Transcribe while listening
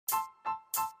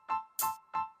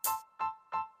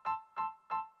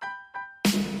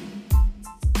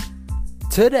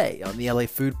Today on the LA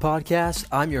Food Podcast,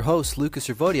 I'm your host, Lucas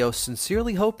Servodio,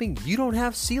 sincerely hoping you don't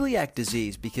have celiac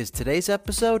disease because today's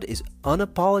episode is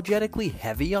unapologetically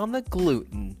heavy on the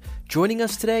gluten. Joining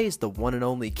us today is the one and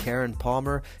only Karen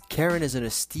Palmer. Karen is an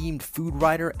esteemed food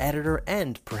writer, editor,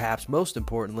 and, perhaps most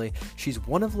importantly, she's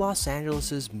one of Los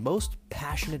Angeles' most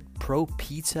passionate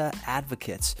pro-pizza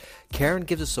advocates. Karen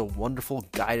gives us a wonderful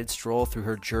guided stroll through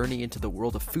her journey into the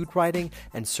world of food writing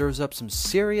and serves up some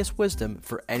serious wisdom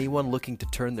for anyone looking to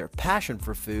turn their passion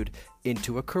for food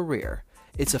into a career.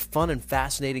 It's a fun and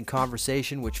fascinating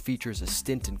conversation which features a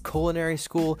stint in culinary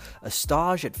school, a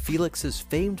stage at Felix's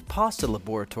famed pasta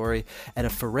laboratory, and a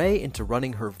foray into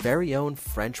running her very own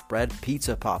French bread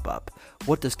pizza pop-up.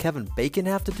 What does Kevin Bacon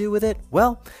have to do with it?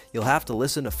 Well, you'll have to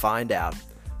listen to find out.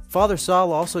 Father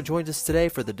Saul also joins us today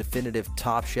for the definitive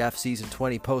Top Chef Season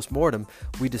 20 postmortem.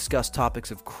 We discuss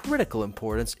topics of critical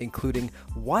importance, including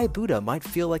why Buddha might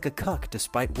feel like a cuck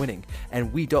despite winning,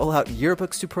 and we dole out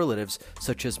yearbook superlatives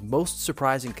such as most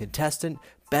surprising contestant,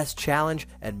 best challenge,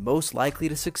 and most likely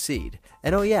to succeed.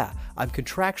 And oh yeah, I'm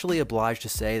contractually obliged to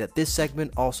say that this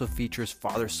segment also features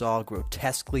Father Saul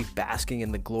grotesquely basking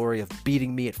in the glory of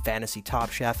beating me at Fantasy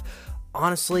Top Chef.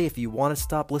 Honestly, if you want to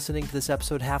stop listening to this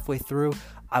episode halfway through,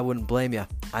 I wouldn't blame you.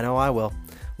 I know I will.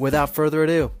 Without further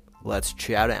ado, let's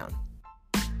chow down.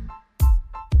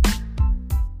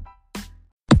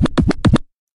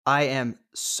 I am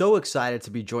so excited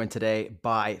to be joined today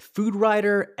by food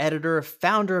writer, editor,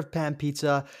 founder of Pan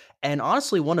Pizza, and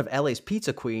honestly one of LA's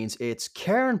pizza queens. It's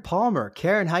Karen Palmer.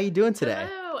 Karen, how you doing today?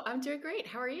 Hello, I'm doing great.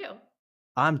 How are you?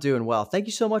 I'm doing well. Thank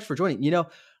you so much for joining.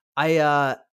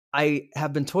 I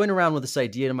have been toying around with this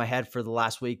idea in my head for the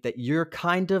last week that you're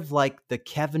kind of like the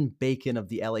Kevin Bacon of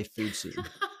the LA food scene.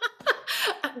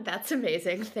 That's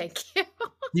amazing. Thank you.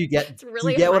 Do you get It's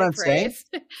really what high I'm saying?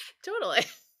 praise. Totally.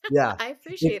 Yeah. I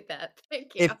appreciate that.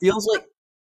 Thank you. It feels like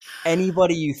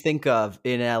anybody you think of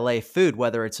in LA food,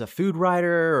 whether it's a food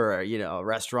writer or, a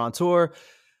restaurateur,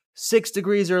 6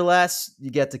 degrees or less,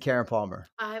 you get to Karen Palmer.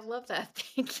 I love that.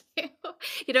 Thank you.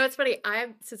 It's funny.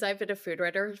 Since I've been a food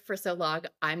writer for so long,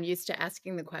 I'm used to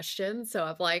asking the question. So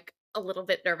I'm like a little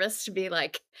bit nervous to be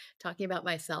like talking about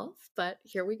myself, but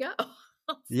here we go.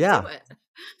 Let's Yeah. do it.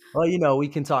 Well, we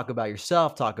can talk about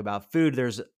yourself, talk about food.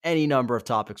 There's any number of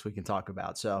topics we can talk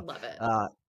about. So, Love it.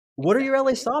 what are your LA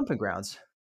Exactly. stomping grounds?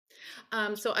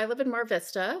 So I live in Mar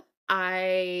Vista.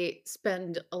 I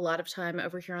spend a lot of time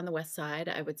over here on the west side.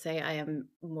 I would say I am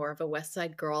more of a west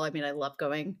side girl. I mean, I love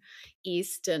going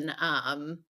east, and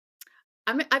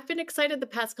I've been excited the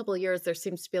past couple of years. There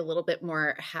seems to be a little bit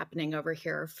more happening over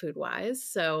here food wise.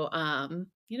 So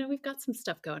we've got some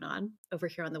stuff going on over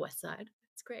here on the west side.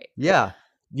 It's great. Yeah.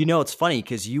 It's funny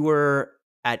because you were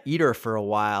at Eater for a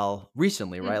while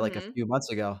recently, right? Like a Hmm. few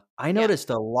months ago. I Yeah. noticed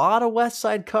a lot of West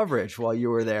Side coverage while you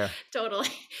were there. Totally.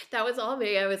 That was all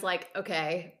me. I was like,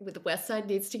 okay, the West Side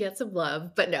needs to get some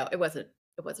love. But no, it wasn't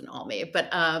all me. But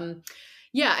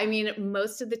yeah, I mean,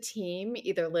 most of the team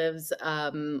either lives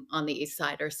on the East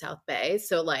Side or South Bay.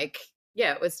 So like,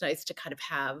 yeah, it was nice to kind of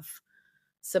have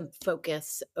some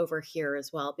focus over here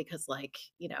as well because like,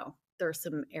 there are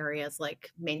some areas like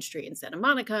Main Street in Santa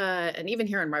Monica and even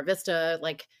here in Mar Vista,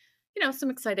 like some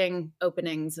exciting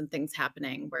openings and things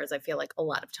happening. Whereas I feel like a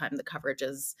lot of time the coverage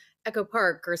is Echo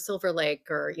Park or Silver Lake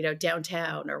or,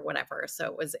 downtown or whatever.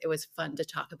 So it was fun to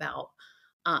talk about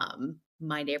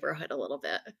my neighborhood a little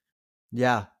bit.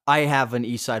 Yeah, I have an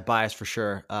East Side bias for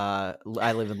sure. I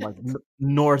live in like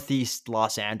Northeast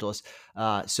Los Angeles.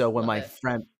 So when Love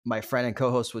my it. friend and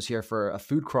co-host was here for a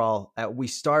food crawl, we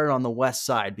started on the West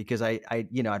Side because I'd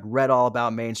read all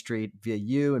about Main Street via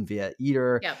you and via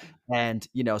Eater, Yep. and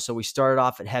so we started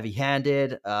off at Heavy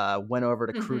Handed, went over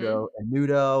to Hmm. Crudo and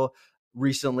Nudo.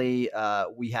 Recently,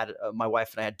 we had my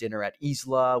wife and I had dinner at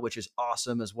Isla, which is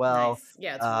awesome as well. Nice.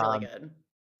 Yeah, it's really Um, good.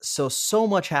 so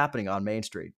much happening on Main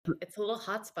Street. It's a little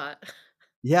hot spot.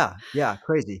 Yeah,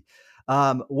 crazy.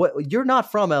 What you're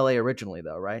not from LA originally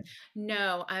though, right?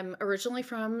 No, I'm originally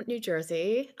from New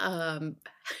Jersey.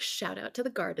 Shout out to the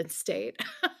Garden State.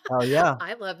 Oh yeah.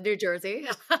 I love New Jersey.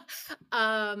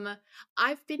 um,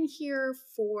 I've been here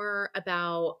for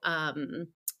about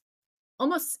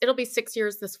almost it'll be 6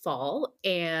 years this fall,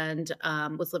 and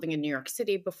was living in New York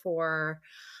City before.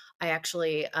 I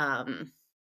actually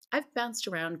I've bounced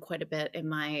around quite a bit in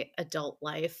my adult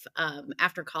life.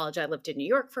 After college, I lived in New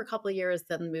York for a couple of years,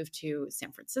 then moved to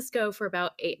San Francisco for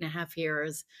about 8.5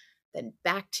 years, then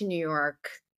back to New York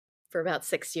for about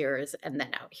 6 years, and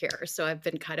then out here. So I've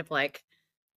been kind of like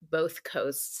both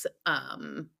coasts.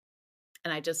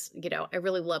 And I just, I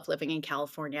really love living in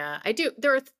California. I do.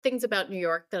 There are things about New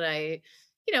York that I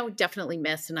definitely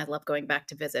missed, and I love going back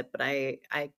to visit, but I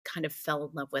kind of fell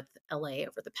in love with LA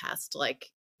over the past,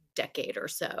 like, decade or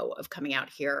so of coming out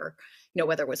here,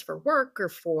 whether it was for work or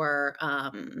for,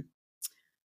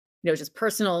 just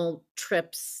personal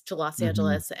trips to Los Mhm.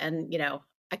 Angeles, and,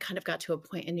 I kind of got to a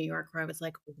point in New York where I was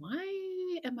like,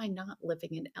 "Why am I not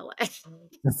living in LA?"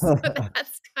 So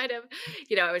that's kind of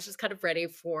I was just kind of ready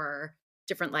for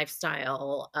different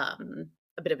lifestyle,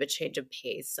 a bit of a change of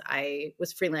pace. I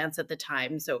was freelance at the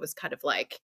time, so it was kind of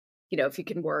like, if you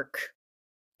can work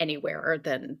anywhere,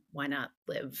 then why not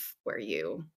live where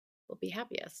you will be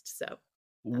happiest? So that's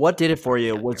What what did it for brought me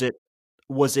you? out here.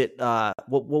 What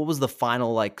was the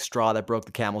final, like, straw that broke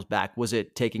the camel's back? Was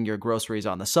it taking your groceries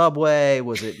on the subway?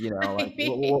 Was it, like, I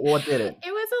mean, what did it?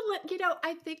 it was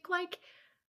I think, like,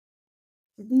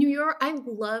 New York, I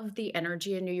love the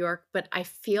energy in New York, but I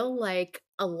feel like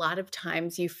a lot of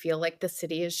times you feel like the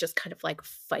city is just kind of like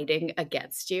fighting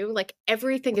against you. Like,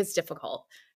 everything is difficult.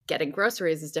 Getting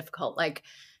groceries is difficult. Like,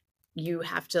 you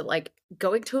have to, like,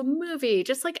 going to a movie,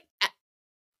 just like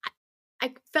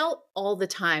I felt all the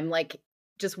time like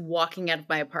just walking out of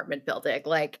my apartment building,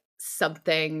 like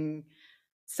something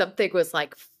was,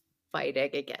 like,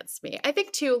 fighting against me. I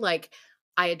think too, like,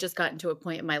 I had just gotten to a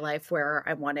point in my life where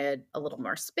I wanted a little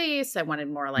more space, I wanted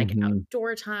more, like, Mhm.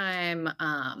 outdoor time,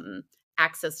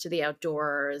 access to the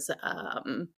outdoors,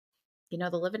 the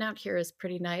living out here is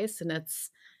pretty nice, and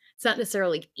it's not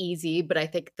necessarily easy, but I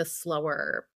think the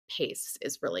slower pace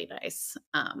is really nice,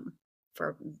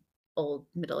 for old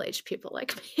middle-aged people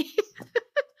like me.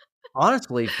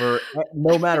 Honestly,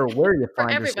 no matter where you For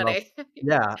find yourself. everybody.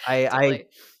 Yeah, Totally.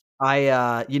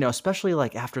 especially,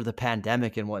 like, after the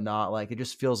pandemic and whatnot, like, it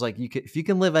just feels like if you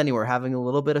can live anywhere, having a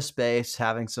little bit of space,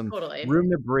 having some Totally.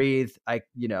 room to breathe,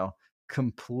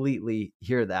 completely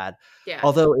hear that. Yeah,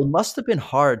 Although it must have been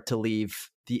hard to leave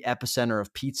the epicenter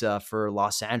of pizza for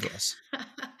Los Angeles.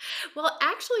 well,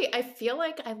 actually, I feel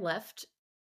like I left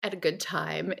at a good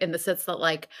time in the sense that,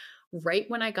 like, right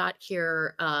when I got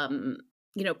here,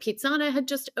 Pizzana had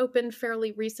just opened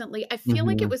fairly recently. I feel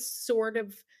like it Mhm. was sort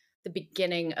of the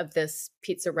beginning of this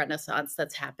pizza renaissance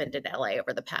that's happened in LA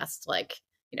over the past, like,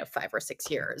 5 or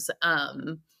 6 years.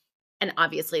 And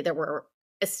obviously there were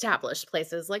established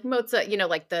places like Mozza,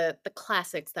 like the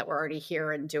classics that were already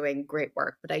here and doing great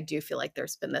work, but I do feel like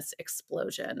there's been this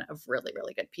explosion of really,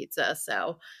 really good pizza.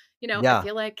 So, I Yeah,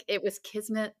 feel like it was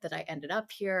kismet that I ended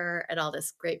up here and all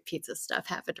this great pizza stuff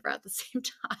happened around the same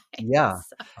time. yeah.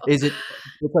 So, Is it's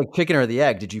like chicken or the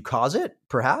egg? Did you cause it,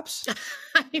 perhaps?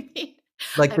 I mean,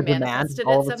 Like, I the demand manifested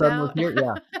all it of a sudden was somehow. here?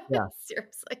 Yeah, yeah.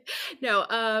 Seriously. No,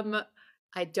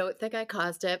 I don't think I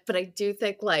caused it, but I do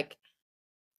think, like,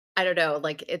 I don't know,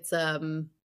 like, it's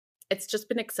just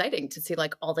been exciting to see,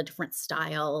 like, all the different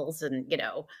styles and,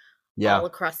 all Yeah.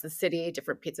 across the city,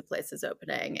 different pizza places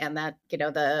opening, and that,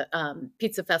 the,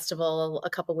 pizza festival a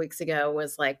couple weeks ago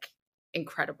was, like,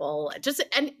 incredible. Just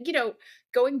and,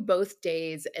 going both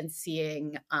days and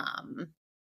seeing,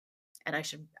 and I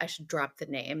should drop the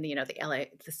name, the LA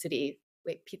the city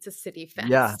wait, Pizza City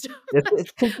Yeah. Fest.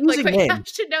 It's Like, confusing wait, I name.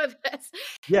 should know this.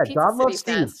 Yeah, Pizza God City loves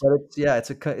Steve, Fest. but it's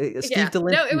a Steve Yeah.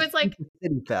 No, it Dolinsky's was like Pizza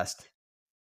City Fest.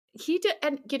 he did,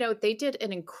 and, they did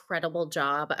an incredible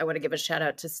job. I wanna give a shout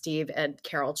out to Steve and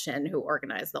Carol Chin who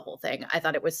organized the whole thing. I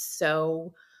thought it was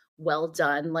so well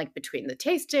done, like, between the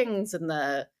tastings and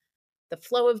the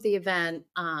flow of the event,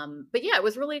 but yeah, it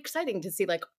was really exciting to see,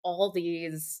 like, all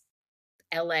these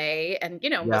LA and,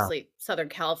 Yeah, mostly Southern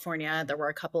California. There were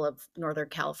a couple of Northern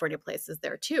California places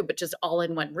there too, but just all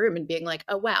in one room and being like,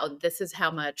 "Oh, wow, this is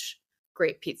how much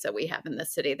great pizza we have in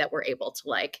this city that we're able to,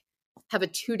 like, have a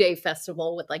 2-day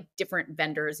festival with, like, different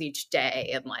vendors each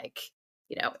day and, like,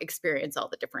 experience all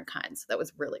the different kinds." So that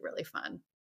was really, really fun.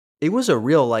 it was a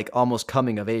real, like, almost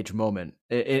coming of age moment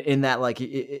in that, like,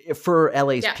 for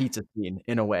LA's Yeah, pizza scene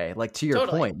in a way, like, to your totally.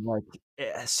 point, like,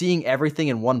 seeing everything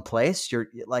in one place,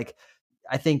 like,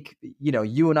 I think,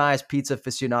 you and I as pizza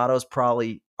aficionados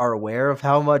probably are aware of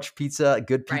how much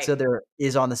good Right. pizza there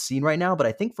is on the scene right now, but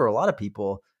I think for a lot of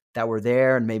people that were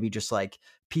there and maybe just, like,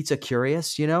 pizza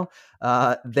curious,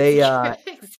 Pizza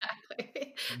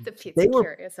exactly. The they pizza were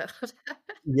curious. I love that.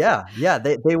 yeah, yeah,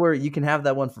 they were you can have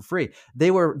that one for free. They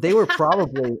were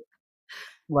probably,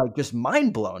 like, just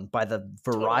mind blown by the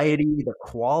Totally. variety, the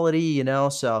quality,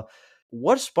 so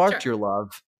what sparked Sure. your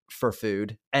love for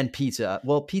food and pizza?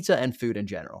 Well, pizza and food in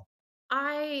general.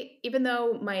 Even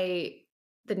though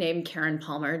the name Karen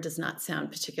Palmer does not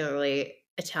sound particularly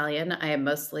Italian, I am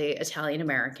mostly Italian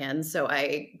American. So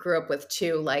I grew up with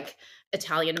two, like,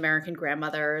 Italian American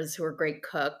grandmothers who were great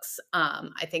cooks.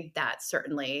 I think that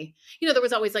certainly, there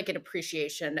was always, like, an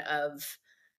appreciation of,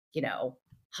 you know,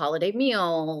 holiday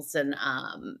meals and,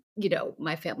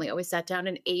 my family always sat down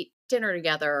and ate dinner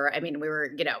together. I mean, we were,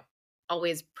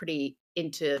 always pretty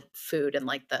into food and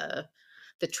like the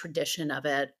tradition of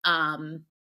it.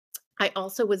 I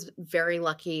also was very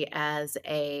lucky as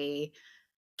a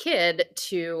kid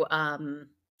to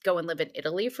go and live in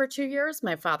Italy for 2 years.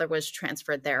 My father was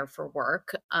transferred there for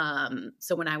work.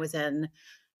 So when I was in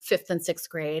 5th and 6th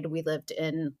grade, we lived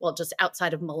in, well, just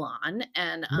outside of Milan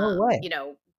and, No way.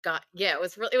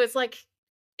 it was like,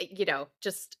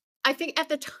 just I think at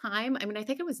the time, I mean, I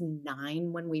think I was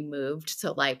 9 when we moved.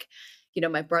 So like,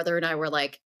 my brother and I were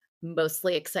like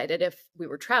mostly excited if we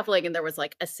were traveling and there was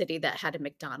like a city that had a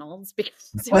McDonald's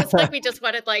because it was like we just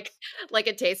wanted like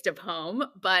a taste of home,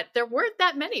 but there weren't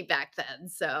that many back then.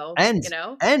 So, And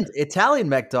and Italian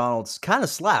McDonald's kinda when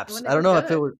slaps. they I were don't know if it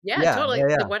good. was Yeah, yeah, totally. yeah,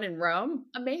 The yeah. one in Rome,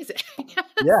 amazing.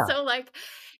 Yeah. So like,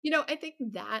 I think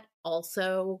that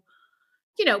also,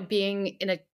 being in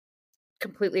a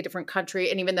completely different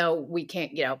country and even though we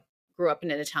can't, grew up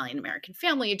in an Italian American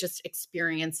family, just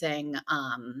experiencing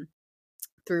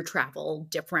through travel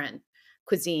different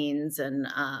cuisines and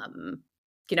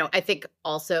I think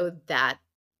also that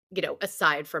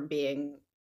aside from being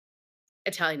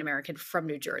Italian American from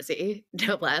New Jersey,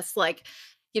 no less, like,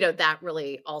 that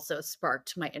really also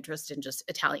sparked my interest in just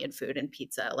Italian food and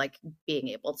pizza, like being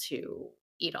able to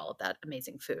eat all of that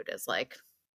amazing food as like,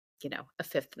 a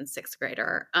 5th and 6th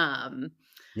grader.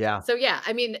 Yeah. So yeah,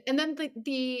 I mean, and then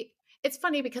the it's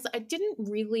funny because I didn't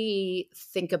really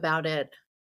think about it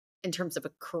in terms of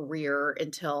a career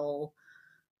until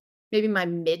maybe my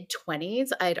mid-20s.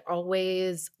 I'd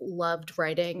always loved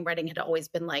writing. Writing had always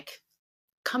been like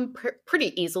come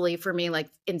pretty easily for me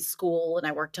like in school and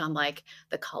I worked on like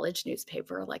the college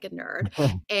newspaper like a nerd.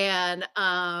 And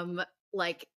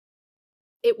like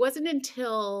it wasn't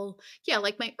until yeah,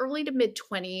 like my early to mid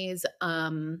 20s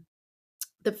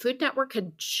the Food Network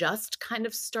had just kind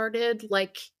of started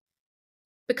like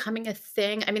becoming a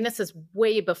thing. I mean, this is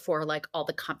way before, like, all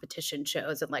the competition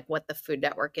shows and, like, what the Food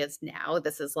Network is now.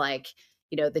 This is, like,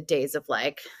 the days of,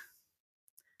 like,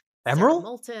 Sarah Emerald?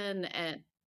 Moulton and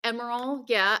Emerald,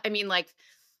 yeah. I mean, like,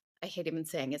 I hate even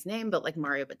saying his name, but, like,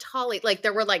 Mario Batali, like,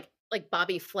 there were, like,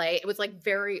 Bobby Flay. It was, like,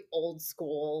 very old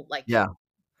school, like, Yeah.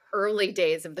 early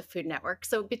days of the Food Network.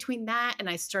 So between that and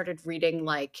I started reading,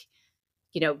 like,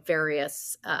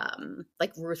 various,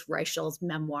 like Ruth Reichel's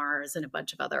memoirs and a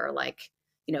bunch of other like,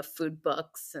 food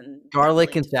books and got really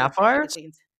Garlic and into food sapphires?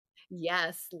 magazines.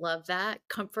 Yes, love that.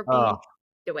 Comfort Oh, Me.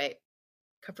 No, wait,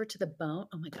 Comfort to the Bone.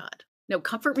 Oh my God. No,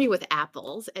 Comfort Me with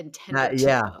Apples and Tender that to the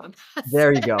yeah. Bone. That's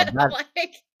There you go. it. That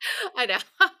Like, I know.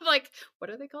 I'm like, what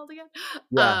are they called again?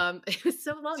 yeah. It was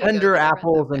so long ago Tender that I read them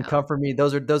Apples and now. Comfort Me,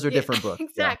 those are Yeah, different books. Yeah.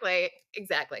 exactly.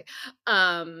 Exactly.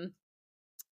 Um,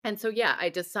 and so yeah, I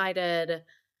decided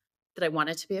that I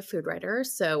wanted to be a food writer.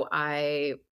 So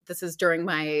this is during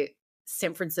my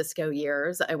San Francisco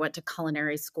years. I went to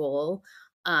culinary school,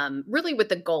 really with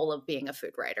the goal of being a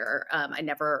food writer. I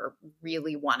never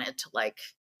really wanted to like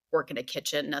work in a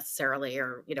kitchen necessarily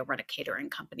or, run a catering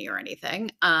company or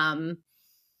anything. I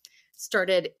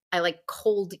like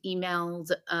cold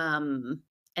emailed, an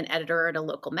editor at a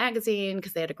local magazine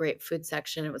because they had a great food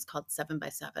section. It was called 7 by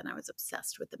 7. I was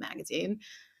obsessed with the magazine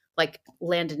like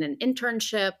landed an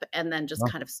internship and then just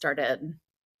Well, kind of started,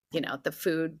 the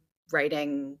food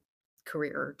writing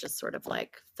career just sort of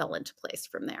like fell into place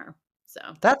from there. So,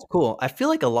 that's cool. I feel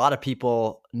like a lot of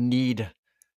people need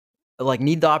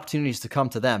the opportunities to come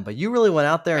to them, but you really went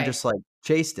out there and right. just, like,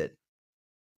 chased it.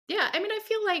 Yeah. I mean, I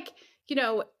feel like,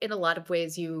 in a lot of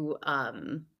ways you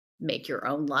make your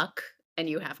own luck and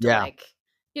you have to Yeah. like,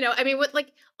 I mean, what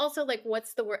like also like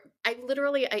what's the word? I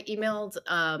emailed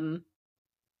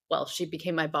well, she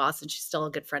became my boss and she's still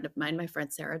a good friend of mine, my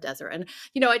friend Sarah Desert. And,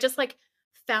 I just like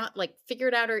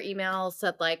figured out her email,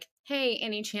 said like, hey,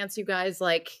 any chance you guys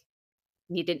like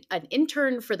needed an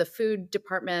intern for the food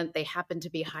department? They happen to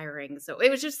be hiring. So it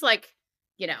was just like,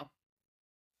 you know,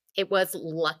 it was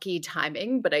lucky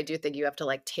timing, but I do think you have to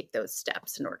like take those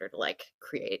steps in order to like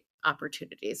create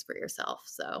opportunities for yourself.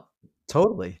 So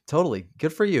Totally, totally.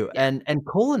 Good for you. yeah, And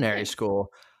culinary thanks. school,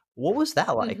 what was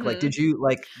that like? Like, Hmm. did you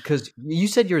like? Because you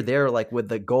said you're there, like, with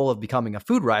the goal of becoming a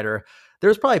food writer.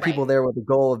 There's probably Right. people there with the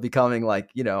goal of becoming, like,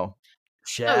 Oh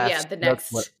yeah, chefs, the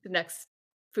cooks, what next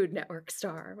Food Network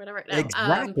star, whatever. No,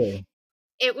 exactly.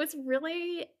 it was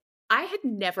really I had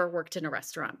never worked in a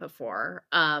restaurant before.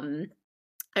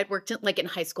 I'd worked in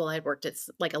high school, I'd worked at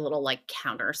like a little like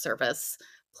counter service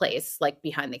place, like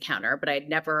behind the counter, but I'd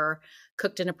never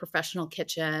cooked in a professional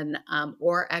kitchen,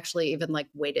 or actually even like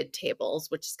waited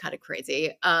tables, which is kind of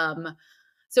crazy.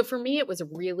 So for me, it was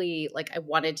really like I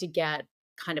wanted to get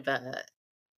kind of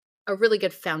a really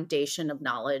good foundation of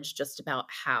knowledge just about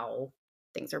how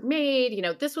things are made.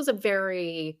 This was a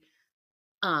very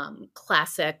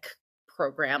classic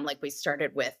program. Like we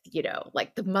started with,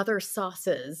 like the mother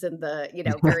sauces and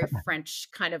the, very French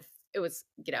kind of, it was,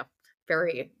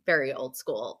 very, very old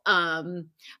school.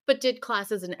 But did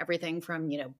classes in everything from,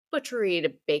 butchery to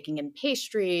baking and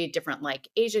pastry, different like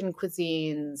Asian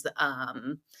cuisines,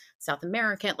 South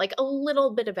American, like a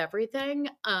little bit of everything.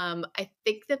 I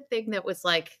think the thing that was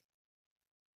like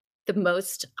the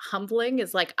most humbling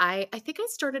is like I think I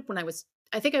started when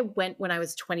I think I went when I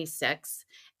was 26,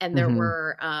 and there Hmm.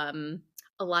 were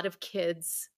a lot of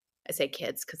kids. I say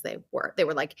kids because they were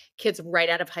like kids right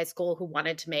out of high school who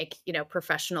wanted to make,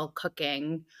 professional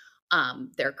cooking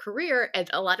their career, and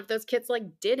a lot of those kids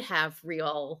like did have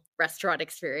real restaurant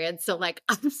experience. So like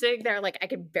I'm sitting there like I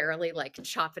could barely like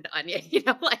chop an onion,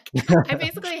 like I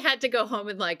basically had to go home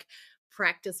and like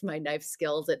practice my knife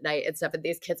skills at night and stuff, and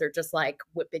these kids are just like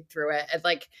whipping through it, and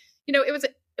like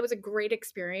it was a great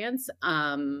experience.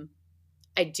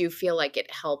 I do feel like it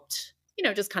helped,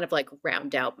 just kind of like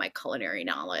round out my culinary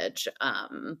knowledge.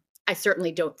 I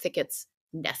certainly don't think it's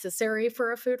necessary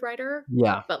for a food writer,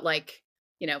 Yeah. but like,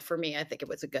 for me, I think it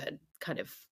was a good kind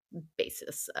of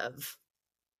basis of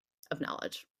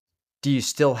knowledge. Do you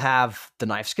still have the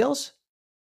knife skills?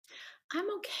 I'm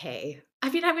okay. I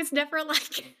mean, I was never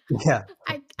like Yeah.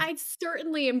 I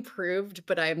certainly improved,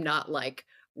 but I'm not like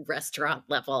restaurant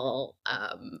level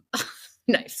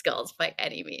knife skills by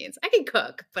any means. I can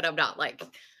cook, but I'm not like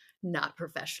not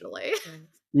professionally.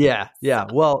 Yeah, So yeah.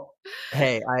 Well,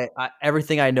 hey, I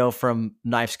everything I know from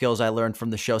knife skills I learned from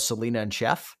the show Selena and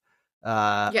Chef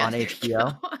yeah, on there you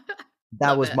HBO. go.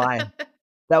 That Love was it. my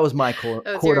that was my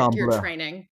That was your cordon your bleu.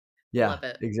 training. Yeah, Love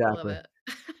it. Love exactly. it.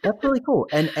 That's really cool.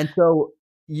 And so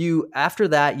you after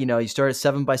that, you started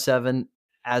 7 by 7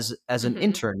 as an hmm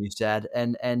intern, you said,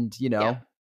 and Yep.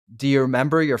 do you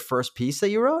remember your first piece that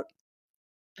you wrote?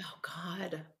 Oh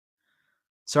God.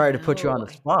 Sorry to put you on No, the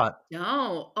I spot.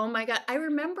 don't. Oh my God. I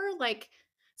remember like,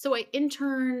 so I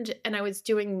interned and I was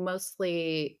doing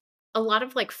mostly a lot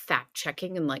of like fact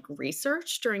checking and like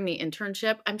research during the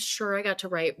internship. I'm sure I got to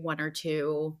write one or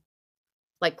two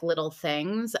like little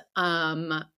things.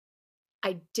 I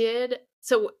did.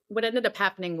 So what ended up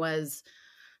happening was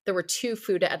there were two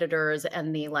food editors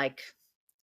and the like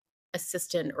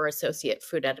assistant or associate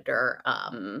food editor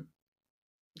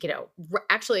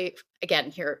actually,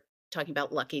 again, here talking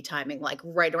about lucky timing, like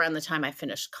right around the time I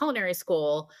finished culinary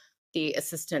school, the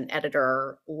assistant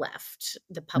editor left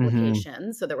the Mhm.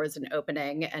 publication. So there was an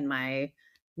opening, and my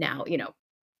now,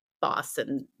 boss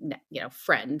and,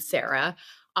 friend Sarah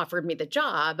offered me the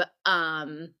job.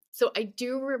 So I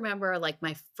do remember like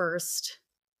my first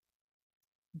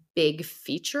big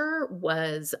feature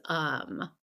was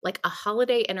like a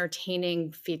holiday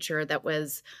entertaining feature that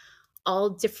was all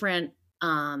different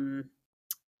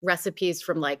recipes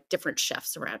from like different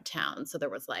chefs around town. So there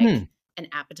was Hmm, like an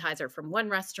appetizer from one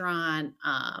restaurant,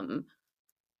 a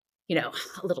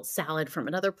little salad from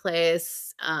another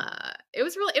place. It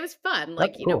was fun,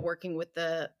 that's like, cool. working with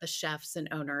the chefs and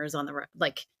owners on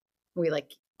like we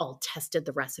like all tested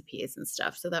the recipes and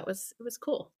stuff. So it was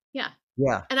cool. Yeah.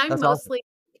 Yeah, And I that's awesome. mostly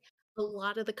a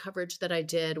lot of the coverage that I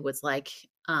did was like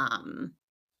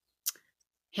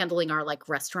handling our like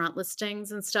restaurant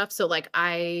listings and stuff. So like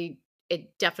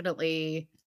it definitely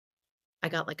I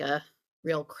got like a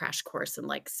real crash course in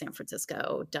like San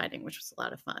Francisco dining, which was a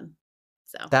lot of fun.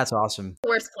 So, That's awesome.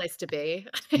 worst place to be.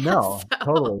 No, So,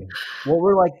 totally. What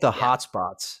were, like, the yeah. hot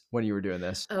spots when you were doing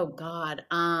this? Oh god.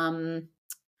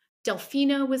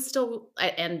 Delfino was still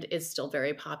and is still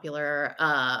very popular.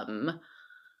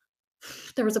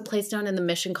 There was a place down in the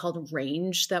Mission called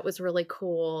Range that was really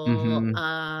cool.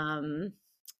 Mhm.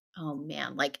 Oh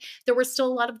man, like there were still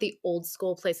a lot of the old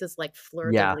school places like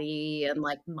Fleur de Yeah. Lis and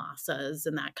like Massa's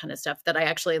and that kind of stuff that I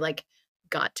actually like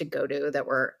got to go to that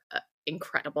were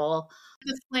incredible.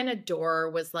 The Planet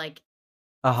Door was like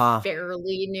Uh-huh.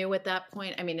 fairly new at that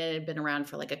point. I mean, it had been around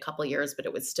for like a couple years, but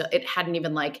it hadn't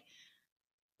even like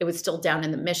it was still down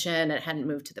in the Mission. It hadn't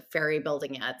moved to the Ferry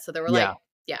building yet. So there were Yeah. like,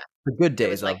 yeah, The good there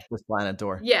was days of like, this Planet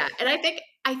Door. yeah. And I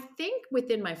think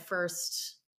within my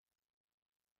first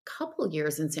couple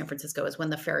years in San Francisco is when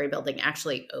the Ferry building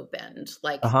actually opened,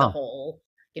 like the Uh-huh. whole,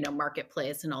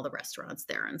 marketplace and all the restaurants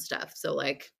there and stuff. So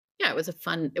like, yeah, it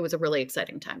was a really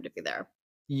exciting time to be there.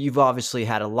 You've obviously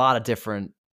had a lot of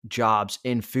different jobs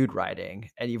in food writing,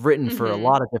 and you've written for a Mhm.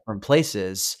 lot of different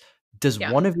places. Does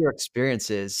Yeah. one of your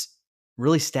experiences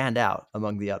really stand out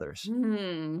among the others?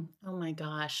 Oh my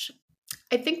gosh.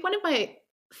 I think one of my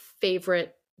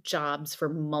favorite jobs for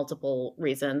multiple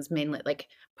reasons, mainly like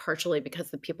partially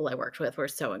because the people I worked with were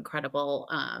so incredible,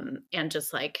 and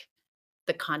just like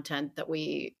the content that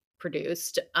we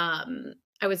produced.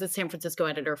 I was a San Francisco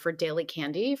editor for Daily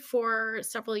Candy for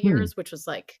several Hmm. years, which was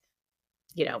like,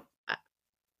 you know,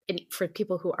 and for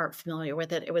people who aren't familiar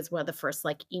with it, it was one of the first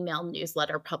like email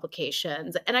newsletter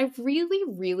publications. And I really,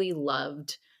 really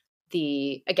loved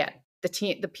again,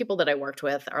 the people that I worked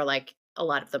with are like, a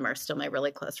lot of them are still my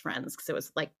really close friends because it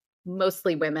was like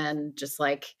mostly women, just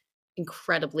like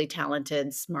incredibly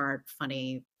talented, smart,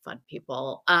 funny, fun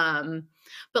people.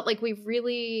 But like we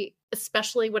really,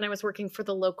 especially when I was working for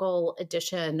the local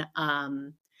edition,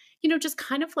 just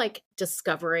kind of like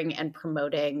discovering and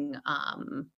promoting,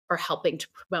 or helping to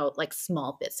promote like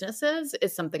small businesses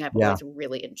is something I've Yeah. always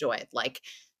really enjoyed. Like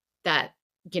that,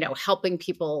 helping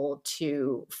people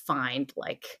to find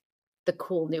like the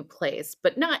cool new place,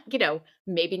 but not,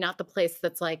 maybe not the place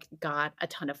that's like got a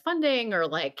ton of funding or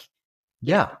like,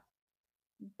 you Yeah. know,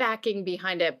 backing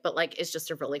behind it, but like it's just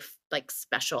a really like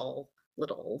special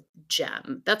little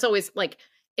gem. That's always like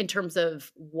in terms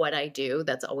of what I do,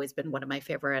 that's always been one of my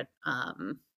favorite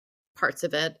parts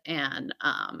of it. And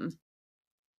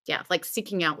yeah, like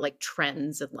seeking out like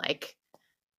trends and like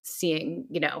seeing,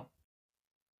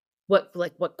 what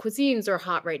cuisines are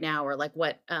hot right now or like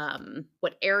what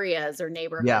areas or Yeah.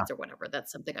 neighborhoods or whatever.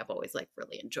 That's something I've always like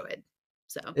really enjoyed.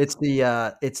 So It's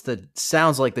the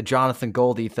sounds like the Jonathan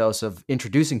Gold ethos of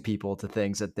introducing people to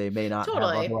things that they may not have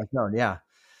totally. otherwise known. Yeah.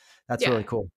 That's Yeah. really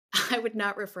cool. I would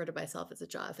not refer to myself as a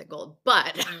Jonathan Gold,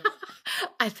 but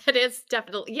that is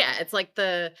definitely, yeah, it's like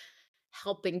the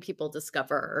helping people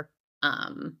discover,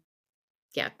 um,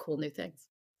 yeah, cool new things.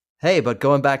 Hey, but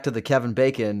going back to the Kevin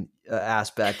Bacon,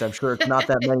 aspect, I'm sure it's not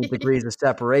that many degrees of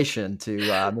separation to,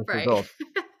 Mr. Right. Gold.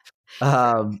 True.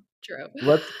 Um, True.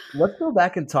 let's go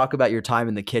back and talk about your time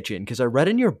in the kitchen because I read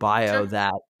in your bio Sure.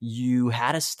 that you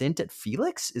had a stint at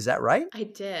Felix, is that right? I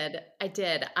did. I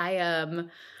did.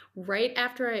 Right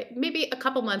after maybe a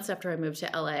couple months after I moved to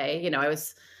LA, I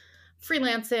was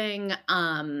freelancing.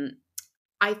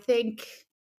 I think,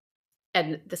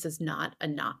 and this is not a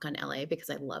knock on LA because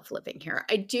I love living here.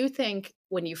 I do think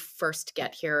when you first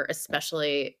get here,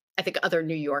 especially, I think other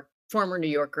former New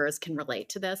Yorkers can relate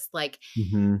to this. Like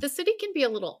Mhm. the city can be a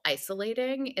little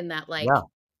isolating in that, Yeah.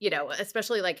 like,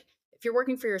 especially like if you're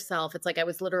working for yourself, it's like I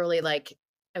was literally like,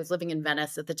 I was living in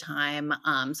Venice at the time.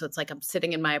 So it's like I'm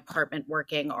sitting in my apartment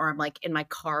working, or I'm like in my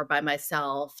car by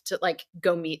myself to like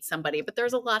go meet somebody. But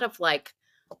there's a lot of like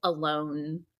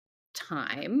alone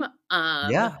time.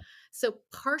 Yeah. So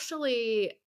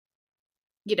partially,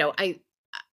 you know, I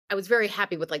I was very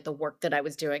happy with like the work that I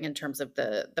was doing in terms of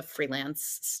the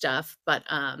freelance stuff, but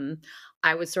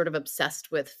I was sort of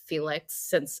obsessed with Felix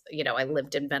since, I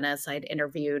lived in Venice. I'd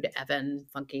interviewed Evan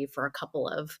Funke for a couple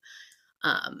of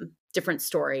different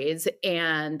stories,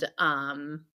 and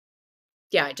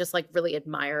yeah, I just like really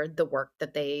admired the work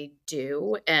that they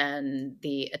do and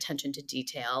the attention to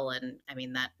detail. And I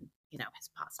mean that, his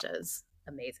pasta is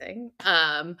amazing.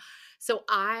 So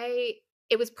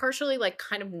it was partially like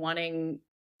kind of wanting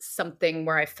something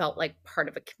where I felt like part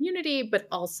of a community, but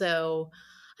also,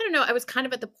 I don't know, I was kind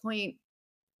of at the point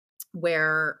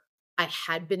where I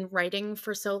had been writing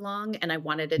for so long and I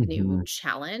wanted a new Mhm.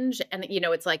 challenge. And,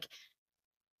 it's like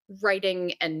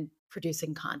writing and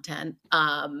producing content,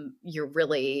 you're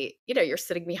really, you're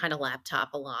sitting behind a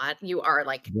laptop a lot. You are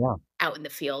like Yeah. out in the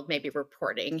field, maybe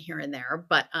reporting here and there.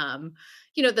 But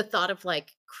the thought of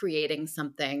like creating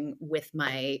something with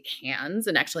my hands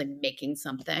and actually making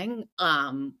something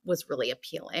was really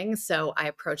appealing. So I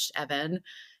approached Evan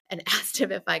and asked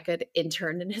him if I could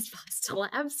intern in his pasta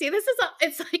lab. See,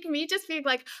 it's like me just being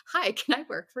like, hi, can I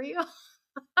work for you?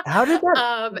 How did that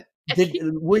um, and did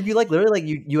were you, like, literally,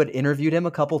 like, you had interviewed him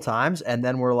a couple times and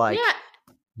then were like, yeah,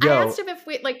 I asked "Yo." him if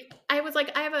we like I was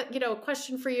like, "I have a,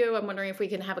 question for you. I'm wondering if we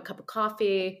can have a cup of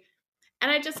coffee." And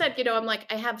I just said, I'm like,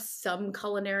 "I have some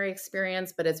culinary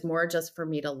experience, but it's more just for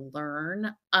me to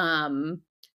learn." And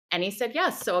he said,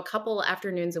 "Yes." So a couple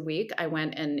afternoons a week, I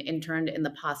went and interned in the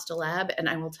pasta lab, and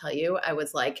I will tell you, I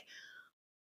was like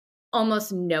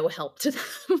almost no help to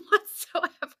them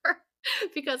whatsoever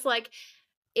because like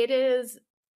it is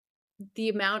the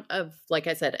amount of, like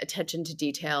I said, attention to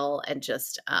detail and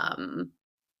just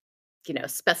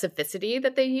specificity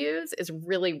that they use is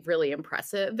really, really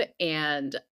impressive.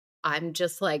 And I'm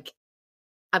just like,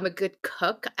 I'm a good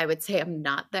cook. I would say I'm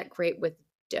not that great with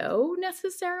dough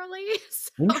necessarily. So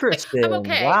like I'm Interesting,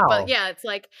 okay. But wow. yeah, it's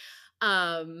like,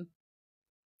 um,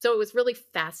 so it was really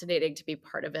fascinating to be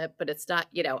part of it, but it's not,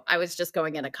 I was just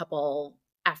going in a couple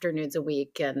afternoons a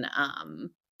week. And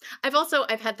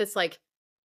I've had this like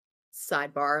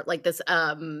sidebar, like this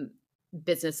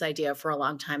business idea for a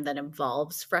long time that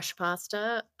involves fresh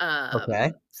pasta.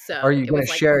 Okay. Are So you it gonna was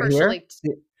like share it here? partially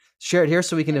Share it here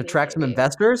so we can attract some maybe.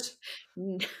 investors?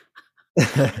 No,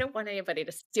 I don't want anybody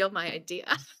to steal my idea.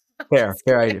 I'm Fair, just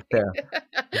fair idea, kidding.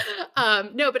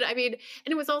 fair. No, but I mean,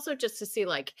 and it was also just to see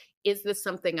like, is this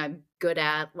something I'm good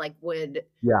at? Like, would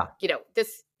Yeah.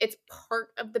 this? It's part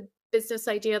of the business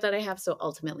idea that I have. So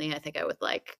ultimately, I think I would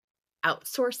like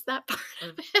outsource that part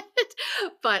of it.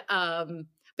 But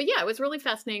yeah, it was really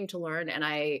fascinating to learn, and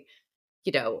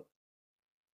you know,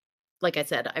 like I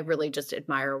said, I really just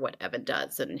admire what Evan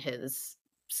does and his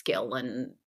skill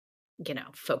and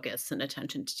focus and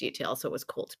attention to detail. So it was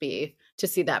cool to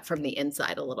see that from the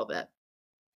inside a little bit.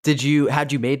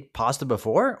 Had you made pasta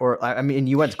before? Or I mean,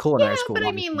 you went to Yeah, culinary school, but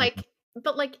I mean, obviously.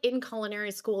 like in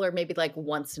culinary school, or maybe like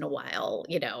once in a while,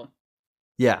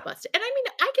 Yeah. bust. And I mean,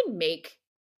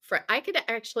 I could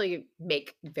actually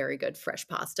make very good fresh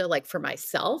pasta, like for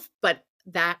myself, but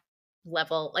that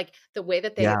level, like the way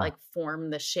that they Yeah. like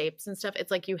form the shapes and stuff, it's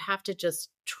like you have to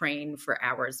just train for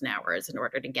hours and hours in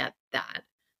order to get that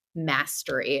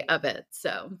mastery of it.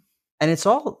 So And it's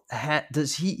all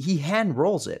does he hand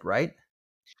rolls it, right?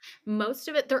 most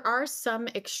of it, there are some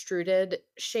extruded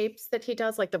shapes that he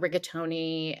does, like the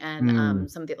rigatoni and, Mm,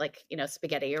 some of the, like,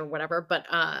 spaghetti or whatever, but,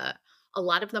 a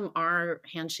lot of them are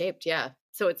hand shaped, yeah.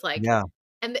 So it's like, yeah.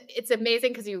 and it's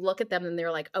amazing because you look at them and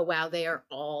they're like, "Oh, wow, they are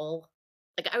all,"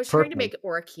 like, I was trying to Perfect. make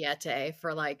orecchiette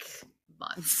for, like,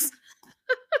 months.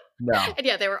 No. And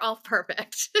yeah, they were all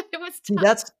perfect. It was See,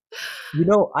 tough.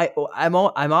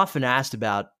 I'm often asked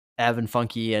about Evan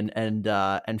Funky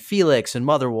and Felix and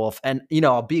Mother Wolf, and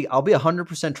I'll be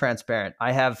 100% transparent.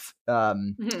 I have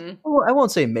Mhm. well, I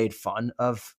won't say made fun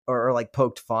of or like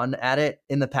poked fun at it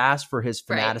in the past for his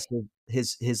Right. fanaticism,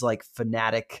 his like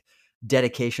fanatic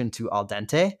dedication to al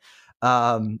dente.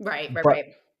 Right, right, But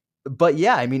right.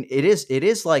 yeah, I mean, it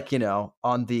is like,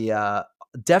 on the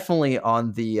definitely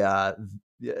on the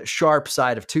sharp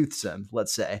side of toothsome,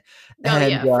 let's say. Oh,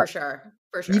 And yeah, for sure,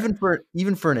 for even sure.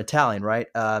 for an Italian, right?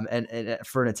 And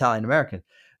for an Italian American.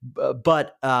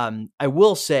 But I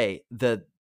will say the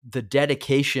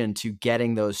dedication to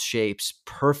getting those shapes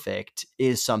perfect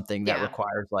is something that Yeah,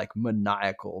 requires like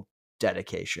maniacal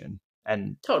dedication.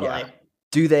 And yeah. totally.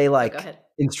 Do they Oh, go like ahead.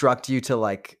 instruct you to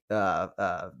like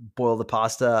boil the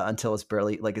pasta until it's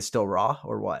barely like it's still raw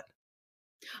or what?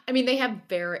 I mean, they have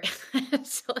very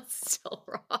so it's still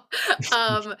raw.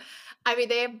 I mean,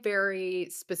 they have very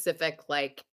specific,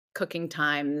 like, cooking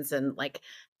times and, like,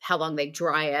 how long they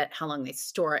dry it, how long they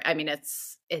store it. I mean,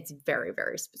 it's very,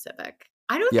 very specific.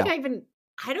 Yeah.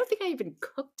 I don't think I even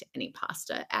cooked any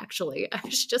pasta, actually. I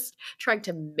was just trying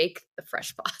to make the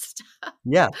fresh pasta.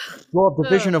 Yeah. Well,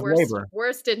 division Ugh, of labor.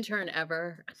 worst intern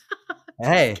ever. Just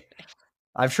Hey,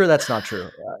 I'm sure that's not true.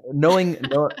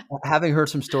 Having heard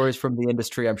some stories from the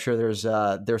industry, I'm sure there's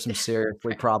some kidding. seriously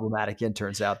Right. problematic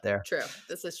interns out there. True.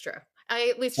 This is true. I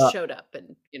at least Uh, showed up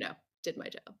and, did my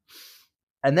job.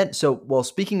 and then, well,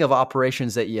 speaking of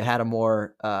operations that you had a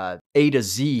more A to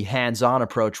Z hands-on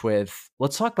approach with,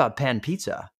 let's talk about Pan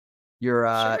Pizza,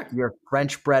 Sure. your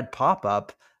French bread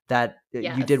pop-up that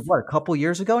you did Yes. what, a couple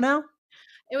years ago now?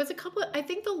 It was I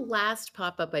think the last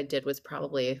pop-up I did was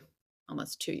probably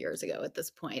almost 2 years ago at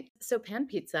this point. So Pan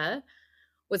Pizza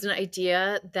was an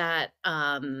idea that,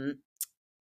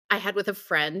 I had with a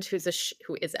friend who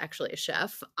is actually a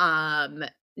chef,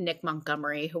 Nick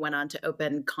Montgomery, who went on to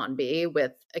open Conby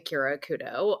with Akira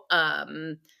Kudo.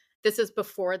 This is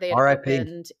before they had RIP.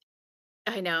 opened.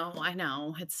 I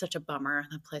know, it's such a bummer.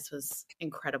 That place was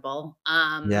incredible.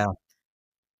 Yeah.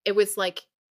 It was, like,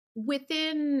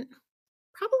 within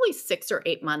probably 6 or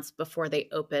 8 months before they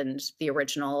opened the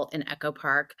original in Echo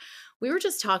Park, we were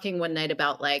just talking one night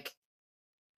about, like,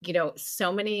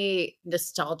 so many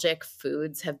nostalgic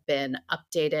foods have been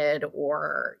updated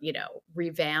or,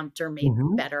 revamped or made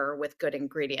Mhm. better with good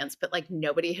ingredients, but, like,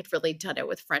 nobody had really done it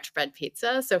with French bread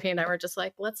pizza, so he and I were just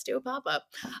like, "Let's do a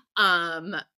pop-up."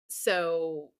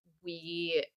 So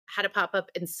we had a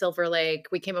pop-up in Silver Lake.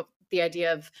 We came up with the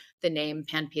idea of the name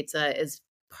Pan Pizza is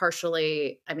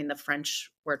partially, I mean, the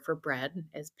French word for bread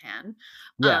is pan,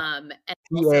 Yeah. and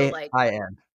also, like,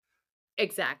 PAIN.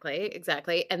 exactly,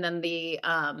 exactly, and then the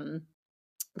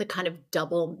kind of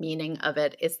double meaning of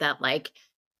it is that, like,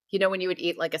 when you would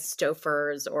eat like a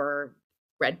Stouffer's or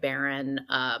Red Baron,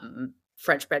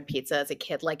 French bread pizza as a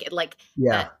kid, like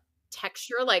Yeah. that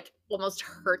texture like almost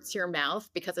hurts your mouth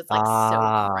because it's like so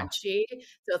Ah, crunchy.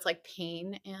 So it's like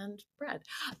pain and bread.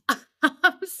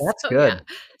 that's So yeah. good.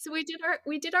 So we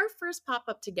did our first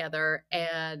pop-up together,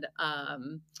 and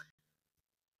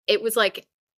it was like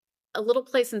a little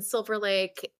place in Silver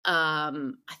Lake. I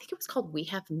think it was called We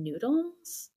Have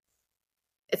Noodles.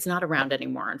 It's not around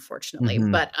anymore, unfortunately.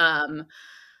 Mhm. But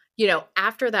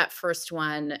after that first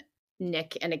one,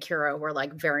 Nick and Akira were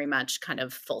like very much kind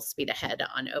of full speed ahead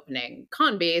on opening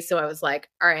Conby. So I was like,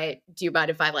 all right, do you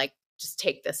mind if I like just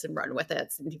take this and run with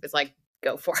it? And he was like,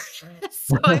 go for it.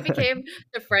 So I became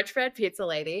the French bread pizza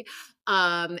lady.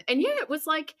 And yeah, it was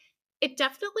like, it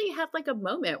definitely had like a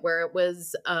moment where it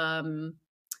was, I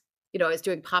was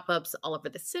doing pop-ups all over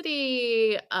the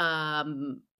city.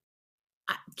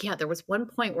 Yeah, there was one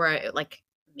point where I like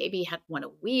maybe had one a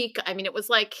week. I mean, it was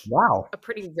like Wow. a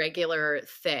pretty regular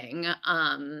thing.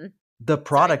 The Sorry.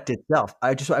 product itself,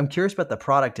 I'm curious about the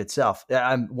product itself.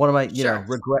 I'm one of my, Sure.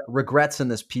 regrets in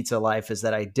this pizza life is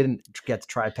that I didn't get to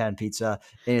try pan pizza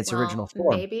in its original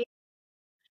Well, form.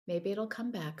 maybe it'll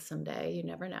come back someday. You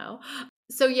never know.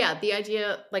 So yeah, the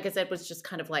idea, like I said, was just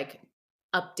kind of like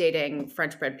updating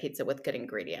French bread pizza with good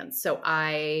ingredients. So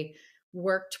I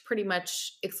worked pretty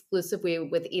much exclusively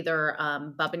with either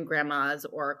Bub and Grandma's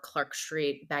or Clark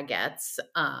Street baguettes.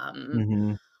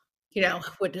 Mhm.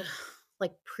 Would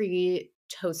like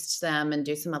pre-toast them and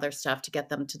do some other stuff to get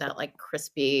them to that like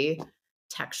crispy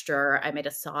texture. I made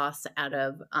a sauce out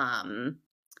of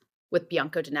with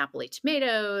Bianco de Napoli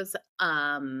tomatoes.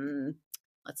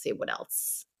 Let's see what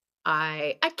else.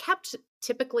 I kept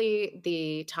typically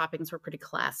the toppings were pretty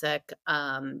classic.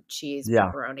 Cheese,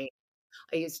 Yeah. pepperoni.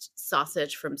 I used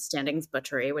sausage from Standing's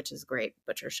Butchery, which is a great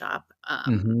butcher shop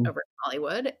Mhm. over in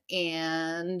Hollywood.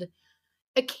 And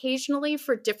occasionally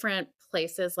for different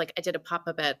places, like I did a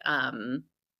pop-up at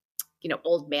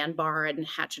Old Man Bar in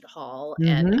Hatchet Hall,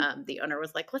 and Mhm. the owner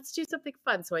was like, let's do something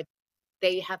fun. So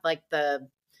they had like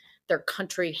their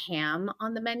country ham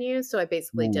on the menu. So I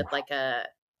basically Ooh, did a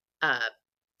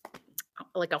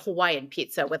like a Hawaiian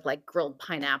pizza with like grilled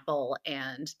pineapple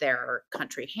and their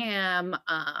country ham.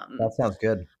 that sounds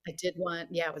good. I did one,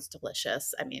 yeah, it was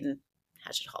delicious. I mean,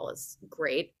 Hatchet Hall is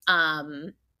great.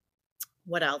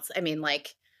 What else? I mean,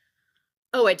 like,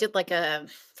 oh, I did like a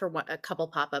couple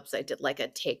pop-ups, I did like a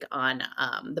take on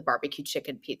the barbecue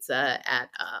chicken pizza at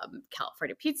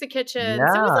California Pizza Kitchen.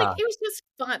 So it was like Yeah. it was just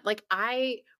fun. Like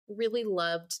I really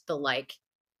loved the like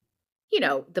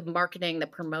the marketing, the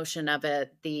promotion of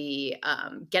it, the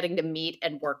getting to meet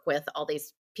and work with all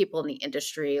these people in the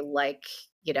industry, like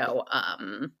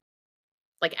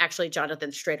actually Jonathan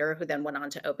Strader, who then went on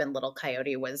to open Little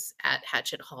Coyote, was at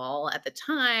Hatchet Hall at the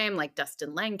time. Like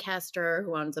Dustin Lancaster,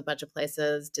 who owns a bunch of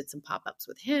places, did some pop ups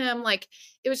with him. Like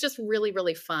it was just really,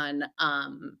 really fun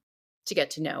to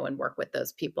get to know and work with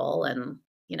those people, and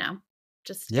you know,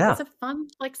 just it Yeah. was a fun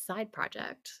like side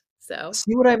project. So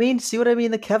See what I mean? See what I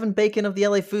mean? The Kevin Bacon of the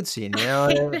LA food scene, you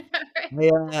know?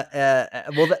 Well, I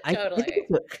think Totally.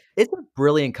 it's a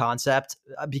brilliant concept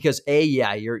because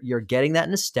yeah, you're getting that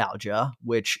nostalgia,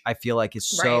 which I feel like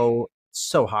is Right.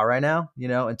 so hot right now,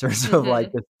 in terms of like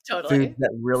Mhm. the foods Totally.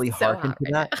 that really So harken hot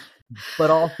to right that. now. But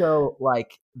also,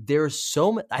 like, there's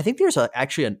I think there's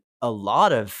actually a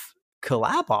lot of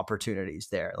collab opportunities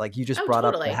there. Like you just Oh, brought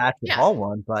up the totally. Hatchet Yeah. Hall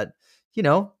one, but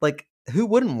like who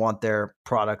wouldn't want their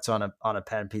products on a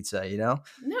pan pizza, you know?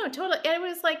 No, totally. And it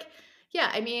was like, yeah,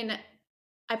 I mean,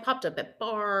 I popped up at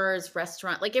bars,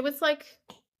 restaurant, like it was like,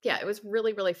 yeah, it was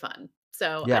really, really fun.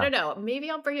 So I Yeah. don't know,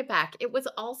 maybe I'll bring it back. It was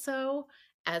also,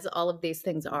 as all of these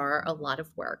things are, a lot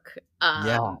of work.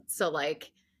 Yeah. So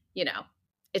like, you know,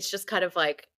 it's just kind of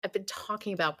like I've been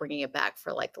talking about bringing it back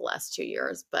for like the last 2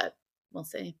 years, but we'll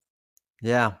see.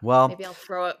 Yeah. Well, Maybe I'll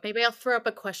throw up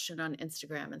a question on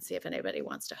Instagram and see if anybody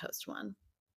wants to host one.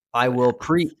 See what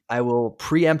happens. I will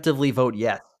preemptively vote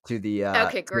yes to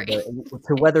Okay, great.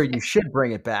 to whether you should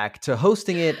bring it back. To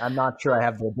hosting it, I'm not sure I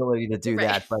have the ability to do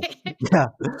Right. that, but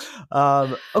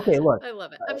yeah. Okay, look. I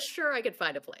love it. I'm sure I could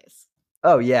find a place.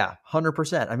 Oh yeah,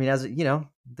 100%. I mean,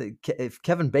 if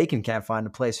Kevin Bacon can't find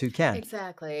a place, who can?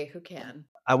 Exactly. Who can?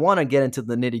 I want to get into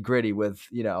the nitty gritty with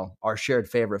our shared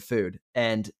favorite food,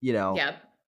 and Yeah.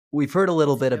 we've heard a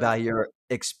little Let's bit do it. about your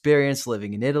experience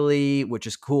living in Italy, which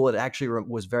is cool. It actually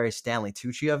was very Stanley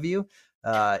Tucci of you.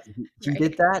 He did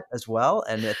Right. that as well,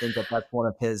 and I think that that's one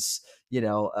of his.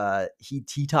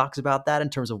 He talks about that in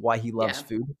terms of why he loves Yeah.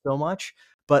 food so much.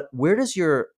 But where does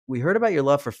your we heard about your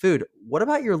love for food. What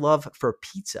about your love for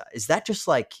pizza? Is that just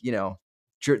like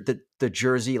the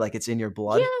Jersey, like it's in your Yeah,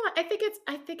 blood?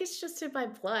 I think it's just in my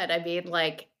blood. I mean,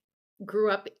 like grew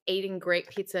up eating great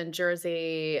pizza in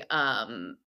Jersey.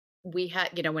 We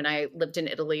had, when I lived in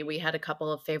Italy, we had a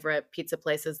couple of favorite pizza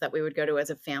places that we would go to as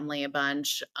a family a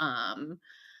bunch. Do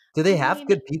I they have mean,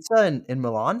 good pizza in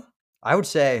Milan? I would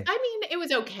say, it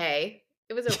was okay.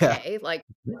 It was Yeah. okay. Like,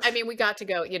 I mean, we got to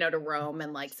go, to Rome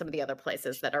and like some of the other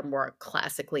places that are more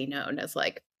classically known as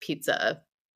like pizza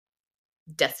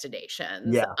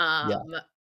destinations. Yeah. Yeah.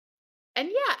 And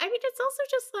yeah, I mean, it's also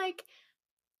just like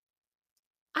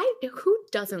who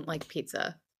doesn't like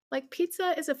pizza? Like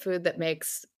pizza is a food that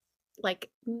makes like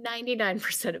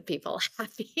 99% of people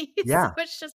happy. So Yeah.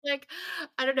 it's just like,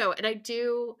 I don't know. And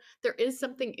there is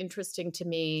something interesting to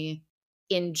me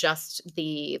in just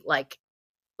the like,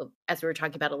 as we were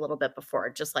talking about a little bit before,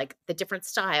 just like the different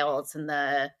styles and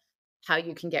the how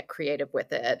you can get creative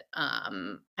with it. I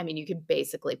mean, you could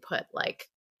basically put like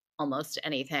almost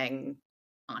anything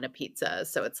on a pizza.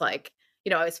 So it's like,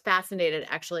 I was fascinated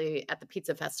actually at the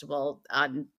pizza festival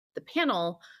on the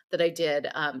panel that I did,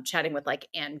 chatting with like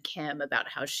Ann Kim about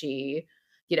how she,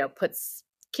 puts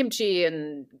kimchi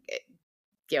and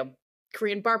you know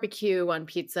Korean barbecue on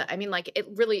pizza. I mean, like it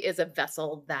really is a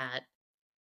vessel that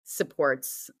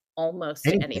supports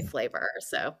almost any Anything. flavor.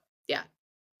 So, yeah.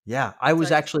 Yeah, I So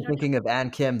was I actually don't know. thinking of Ann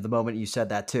Kim the moment you said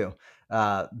that too,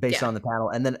 based Yeah. on the panel,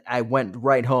 and then I went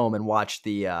right home and watched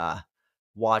the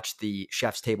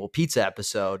Chef's Table Pizza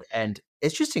episode, and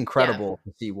it's just Yeah. incredible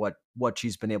to see what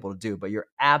she's been able to do. But you're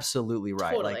absolutely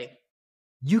right. Like Totally.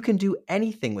 you can do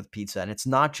anything with pizza, and it's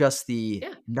Yeah. not just the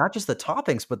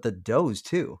toppings, but the doughs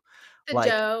too. The Like,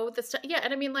 dough, the stuff. Yeah,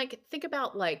 and I mean, like, think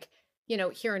about like,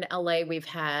 here in LA, we've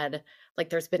had like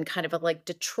there's been kind of a like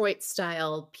Detroit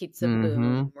style pizza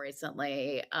boom mhm,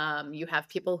 recently. You have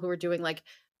people who are doing like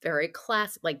very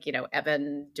classic, like,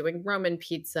 Evan doing Roman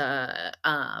pizza.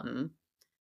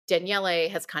 Daniele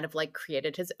has kind of like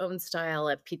created his own style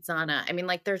at Pizzana. I mean,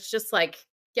 like, there's just like,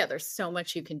 yeah, there's so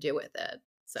much you can do with it.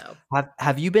 So,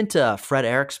 have you been to Fred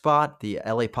Eric's spot, the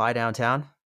LA Pie downtown,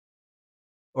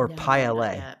 or Pie no, not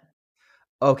LA? yet.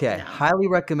 Okay, No. highly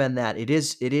recommend that. It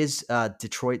is,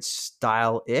 Detroit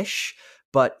style-ish,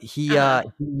 but Uh-huh.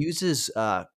 he uses,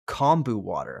 kombu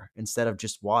water instead of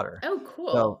just water. Oh, So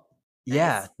cool.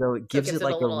 yeah, Nice. so it So it gives gives it it a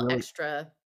like a little really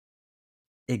extra.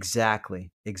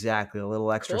 exactly, exactly, a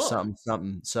little extra Cool. something,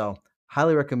 something. So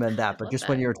highly recommend that, I'd but love just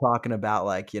when that. you were talking about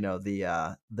like,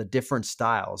 the different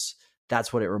styles,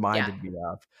 that's what it Yeah, reminded me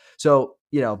of. So,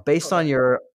 based totally.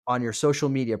 on your social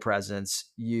media presence,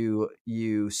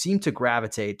 you seem to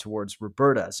gravitate towards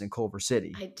Roberta's in Culver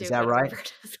City. I Is do that go to right?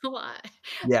 Roberta's a lot.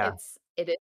 Yeah. It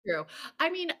is true. I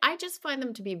mean, I just find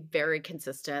them to be very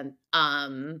consistent.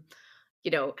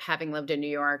 Having lived in New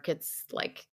York, it's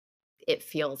like it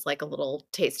feels like a little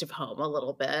taste of home a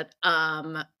little bit.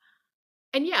 And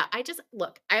yeah, I just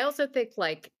look, I also think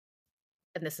like,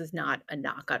 and this is not a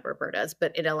knock on Roberta's,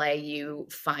 but in LA, you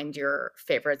find your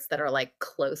favorites that are like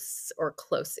close or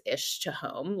close-ish to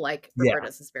home. Like Yeah.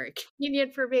 Roberta's is very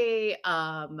convenient for me.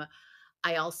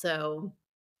 I also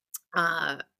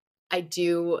uh I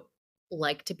do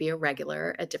like to be a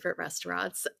regular at different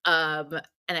restaurants. And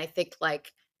I think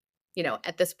like,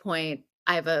 at this point,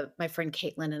 I have my friend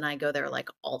Caitlin and I go there like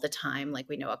all the time. Like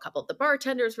we know a couple of the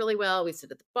bartenders really well. We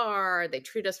sit at the bar, they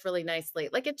treat us really nicely.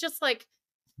 Like it's just like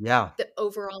Yeah. the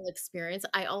overall experience.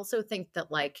 I also think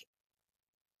that like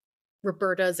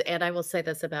Roberta's, and I will say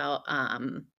this about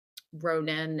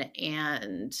Ronan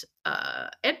and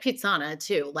Pizzana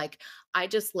too. Like I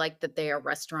just like that they are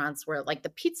restaurants where like the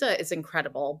pizza is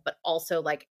incredible, but also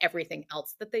like everything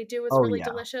else that they do is Oh, really yeah.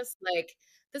 delicious. Like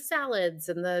the salads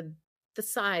and the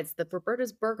sides, the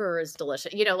Roberta's burger is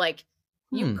delicious. Like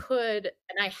you Hmm. could,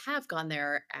 and I have gone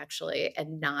there actually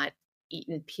and not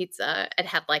eaten pizza and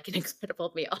had like an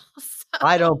incredible meal.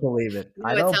 I So don't believe it.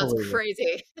 I it don't sounds believe it.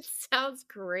 crazy. It sounds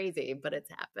crazy, but it's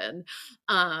happened.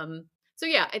 So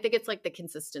yeah, I think it's like the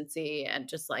consistency and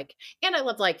just like, and I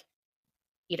love like,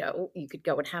 you could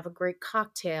go and have a great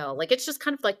cocktail. Like it's just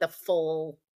kind of like the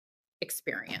full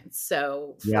experience.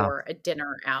 So Yeah. for a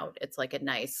dinner out, it's like a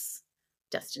nice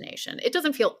destination. It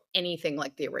doesn't feel anything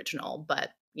like the original,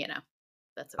 but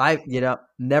that's okay.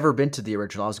 Never been to the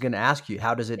original. I was gonna ask you, Yeah.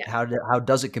 how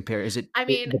does it compare? Is I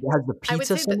mean, has the I would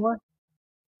pizza say that similar?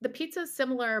 the pizza's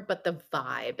similar, but the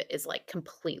vibe is like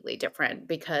completely different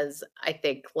because I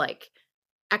think like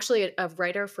actually a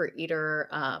writer for Eater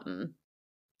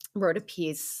wrote a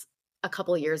piece a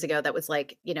couple of years ago that was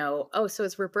like, oh, so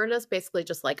is Roberta's basically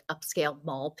just like upscale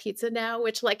mall pizza now,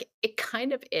 which like it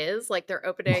kind of is. Like they're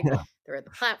at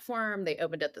the platform, they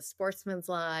opened at the Sportsman's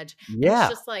Lodge, and it's Yeah.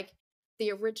 just like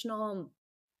the original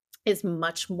is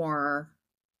much more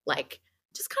like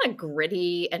just kind of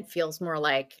gritty and feels more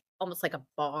like almost like a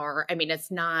bar. I mean,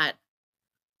 it's not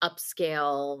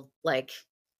upscale, like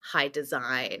high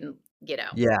design,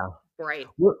 Yeah. bright,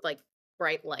 We're like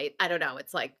bright light. I don't know.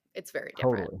 It's like it's very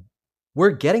different. totally.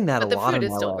 We're getting that a But the lot food in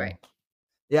is still LA. great.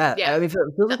 Yeah, I Yeah. mean, it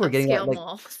feels The like we're getting that, upscale like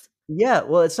malls. Yeah,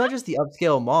 well, it's not just the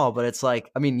upscale mall, but it's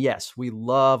like, I mean, yes, we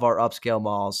love our upscale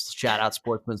malls. Shout out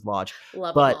Sportsman's Lodge.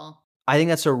 Love them But all. I think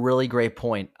that's a really great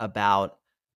point about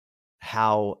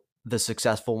how the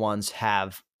successful ones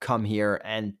have come here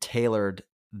and tailored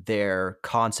their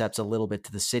concepts a little bit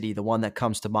to the city. The one that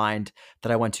comes to mind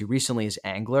that I went to recently is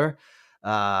Angler,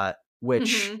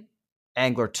 which Mhm.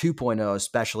 Angler 2.0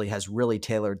 especially has really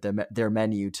tailored their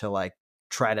menu to like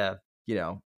try to,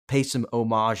 pay some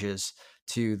homages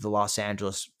to the Los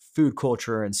Angeles food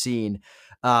culture and scene.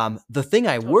 The thing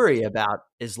I worry Totally. about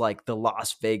is like the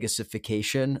Las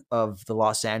Vegasification of the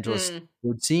Los Angeles Mm,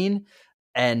 food scene,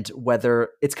 and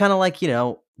whether it's kind of like,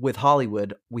 with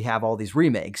Hollywood, we have all these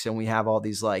remakes and we have all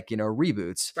these like,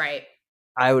 reboots. right.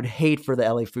 I would hate for the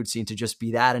LA food scene to just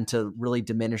be that and to really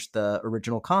diminish the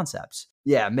original concepts.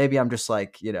 Yeah, maybe I'm just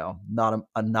like, not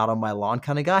a not on my lawn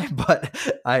kind of guy, but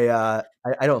I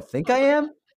don't think I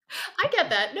am. I get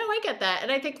that. No, I get that.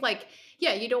 And I think like,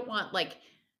 yeah, you don't want like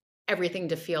everything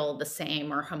to feel the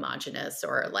same or homogenous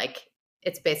or like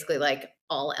it's basically like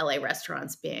all LA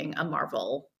restaurants being a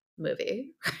Marvel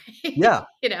movie, right? Yeah.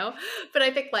 But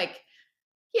I think like,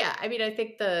 yeah, I mean, I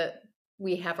think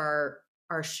we have a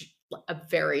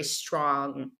very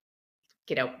strong,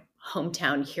 you know,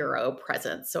 hometown hero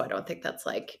presence. So I don't think that's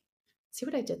like, see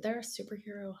what I did there?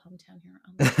 Superhero, hometown hero.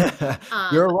 Oh my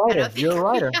God. You're a I don't writer. You're think a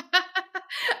writer.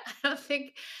 I don't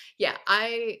think, yeah,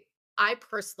 I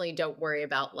personally don't worry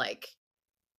about like,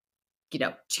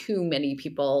 too many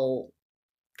people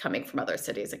coming from other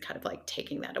cities and kind of like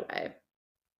taking that away.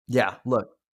 Yeah, look,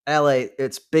 LA,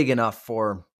 it's big enough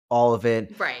for all of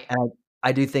it. Right. And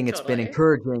I do think it's been Totally.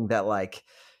 encouraging that like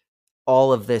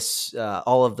all of this,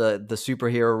 all of the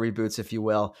superhero reboots, if you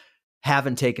will,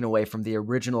 haven't taken away from the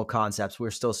original concepts.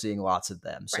 We're still seeing lots of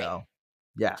them. Right. So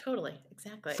yeah, Totally. for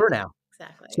Exactly. now.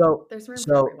 Exactly. So There's room for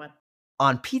so everyone.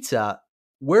 on pizza,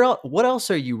 what else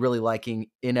are you really liking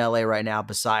in LA right now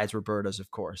besides Roberta's,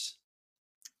 of course?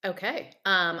 Okay.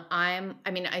 I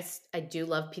do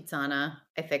love Pizzana.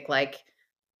 I think like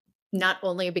not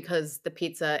only because the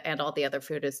pizza and all the other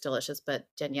food is delicious, but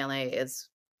Daniele is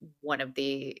one of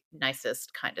the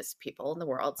nicest, kindest people in the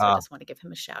world. So I Uh, just want to give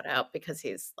him a shout out because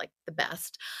he's like the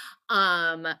best.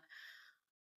 Um,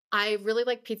 I really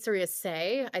like Pizzeria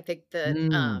Say. I think that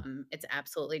mm, it's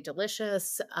absolutely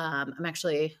delicious. I'm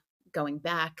actually going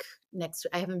back next.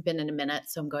 I haven't been in a minute,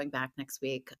 so I'm going back next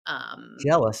week.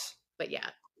 jealous. But yeah,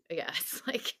 yeah, it's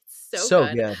like it's so So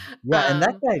good. good. Yeah, and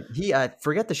that Um, guy, I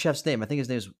forget the chef's name. I think his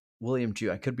name is William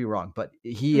Jew. I could be wrong, but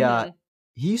mhm.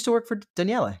 he used to work for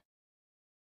Daniele.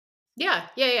 Yeah,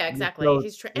 yeah, yeah, Yeah, exactly. so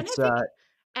He's and I it's think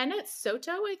and at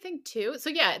Soto, I think too. So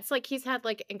yeah, it's like he's had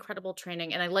like incredible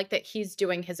training, and I like that he's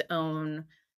doing his own,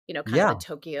 kind of yeah. the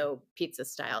Tokyo pizza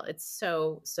style. It's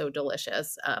so so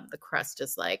delicious. The crust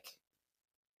is like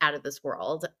out of this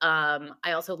world.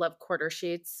 I also love quarter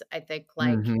sheets. I think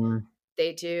like Mhm.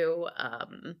 they do,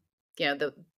 you know,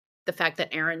 the fact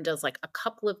that Aaron does like a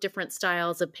couple of different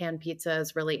styles of pan pizza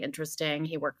is really interesting.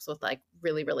 He works with like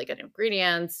really, really good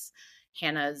ingredients.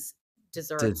 Hannah's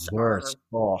desserts Desserts.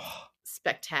 are Oh,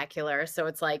 spectacular. So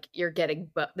it's like you're getting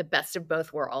the best of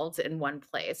both worlds in one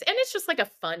place. And it's just like a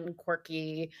fun,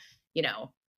 quirky,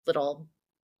 little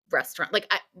restaurant.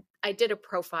 Like I did a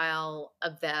profile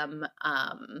of them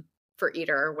for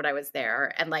Eater when I was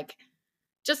there and like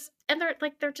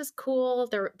they're just cool.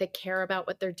 They care about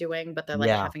what they're doing, but they're like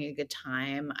yeah. having a good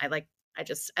time. I like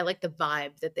the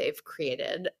vibe that they've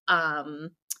created.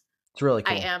 It's really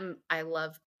cool. I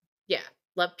love yeah,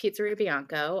 love Pizzeria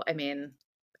Bianco. I mean,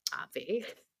 Avi.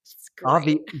 It's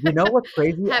Avi, great. you know what's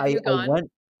crazy? Have you gone?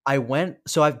 I went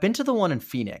so I've been to the one in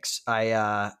Phoenix.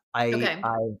 Okay.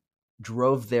 I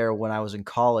drove there when I was in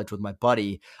college with my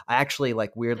buddy. I actually,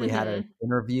 like, weirdly had an Mhm.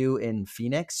 interview in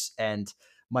Phoenix, and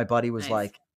my buddy was Nice.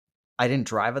 like, I didn't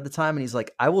drive at the time, and he's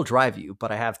like, "I will drive you,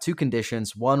 but I have 2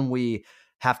 conditions. 1, we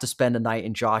have to spend a night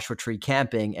in Joshua Tree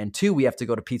camping, and 2, we have to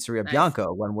go to Pizzeria Nice.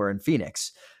 Bianco when we're in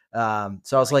Phoenix." So I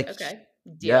You're was like, like, "Okay,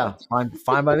 "Yeah, deal."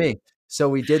 fine by me." So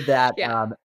we did that, Yeah.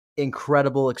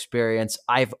 incredible experience.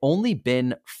 I've only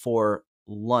been for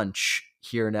lunch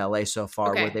here in LA so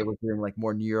far, where Okay. they were doing, like,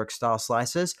 more New York style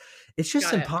slices. Got it.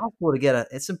 It's impossible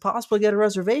to get a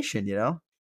reservation, you know?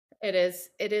 It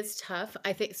is tough.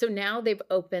 I think so now they've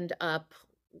opened up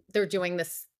they're doing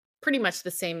this pretty much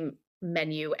the same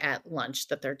menu at lunch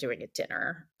that they're doing at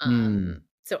dinner. Mm.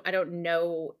 So I don't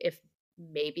know if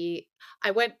maybe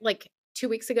I went like 2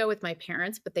 weeks ago with my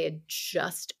parents, but they had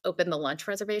just opened the lunch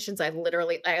reservations. I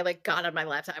like got on my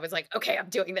laptop. I was like, "Okay, I'm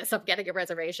doing this. I'm getting a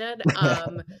reservation."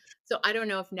 So I don't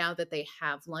know if now that they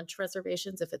have lunch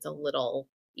reservations if it's a little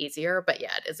easier, but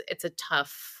yeah, it's a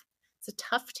tough it's a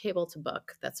tough table to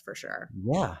book, that's for sure.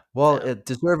 Yeah. Well, So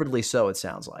deservedly so, it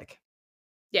sounds like.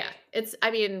 yeah,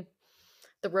 I mean,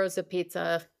 the Rosa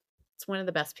pizza, it's one of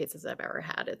the best pizzas I've ever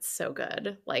had. It's so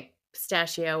good. Like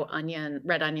pistachio, onion,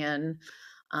 red onion,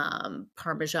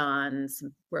 Parmesan,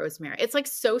 some rosemary. It's like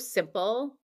so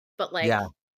simple, but Yeah. like,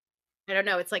 I don't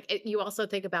know. It's like you also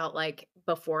think about like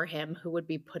before him, who would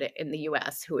be put it in the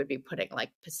US, who would be putting like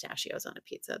pistachios on a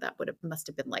pizza. That must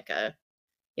have been like a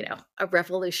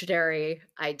revolutionary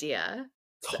idea.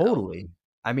 So Totally.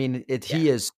 I mean, yeah. he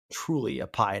is truly a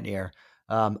pioneer.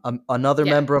 Another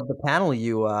Yeah. member of the panel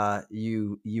you Yes,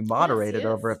 he moderated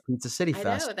over is. at Pizza City I know,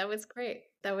 Fest. that was great.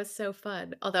 That was so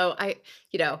fun. Although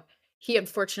you know, he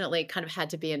unfortunately kind of had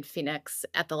to be in Phoenix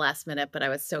at the last minute, but I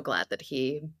was so glad that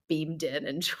he beamed in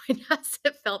and joined us.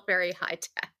 It felt very high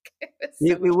tech. It was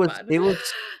so much fun. It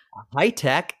was high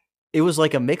tech. It was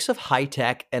like a mix of high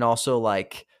tech and also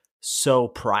like so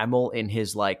primal in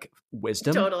his like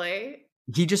wisdom. Totally.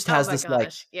 He just Oh has my this like,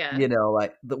 gosh. Yeah.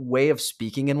 like the way of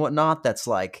speaking and whatnot that's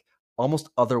like almost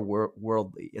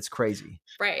otherworldly. It's crazy.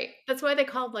 Right. That's why they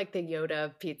call him like the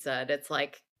Yoda pizza. And it's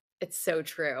like, it's so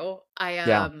true.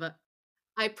 Yeah.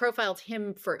 I profiled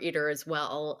him for Eater as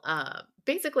well.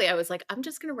 Basically, I was like, I'm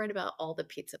just going to write about all the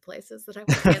pizza places that I want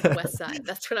to see on the West Side.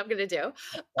 That's what I'm going to do.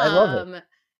 I love it.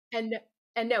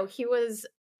 And no,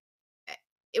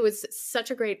 it was such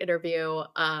a great interview.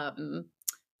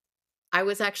 I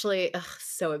was actually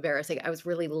so embarrassing. I was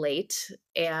really late,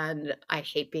 and I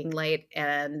hate being late,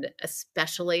 and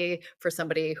especially for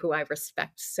somebody who I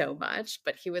respect so much.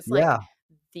 But he was like Yeah.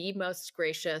 the most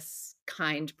gracious,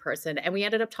 kind person, and we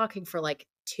ended up talking for like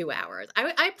 2 hours.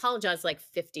 I apologized like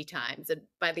 50 times, and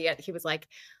by the end, he was like,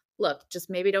 "Look, just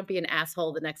maybe don't be an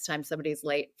asshole the next time somebody's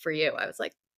late for you." I was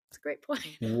like, "That's a great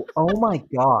point." Oh my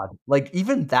god. Like,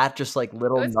 even that just, like, It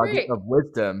little was nugget great. of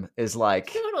wisdom is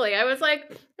like Totally. I was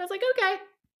like, "Okay,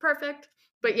 perfect."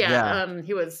 But yeah. yeah,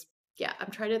 he was yeah,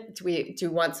 I'm trying to do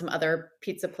you want some other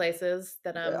pizza places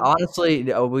that, Honestly,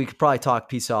 we could probably talk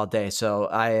pizza all day, so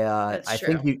that's I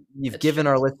think true. you've That's given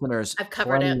true. our listeners I've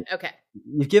covered it. plenty Okay.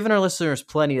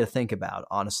 to think about,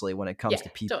 honestly, when it comes Yeah, to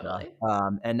pizza. totally.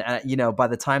 And, by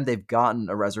the time they've gotten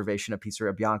a reservation at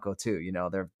Pizzeria Bianco too,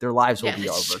 their lives will Yeah, be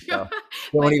that's over, true. so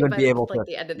they won't Might be even by be the able to like,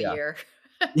 the end of the yeah. year.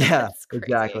 Yeah, That's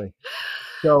exactly. crazy.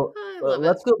 So, I love it.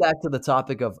 let's go back to the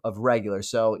topic of regular.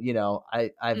 So,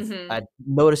 I've Mhm.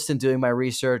 noticed in doing my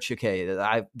research, okay,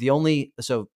 I the only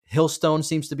so Hillstone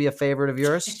seems to be a favorite of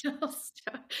yours?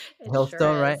 Hillstone. It sure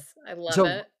Hillstone, right? is. I love So,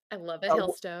 it. I love a uh,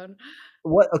 Hillstone.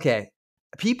 what okay,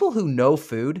 people who know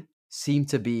food seem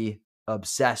to be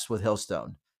obsessed with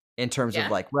Hillstone in terms of, Yeah?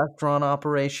 like, restaurant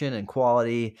operation and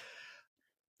quality.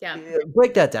 Yeah.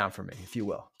 Break that down for me, if you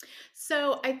will.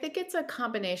 So, I think it's a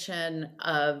combination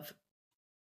of,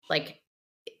 like,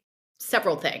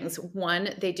 several things.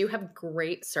 One, they do have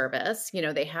great service.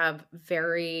 They have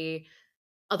very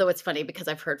although it's funny because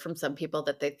I've heard from some people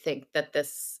that they think that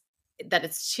that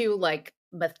it's too, like,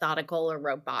 methodical or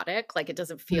robotic, like, it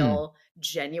doesn't Hmm. feel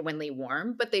genuinely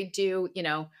warm, but they do,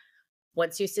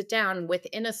 once you sit down,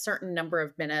 within a certain number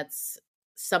of minutes,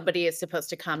 somebody is supposed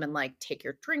to come and, like, take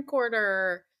your drink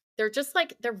order. They're just,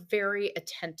 like they're very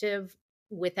attentive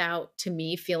without, to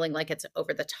me, feeling like it's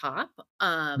over the top.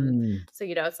 Hmm. So,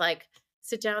 it's like,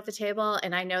 sit down at the table,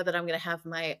 and I know that I'm gonna have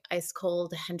my ice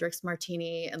cold Hendrix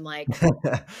martini and, like,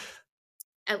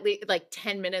 at least, like,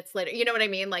 10 minutes later, you know what I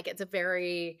mean? Like, it's a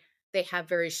very they have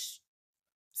very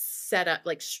set up,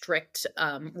 like, strict,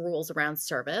 rules around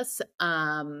service,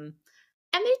 and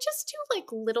they just do, like,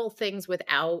 little things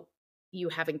without you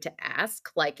having to ask,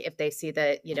 like, if they see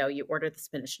that, you order the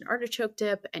spinach and artichoke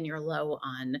dip and you're low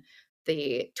on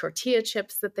the tortilla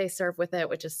chips that they serve with it,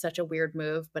 which is such a weird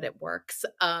move, but it works,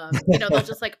 they'll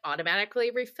just, like,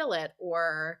 automatically refill it,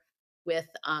 or with,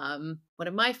 one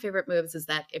of my favorite moves is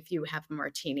that if you have a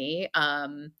martini,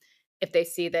 if they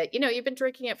see that, you've been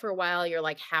drinking it for a while, you're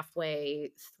like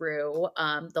halfway through,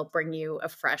 they'll bring you a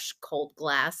fresh cold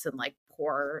glass and like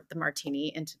pour the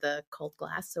martini into the cold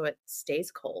glass so it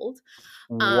stays cold.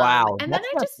 Wow, And then that's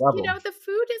I next just, level. the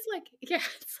food is like, yeah,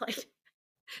 it's like,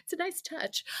 it's a nice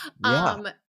touch. Yeah.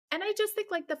 And I just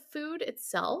think like the food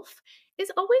itself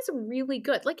is always really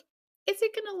good. Like, is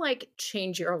it gonna like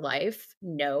change your life?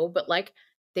 No, but like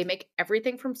they make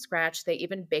everything from scratch. They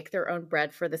even bake their own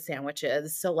bread for the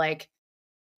sandwiches. So like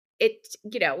it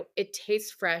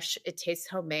tastes fresh, it tastes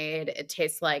homemade, it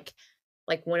tastes like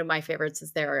one of my favorites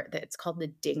is it's called the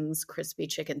Ding's crispy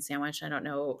chicken sandwich. I don't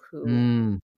know who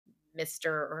Mm. Mr.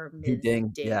 or Who Ms.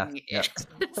 ding. Yeah, Ding yeah.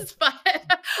 is,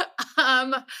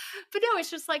 um, but no,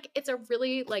 it's just like it's a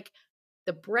really like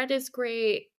the bread is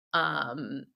great.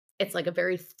 it's like a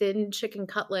very thin chicken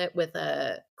cutlet with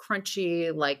a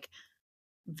crunchy, like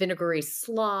vinegary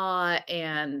slaw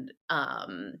and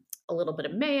a little bit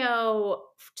of mayo,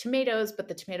 tomatoes, but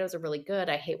the tomatoes are really good.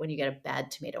 I hate when you get a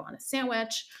bad tomato on a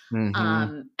sandwich.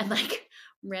 Mhm. And like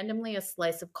randomly a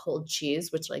slice of cold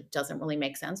cheese, which like doesn't really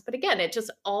make sense. But again, it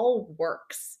just all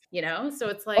works, you know? So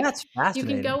it's like That's you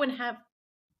can fascinating. go and have,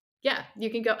 yeah, you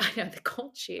can go. I know the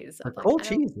cold cheese. The I'm like, cold I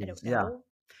cheeses, don't yeah. know,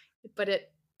 but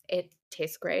it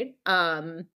tastes great.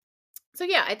 So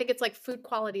yeah, I think it's like food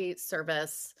quality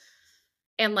service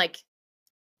and like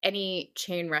any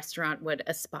chain restaurant would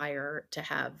aspire to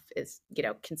have is,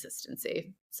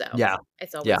 consistency. So Yeah.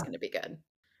 it's Yeah, always going to be good.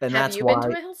 and Have that's you been to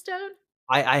why a Hillstone?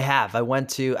 I have.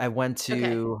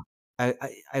 Okay.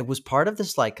 I was part of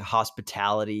this, like,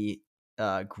 hospitality,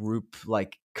 group,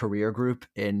 like, career group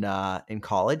in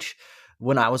college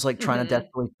when I was, like, trying to Hmm.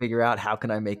 desperately figure out how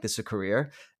can I make this a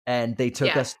career, and they took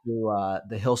Yeah. us to,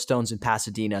 the Hillstones in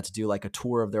Pasadena to do, like, a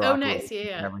tour of their Oh, operations nice. Yeah.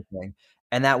 and Yeah. everything,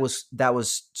 and that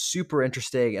was super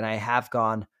interesting, and I have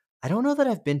gone I don't know that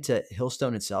I've been to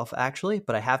Hillstone itself, actually,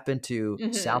 but I have been to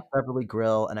South Hmm. Beverly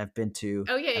Grill, and I've been to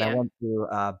Oh, yeah. and I Yeah. went to,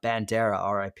 Bandera,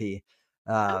 RIP.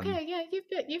 Okay. Yeah.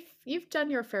 You've done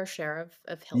your fair share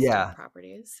of Hillstone Yeah,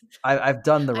 properties. I've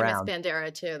done the I miss rounds.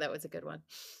 Bandera too. That was a good one.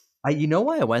 You know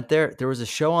why I went there? There was a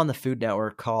show on the Food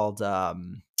Network called,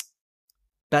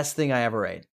 Best Thing I Ever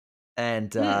Ate, and,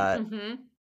 Mm-hmm.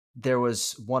 there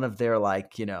was one of their,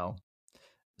 like,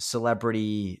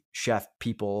 celebrity chef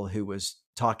people who was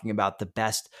talking about the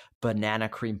best banana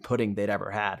cream pudding they'd ever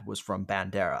had was from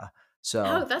Bandera.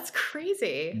 Oh, So that's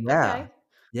crazy. yeah. Okay.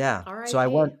 Yeah. So R.I.P.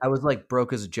 I was, like,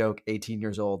 broke as a joke, 18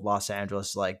 years old, Los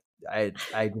Angeles, like, I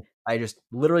just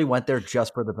literally went there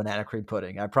just for the banana cream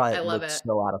pudding. I I probably love looked it.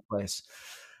 so out of place.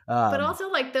 But Um, also,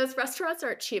 like, those restaurants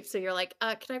aren't cheap, so you're like,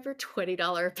 can I have your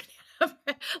 $20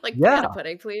 yeah, banana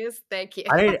pudding, please? Thank you."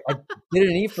 I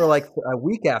didn't eat for, like, a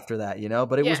week after that,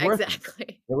 but it was Yeah, worth it.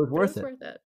 exactly. It was But it worth was it. worth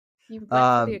it. You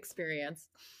went for the Um experience.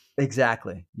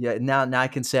 Exactly. Yeah, now I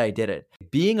can say I did it.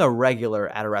 Being a regular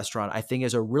at a restaurant, I think,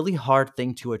 is a really hard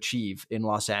thing to achieve in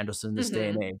Los Angeles in this day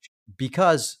and Mhm. age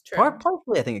because True.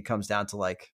 partially I think it comes down to,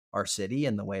 like, our city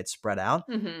and the way it's spread out,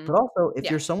 but Mhm. also if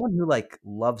Yeah. you're someone who, like,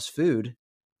 loves food,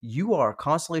 you are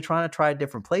constantly trying to try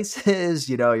different places,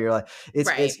 you're like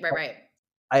Right, it's right, right.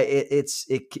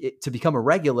 it to become a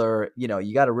regular,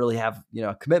 you gotta really have,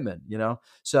 a commitment,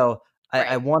 So,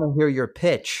 I Right. wanna hear your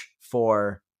pitch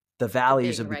for the For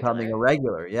values being of a becoming a regular.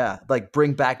 regular, yeah, like,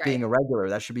 bring back Right. being a regular,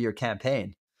 that should be your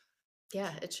campaign.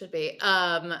 Yeah, it should be.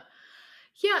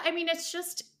 Yeah, I mean, it's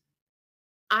just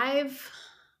I've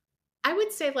I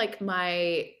would say, like,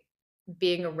 my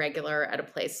being a regular at a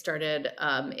place started,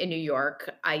 in New York.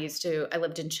 I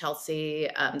lived in Chelsea,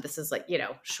 this is, like,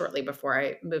 shortly before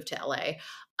I moved to LA,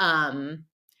 and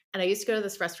I used to go to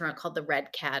this restaurant called the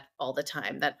Red Cat all the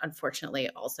time that unfortunately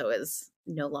also is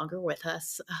no longer with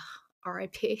us. Ugh,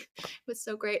 RIP. It was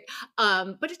so great.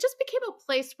 But it just became a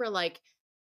place where, like,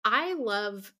 I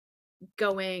love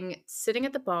going, sitting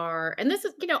at the bar, and this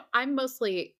is, I'm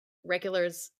mostly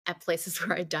regulars at places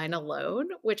where I dine alone,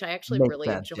 which I actually Makes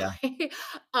really sense, enjoy. yeah.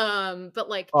 But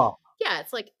like, Oh, yeah,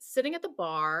 it's like sitting at the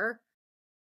bar,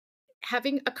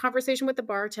 having a conversation with the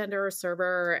bartender or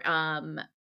server.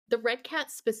 The Red Cat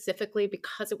specifically,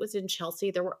 because it was in Chelsea,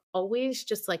 there were always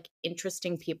just like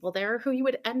interesting people there who you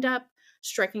would end up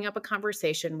striking up a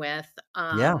conversation with.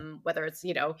 yeah, Whether it's,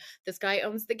 this guy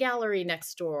owns the gallery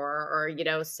next door,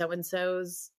 or, so and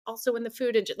so's also in the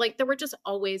food. And like, there were just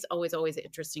always, always, always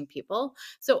interesting people.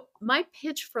 So my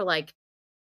pitch for like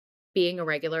being a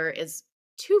regular is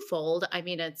twofold. I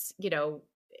mean, it's,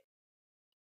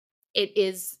 it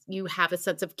is you have a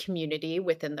sense of community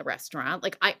within the restaurant.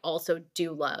 Like, I also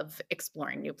do love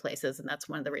exploring new places, and that's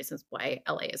one of the reasons why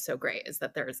LA is so great is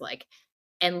that there's, like,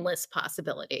 endless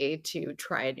possibility to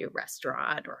try a new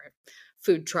restaurant or a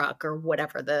food truck or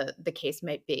whatever the case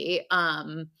might be.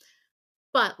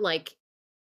 But, like,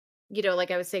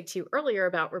 like I was saying to you earlier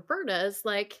about Roberta's,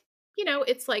 like,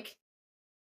 it's, like,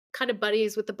 kind of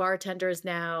buddies with the bartenders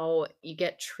now. You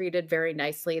get treated very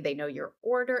nicely. They know your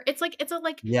order. It's like it's a,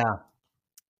 yeah,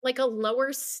 like a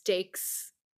lower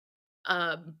stakes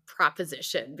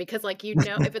proposition because like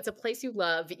if it's a place you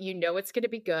love, it's going to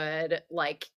be good,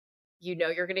 like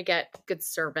you're going to get good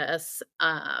service.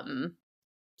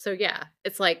 So yeah,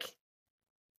 it's like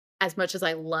as much as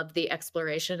I love the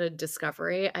exploration and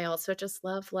discovery, I also just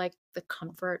love like the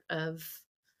comfort of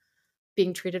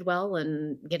being treated well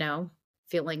and,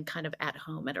 feeling kind of at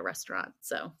home at a restaurant.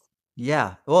 So,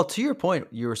 yeah. Well, to your point,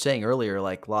 you were saying earlier,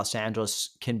 like, Los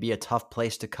Angeles can be a tough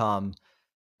place to come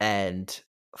and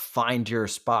find your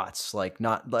spots, like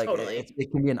not like Totally.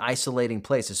 it can be an isolating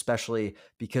place, especially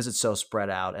because it's so spread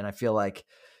out. And I feel like,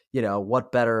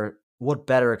 what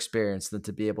better experience than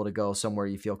to be able to go somewhere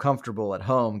you feel comfortable at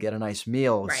home, get a nice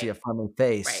meal, see Right. a friendly Right.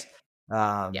 face.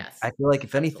 Yes. I feel like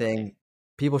if Absolutely. anything,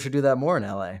 people should do that more in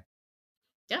LA.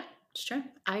 Yeah, it's true.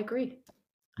 I agree.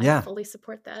 I Yeah, fully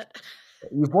support that.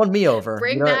 you've won me over.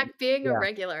 Bring back being a Yeah,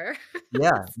 regular.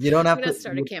 yeah. You don't I'm have gonna to.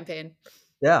 start a campaign.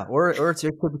 Yeah, or it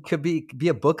could be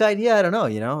a book idea. I don't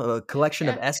know. A collection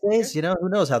of Yeah, essays. sure. Who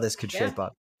knows how this could Yeah. shape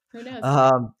up. Who knows?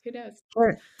 Um, Who knows?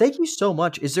 Karen, thank you so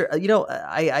much. Is there, I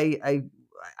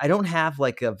don't have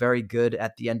like a very good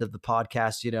at the end of the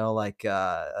podcast, like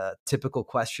a typical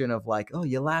question of like, oh,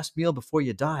 your last meal before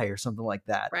you die or something like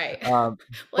that. Right. Um,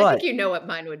 Well, I think but you know what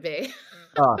mine would be.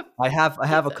 I have a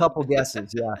Pizza. couple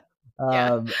guesses. Yeah.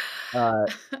 Yeah. Um, uh,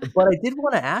 but I did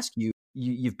want to ask you,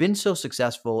 you've been so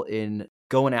successful in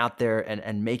going out there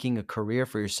and making a career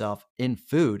for yourself in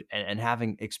food and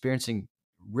having experiencing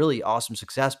really awesome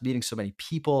success, meeting so many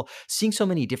people, seeing so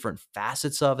many different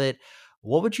facets of it.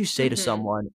 What would you say to Mhm.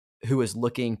 someone who is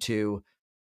looking to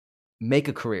make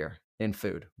a career in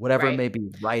food, whatever it Right. may be,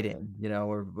 writing,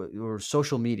 or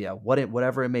social media,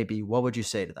 whatever it may be? What would you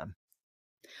say to them?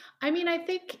 I mean, I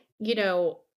think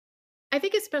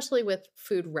especially with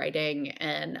food writing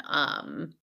and,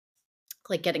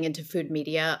 like, getting into food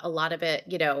media, a lot of it,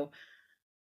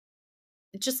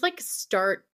 just, like,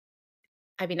 start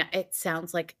I mean, it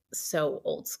sounds like so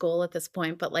old school at this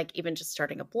point, but like even just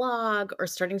starting a blog or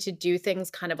starting to do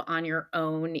things kind of on your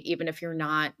own, even if you're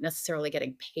not necessarily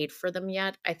getting paid for them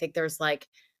yet, I think there's like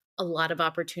a lot of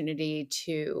opportunity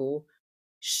to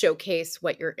showcase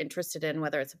what you're interested in,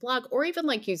 whether it's a blog or even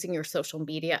like using your social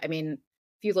media. I mean,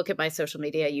 if you look at my social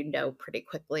media, you know pretty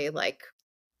quickly like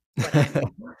what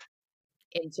I'm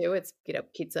into. It's,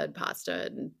 pizza and pasta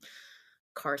and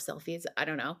car selfies. I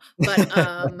don't know.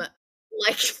 But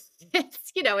like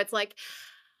it's like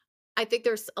I think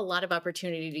there's a lot of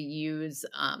opportunity to use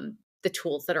the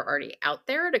tools that are already out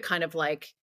there to kind of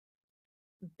like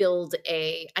build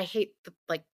I hate the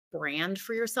like brand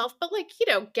for yourself, but like,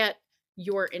 get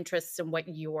your interests and what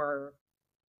your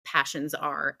passions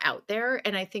are out there.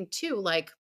 And I think too,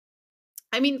 like,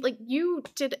 I mean, like you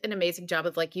did an amazing job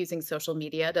of like using social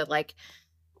media to like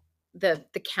the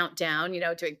countdown,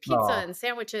 doing pizza Oh, and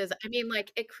sandwiches. I mean,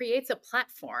 like, it creates a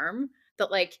platform that,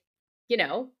 like, you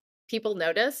know, people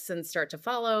notice and start to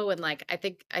follow, and, like, I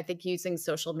think using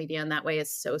social media in that way is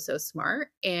so, so smart,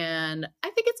 and I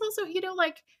think it's also,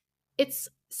 like, it's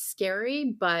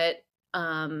scary, but,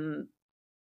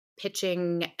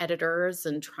 pitching editors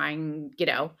and trying,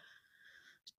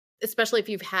 especially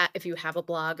if you have a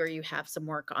blog or you have some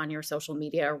work on your social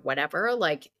media or whatever,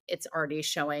 like, it's already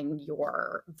showing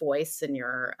your voice and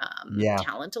your, yeah.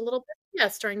 talent a little bit. Yeah,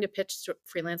 starting to pitch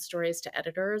freelance stories to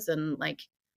editors and, like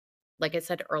I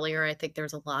said earlier, I think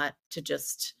there's a lot to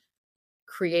just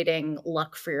creating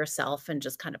luck for yourself and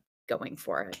just kind of going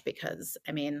for it because,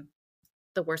 I mean,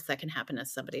 the worst that can happen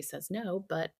is somebody says no,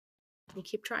 but you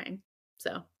keep trying.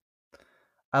 So,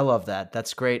 I love that.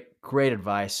 That's great, great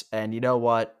advice. And you know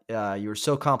what? You were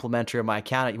so complimentary of my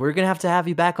account. We're gonna have to have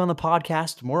you back on the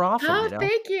podcast more often. oh,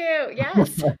 thank you.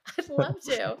 Yes, I'd love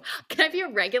to. Can I be a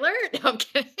regular? No, I'm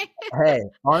kidding. Hey,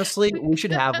 honestly, we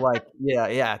should have like,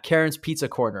 yeah, Karen's Pizza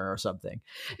Corner or something.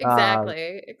 Uh, Exactly,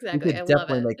 we exactly. I could love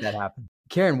definitely it. make that happen.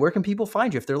 Karen, where can people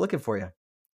find you if they're looking for you?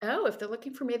 Oh, if they're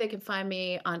looking for me, they can find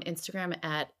me on Instagram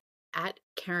at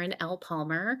Karen L.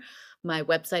 Palmer. My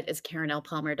website is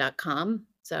karenlpalmer.com.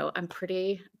 So I'm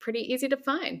pretty easy to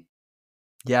find.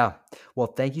 Yeah. Well,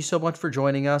 thank you so much for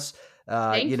joining us.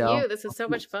 Thank you. This is so I'll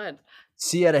much fun.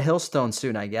 see you at a Hillstone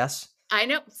soon, I guess. I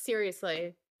know,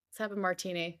 seriously. Let's have a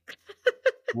martini.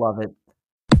 Love it.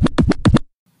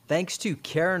 Thanks to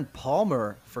Karen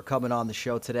Palmer for coming on the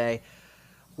show today.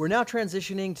 We're now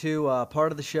transitioning to a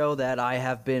part of the show that I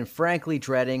have been frankly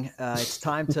dreading. It's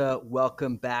time to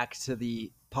welcome back to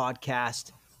the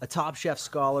podcast a Top Chef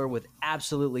scholar with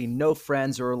absolutely no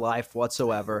friends or life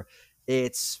whatsoever.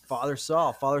 It's Father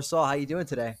Saul. Father Saul, how you doing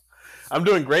today? I'm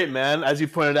doing great, man. As you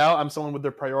pointed out, I'm someone with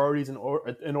their priorities in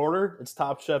order. It's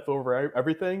Top Chef over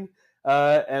everything.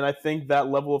 And I think that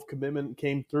level of commitment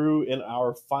came through in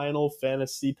our Final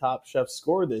Fantasy Top Chef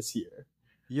score this year.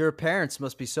 Your parents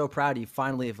must be so proud you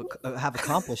finally have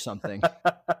accomplished something.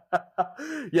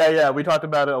 Yeah. We talked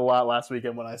about it a lot last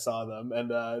weekend when I saw them.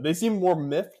 And they seem more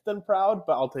miffed than proud,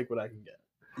 but I'll take what I can get.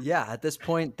 Yeah, at this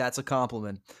point, that's a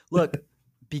compliment. Look,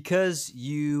 because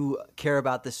you care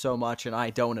about this so much and I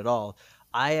don't at all,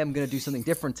 I am going to do something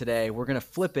different today. We're going to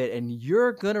flip it and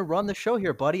you're going to run the show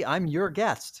here, buddy. I'm your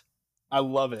guest. I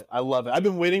love it. I love it. I've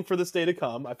been waiting for this day to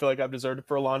come. I feel like I've deserved it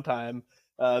for a long time.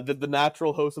 The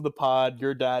natural host of the pod,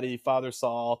 your daddy, Father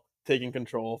Saul, taking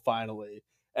control finally.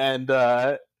 And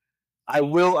I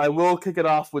will kick it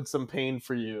off with some pain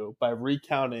for you by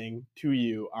recounting to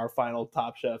you our final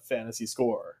Top Chef fantasy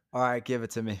score. All right, give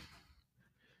it to me.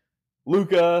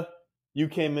 Luca, you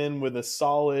came in with a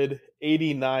solid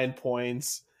 89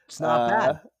 points. It's not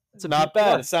bad. It's not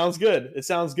bad. It sounds good. It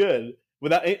sounds good.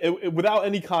 Without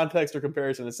any context or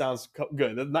comparison, it sounds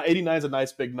good. 89 is a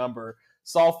nice big number.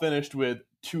 Saul finished with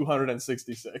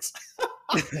 266.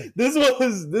 This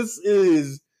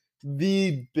is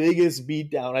the biggest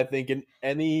beatdown, I think, in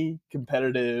any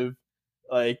competitive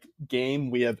game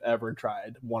we have ever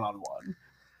tried one-on-one.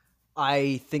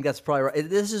 I think that's probably right.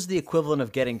 This is the equivalent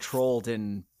of getting trolled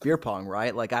in beer pong,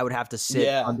 right? Like I would have to sit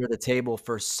under the table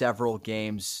for several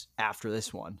games after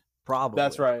this one. Probably.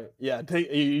 That's right. Yeah,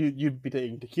 you'd be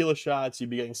taking tequila shots. You'd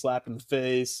be getting slapped in the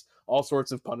face. All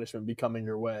sorts of punishment be coming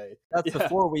your way. That's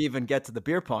before we even get to the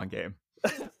beer pong game.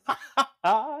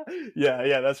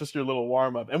 yeah. That's just your little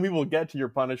warm up, and we will get to your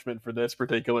punishment for this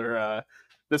particular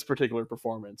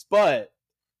performance. But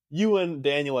you and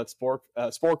Daniel at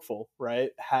Sporkful, right,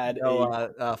 had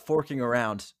forking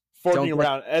around. Forking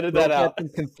around. Edit that out.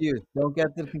 Don't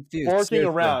get them confused. Forking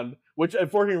around,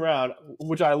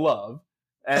 which I love.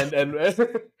 And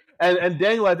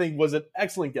Daniel, I think, was an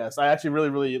excellent guest. I actually really,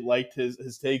 really liked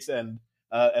his takes and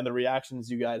the reactions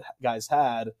you guys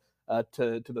had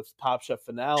to the Top Chef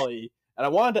finale. And I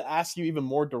wanted to ask you even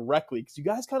more directly, because you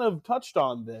guys kind of touched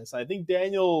on this. I think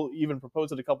Daniel even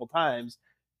proposed it a couple times.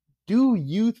 Do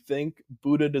you think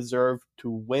Buddha deserved to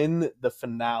win the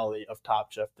finale of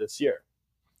Top Chef this year?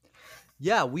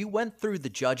 Yeah, we went through the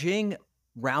judging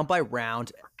round by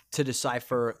round to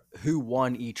decipher who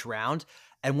won each round.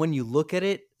 And when you look at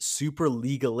it super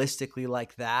legalistically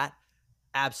like that,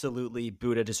 absolutely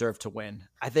Buddha deserved to win.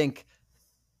 I think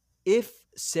if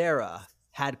Sarah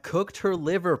had cooked her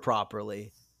liver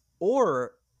properly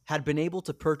or had been able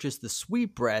to purchase the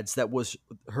sweetbreads that was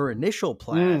her initial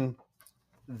plan,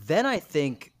 then I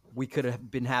think we could have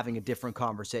been having a different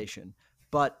conversation.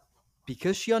 But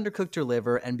because she undercooked her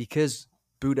liver and because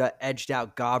Buddha edged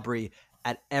out Gabri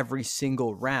at every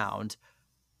single round,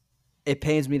 it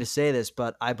pains me to say this,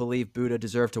 but I believe Buddha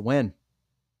deserved to win.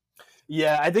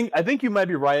 Yeah, I think you might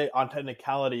be right on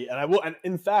technicality, and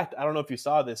in fact, I don't know if you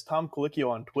saw this. Tom Colicchio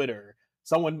on Twitter,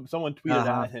 someone tweeted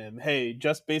at him, "Hey,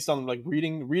 just based on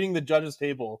reading the judges'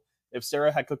 table, if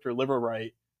Sarah had cooked her liver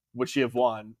right, would she have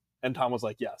won?" And Tom was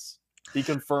like, "Yes." He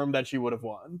confirmed that she would have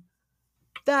won.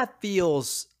 That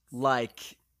feels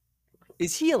like,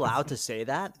 is he allowed to say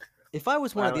that? If I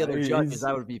was one of the other judges,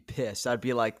 I would be pissed. I'd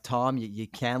be like, Tom, you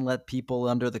can't let people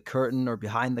under the curtain or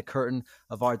behind the curtain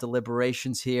of our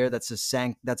deliberations here. That's a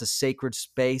sacred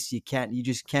space. You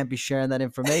just can't be sharing that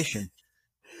information.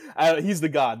 He's the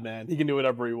god, man. He can do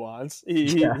whatever he wants.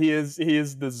 He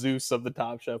is the Zeus of the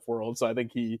Top Chef world. So I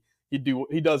think he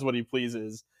does what he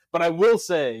pleases. But I will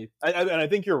say, and I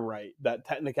think you're right, that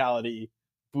technicality,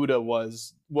 Buddha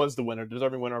was the winner,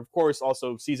 deserving winner. Of course,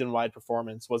 also season-wide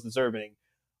performance was deserving.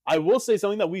 I will say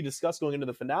something that we discussed going into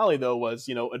the finale, though, was,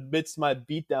 amidst my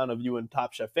beatdown of you in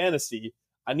Top Chef Fantasy,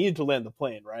 I needed to land the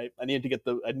plane, right? I needed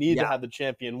to have the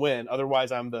champion win.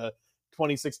 Otherwise, I'm the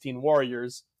 2016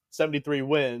 Warriors, 73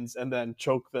 wins, and then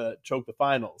choke the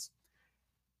finals.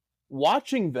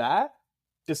 Watching that,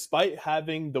 despite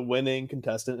having the winning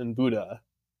contestant in Buddha,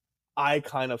 I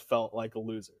kind of felt like a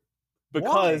loser.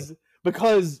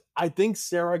 Because I think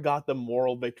Sarah got the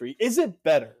moral victory. Is it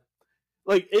better?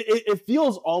 Like, it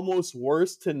feels almost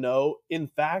worse to know, in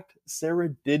fact, Sarah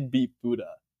did beat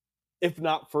Buddha, if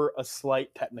not for a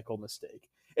slight technical mistake.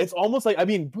 It's almost like,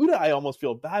 Buddha I almost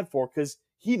feel bad for, because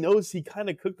he knows he kind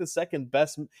of cooked the second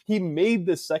best. He made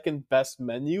the second best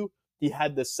menu. He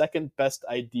had the second best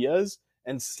ideas,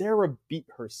 and Sarah beat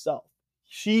herself.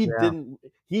 He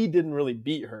didn't really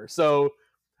beat her. So,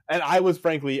 and I was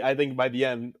frankly, I think by the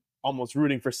end, almost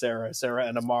rooting for Sarah. Sarah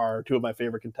and Amar are two of my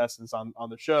favorite contestants on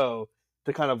the show,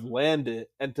 to kind of land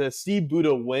it, and to see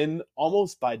Buddha win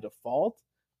almost by default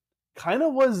kind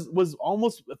of was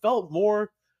almost felt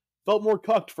more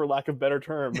cucked, for lack of better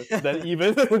term, than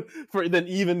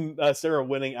even Sarah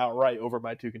winning outright over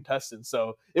my two contestants.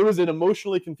 So it was an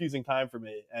emotionally confusing time for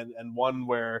me, and one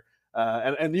where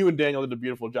and you and Daniel did a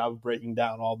beautiful job of breaking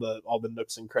down all the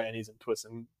nooks and crannies and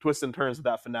twists and turns of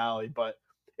that finale. But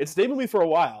it stayed with me for a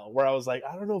while, where I was like,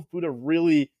 I don't know if Buddha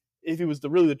really, if he was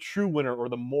the true winner or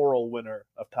the moral winner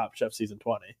of Top Chef season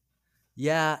 20.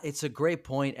 Yeah, it's a great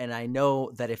point, and I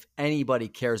know that if anybody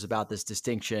cares about this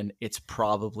distinction, it's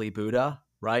probably Buddha,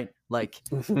 right? Like,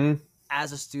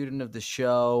 as a student of the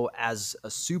show, as a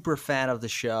super fan of the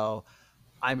show,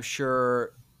 I'm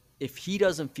sure if he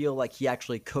doesn't feel like he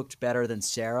actually cooked better than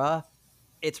Sarah,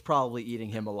 it's probably eating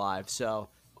him alive. So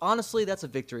honestly, that's a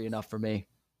victory enough for me.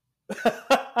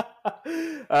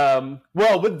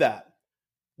 Well, with that,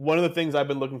 one of the things I've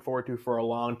been looking forward to for a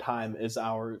long time is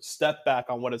our step back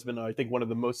on what has been, I think, one of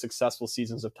the most successful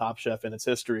seasons of Top Chef in its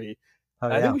history. Oh,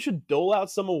 I think we should dole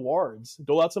out some awards,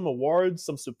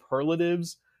 some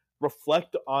superlatives,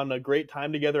 reflect on a great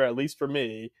time together, at least for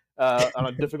me, on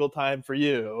a difficult time for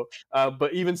you.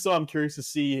 But even so, I'm curious to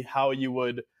see how you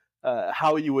would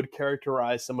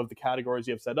characterize some of the categories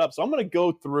you have set up. So I'm going to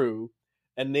go through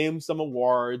and name some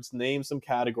awards, name some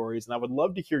categories, and I would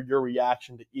love to hear your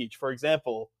reaction to each. For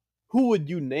example, who would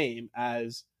you name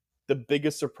as the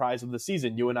biggest surprise of the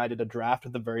season? You and I did a draft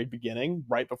at the very beginning,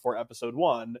 right before episode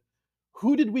 1.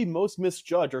 Who did we most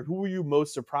misjudge, or who were you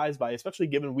most surprised by, especially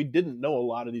given we didn't know a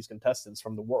lot of these contestants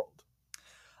from the world?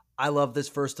 I love this.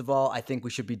 First of all, I think we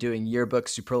should be doing yearbook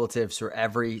superlatives for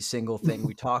every single thing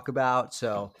we talk about.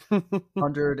 So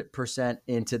 100%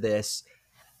 into this.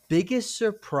 Biggest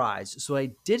surprise. So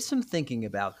I did some thinking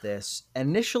about this.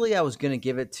 Initially, I was going to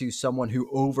give it to someone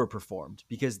who overperformed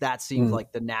because that seemed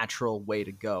like the natural way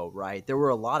to go, right? There were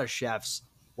a lot of chefs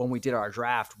when we did our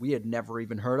draft we had never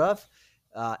even heard of.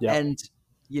 And,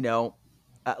 you know,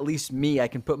 at least me, I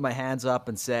can put my hands up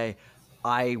and say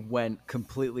I went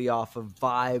completely off of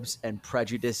vibes and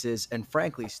prejudices and,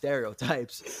 frankly,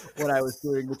 stereotypes when I was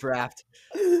doing the draft.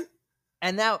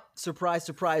 And that, surprise,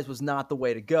 surprise, was not the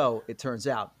way to go, it turns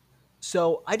out.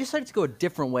 So I decided to go a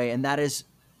different way, and that is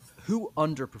who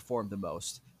underperformed the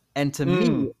most. And to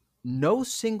me, no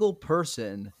single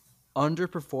person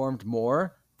underperformed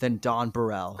more than Dawn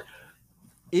Burrell.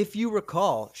 If you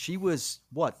recall, she was,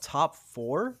 top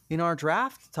 4 in our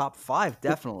draft? Top 5,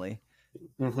 definitely.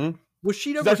 Mm-hmm. Was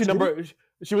she number 2?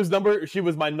 She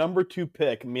was my number 2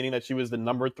 pick, meaning that she was the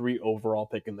number 3 overall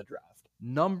pick in the draft.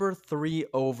 Number 3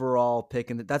 overall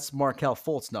pick, and that's Markel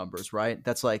Fultz numbers, right?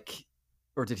 That's like,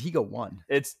 or did he go 1?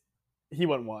 He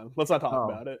went 1. Let's not talk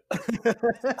about it.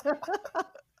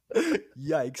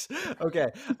 Yikes.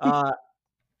 Okay.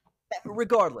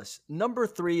 Regardless, number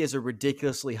 3 is a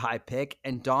ridiculously high pick,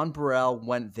 and Dawn Burrell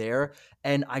went there.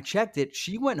 And I checked it;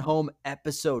 she went home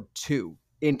episode 2.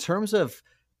 In terms of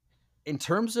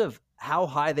how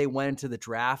high they went into the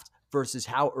draft versus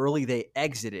how early they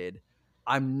exited,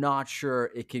 I'm not sure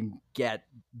it can get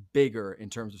bigger in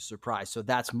terms of surprise. So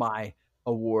that's my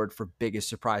award for biggest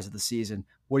surprise of the season.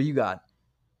 What do you got?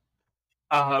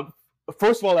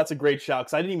 First of all, that's a great shout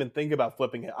because I didn't even think about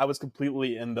flipping it. I was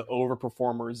completely in the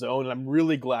overperformer zone, and I'm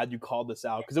really glad you called this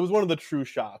out because it was one of the true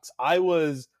shocks. I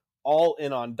was all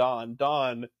in on Dawn.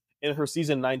 Dawn, in her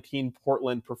season 19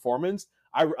 Portland performance,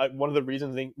 one of the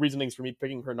reasonings for me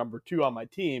picking her number 2 on my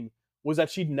team was that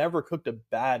she'd never cooked a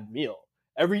bad meal.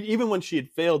 Even when she had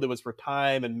failed, it was for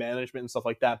time and management and stuff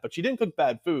like that. But she didn't cook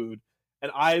bad food.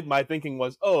 And my thinking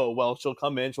was, oh, well, she'll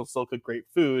come in, she'll still cook great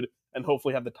food, and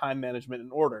hopefully have the time management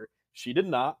in order. She did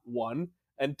not, 1.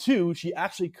 And 2, she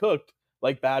actually cooked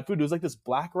like bad food. It was like this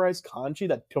black rice congee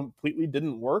that completely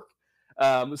didn't work.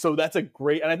 So that's a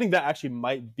great, and I think that actually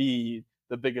might be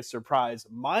the biggest surprise.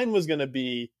 Mine was going to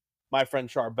be my friend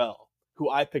Charbel, who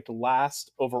I picked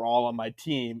last overall on my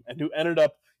team, and who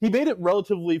he made it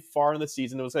relatively far in the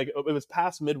season. It was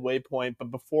past midway point,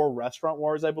 but before Restaurant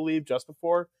Wars, I believe, just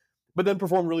before. But then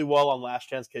performed really well on Last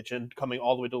Chance Kitchen, coming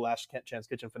all the way to Last Chance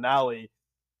Kitchen finale.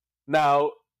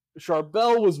 Now,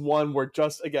 Charbel was one where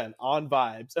just, again, on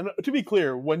vibes. And to be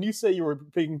clear, when you say you were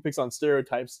picking picks on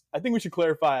stereotypes, I think we should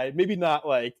clarify, maybe not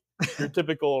like your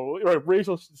typical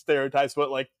racial stereotypes,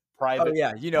 but like private,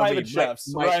 private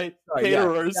chefs, right?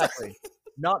 Caterers. Yeah, exactly.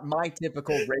 Not my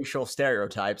typical racial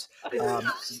stereotypes.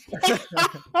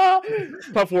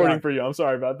 Tough wording for you. I'm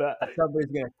sorry about that. Somebody's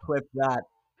going to clip that.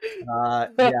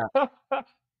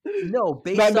 No,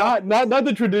 not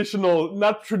the traditional,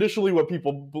 not traditionally what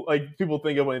people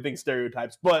think of when they think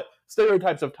stereotypes, but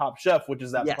stereotypes of Top Chef, which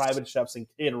is that private chefs and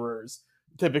caterers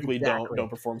typically don't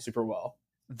perform super well.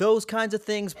 Those kinds of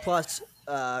things, plus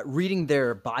reading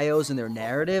their bios and their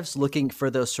narratives, looking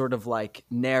for those sort of like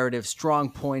narrative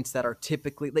strong points that are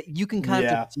typically you can kind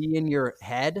of see in your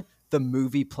head the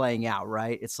movie playing out,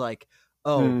 right? It's like,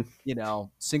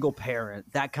 single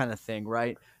parent, that kind of thing,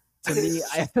 right? To me,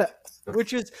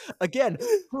 which is, again,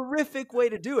 horrific way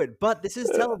to do it. But this is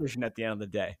television at the end of the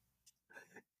day.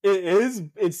 It is.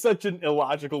 It's such an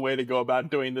illogical way to go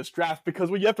about doing this draft because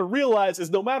what you have to realize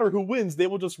is no matter who wins, they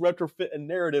will just retrofit a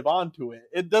narrative onto it.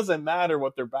 It doesn't matter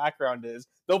what their background is.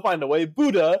 They'll find a way.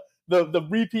 Buddha, the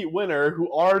repeat winner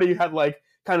who already had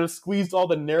kind of squeezed all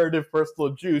the narrative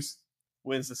personal juice,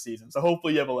 wins the season. So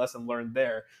hopefully you have a lesson learned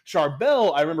there.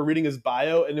 Charbel, I remember reading his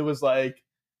bio, and it was like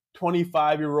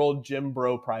 25-year-old gym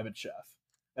bro private chef.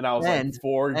 And I was like,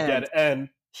 forget it. And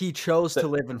he chose to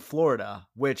live in Florida,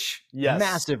 which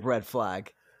massive red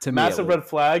flag to me. Massive red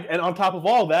flag. And on top of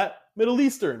all that, Middle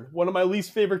Eastern, one of my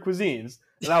least favorite cuisines.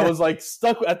 And I was like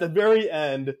stuck at the very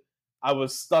end. I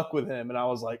was stuck with him, and I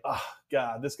was like, oh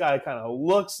God, this guy kind of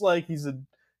looks like he's a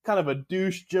kind of a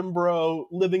douche gym bro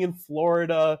living in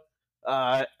Florida.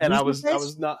 And I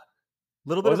was not. A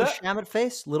little bit of a Shamit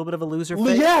face, a little bit of a loser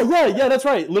face. Yeah, that's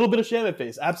right. A little bit of Shamit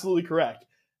face. Absolutely correct.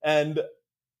 And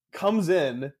comes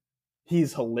in,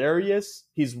 he's hilarious,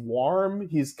 he's warm,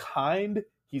 he's kind,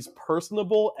 he's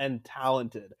personable and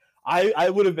talented. I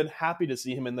would have been happy to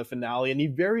see him in the finale, and he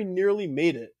very nearly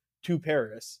made it to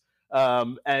Paris.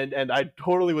 And I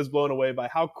totally was blown away by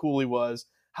how cool he was,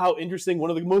 how interesting,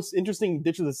 one of the most interesting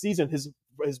dishes of the season, his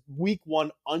week 1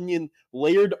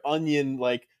 layered onion,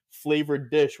 like, flavored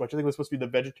dish, which I think was supposed to be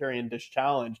the vegetarian dish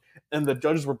challenge, and the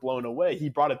judges were blown away. He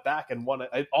brought it back and won it.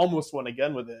 I almost won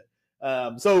again with it.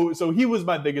 So he was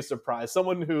my biggest surprise.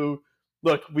 Someone who,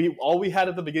 look, we had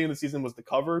at the beginning of the season was the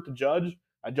cover to judge.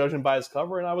 I judged him by his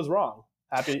cover, and I was wrong.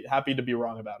 Happy to be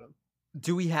wrong about him.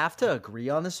 Do we have to agree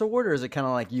on this award, or is it kind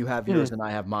of like you have yours and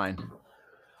I have mine?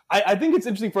 I think it's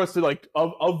interesting for us to, like,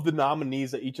 of the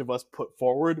nominees that each of us put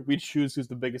forward, we choose who's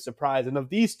the biggest surprise. And of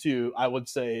these two, I would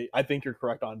say I think you're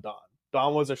correct on Don.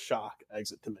 Don was a shock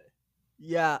exit to me.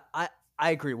 Yeah, I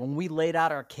agree. When we laid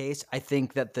out our case, I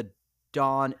think that the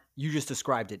Don, you just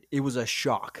described it. It was a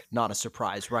shock, not a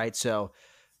surprise, right? So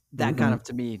that kind of,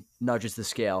 to me, nudges the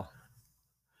scale.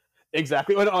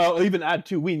 Exactly. I'll even add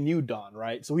too, we knew Don,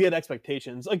 right? So we had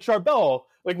expectations. Like Charbel,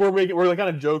 like we're like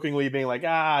kind of jokingly being like,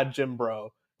 Jim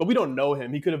bro. But we don't know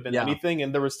him. He could have been anything,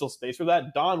 and there was still space for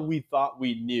that. Don, we thought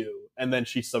we knew, and then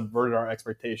she subverted our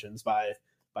expectations by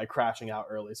crashing out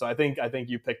early. So I think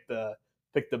you picked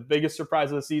the biggest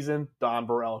surprise of the season, Don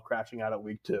Burrell crashing out at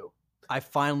week 2. I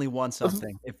finally won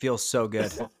something. It feels so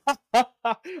good.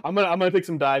 I'm gonna take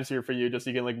some dives here for you, just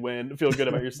so you can like win, feel good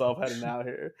about yourself heading out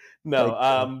here.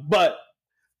 No, but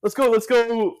let's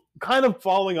go. Kind of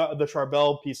following the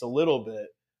Charbel piece a little bit,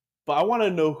 but I want to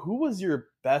know, who was your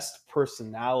best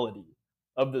personality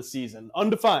of the season?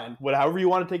 Undefined, however you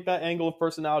want to take that angle of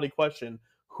personality question.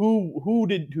 Who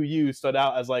you stood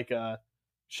out as like a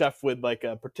chef with like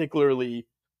a particularly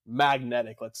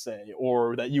magnetic, let's say,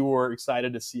 or that you were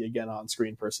excited to see again on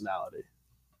screen personality?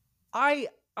 I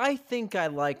think I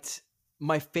liked,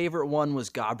 my favorite one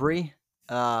was Gabri.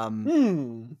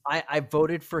 I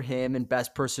voted for him in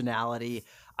best personality.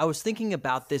 I was thinking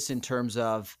about this in terms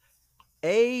of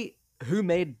who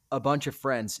made a bunch of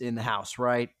friends in the house,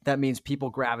 right? That means people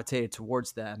gravitated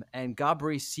towards them. And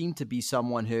Gabri seemed to be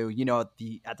someone who, you know,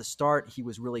 at the start, he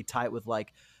was really tight with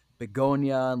like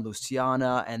Begonia and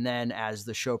Luciana. And then as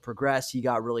the show progressed, he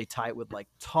got really tight with like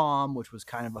Tom, which was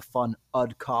kind of a fun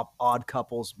odd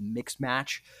couples mixed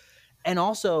match. And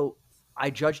also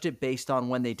I judged it based on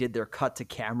when they did their cut to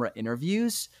camera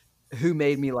interviews, who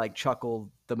made me like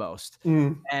chuckle the most.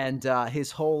 And his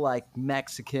whole like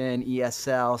Mexican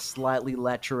ESL, slightly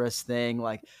lecherous thing,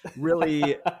 like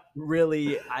really,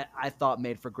 really, I thought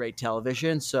made for great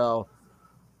television. So,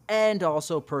 and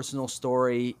also personal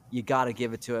story, you got to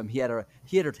give it to him. He had a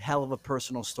hell of a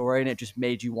personal story, and it just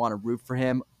made you want to root for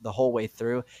him the whole way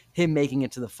through. Him making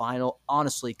it to the final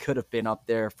honestly could have been up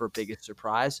there for biggest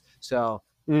surprise. So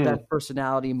that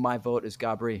personality, my vote is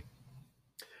Gabri.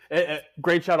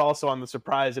 Great shout also on the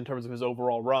surprise in terms of his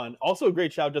overall run. Also a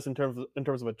great shout just in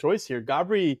terms of a choice here.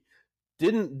 Gabri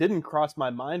didn't cross my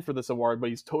mind for this award,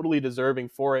 but he's totally deserving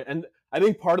for it. And I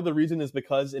think part of the reason is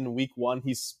because in week 1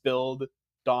 he spilled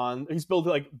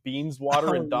like beans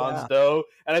water in Don's dough,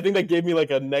 and I think that gave me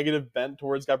like a negative bent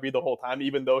towards Gabri the whole time,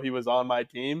 even though he was on my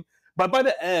team. But by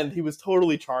the end, he was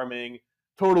totally charming,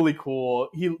 totally cool.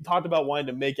 He talked about wanting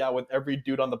to make out with every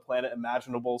dude on the planet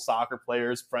imaginable, soccer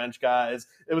players, French guys.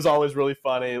 It was always really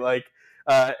funny. Like,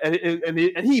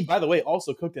 and he, by the way,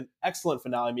 also cooked an excellent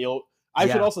finale meal. I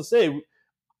should also say,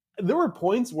 there were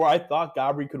points where I thought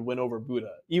Gabri could win over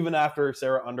Buddha, even after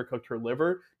Sarah undercooked her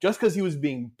liver, just because he was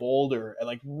being bolder and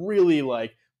like really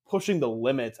like pushing the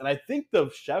limits. And I think the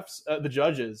chefs, the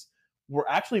judges, were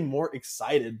actually more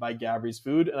excited by Gabri's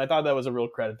food, and I thought that was a real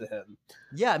credit to him.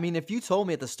 Yeah, I mean, if you told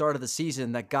me at the start of the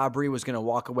season that Gabri was going to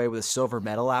walk away with a silver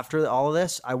medal after all of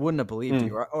this, I wouldn't have believed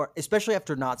you, or especially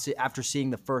after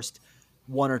seeing the first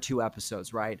 1 or 2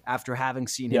 episodes, right? After having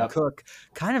seen him cook,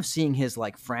 kind of seeing his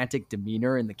like frantic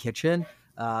demeanor in the kitchen,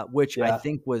 which I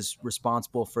think was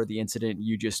responsible for the incident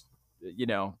you just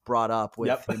brought up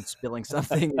with him spilling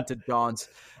something into Dawn's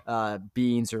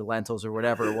beans or lentils or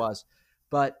whatever it was.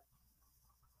 But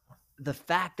the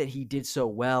fact that he did so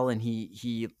well and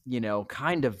he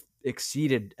kind of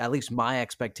exceeded at least my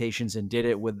expectations and did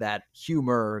it with that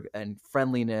humor and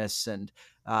friendliness and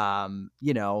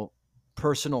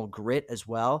personal grit as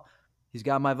well. He's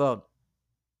got my vote.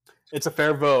 It's a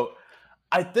fair vote.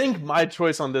 I think my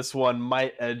choice on this one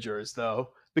might edge yours,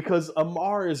 though, because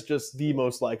Amar is just the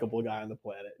most likable guy on the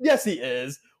planet. Yes, he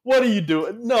is. What are you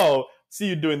doing? No, see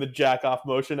you doing the jack off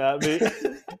motion at me.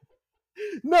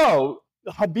 No,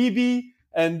 Habibi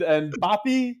and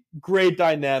Papi, great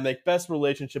dynamic, best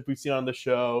relationship we've seen on the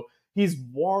show. He's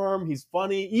warm, he's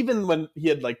funny. Even when he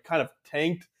had like kind of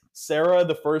tanked Sarah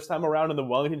the first time around in the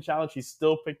Wellington Challenge, he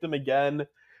still picked him again.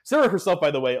 Sarah herself,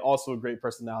 by the way, also a great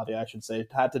personality, I should say.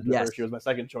 Had to do her. She was my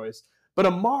second choice. But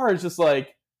Amar is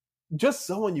just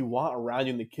someone you want around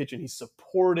you in the kitchen. He's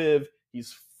supportive.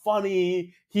 He's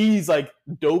funny. He's like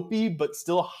dopey, but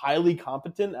still highly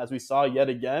competent, as we saw yet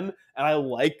again. And I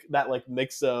like that like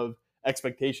mix of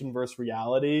expectation versus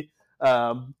reality.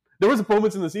 There was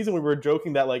moments in the season where we were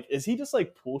joking that like, is he just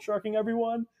like pool sharking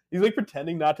everyone? He's like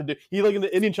pretending not to do. He like in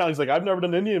the Indian challenge, he's like, I've never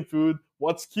done Indian food.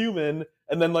 What's cumin?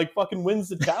 And then like fucking wins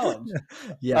the challenge.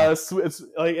 Yeah, it's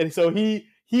like, and so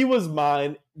he was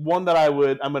mine. One that I'm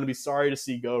going to be sorry to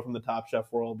see go from the Top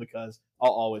Chef world because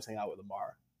I'll always hang out with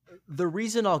Amar. The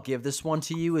reason I'll give this one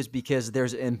to you is because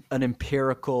there's an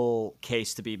empirical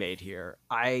case to be made here.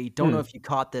 I don't know if you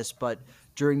caught this, but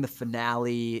during the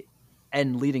finale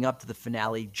and leading up to the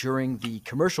finale, during the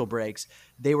commercial breaks,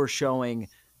 they were showing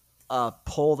a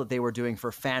poll that they were doing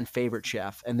for fan favorite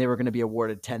chef, and they were going to be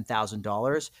awarded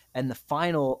 $10,000. And the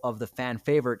final of the fan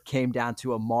favorite came down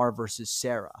to Amar versus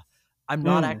Sarah. I'm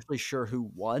not actually sure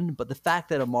who won, but the fact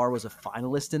that Amar was a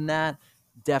finalist in that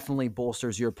definitely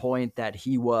bolsters your point that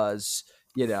he was,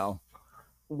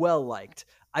 well liked.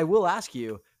 I will ask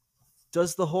you,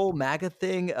 does the whole MAGA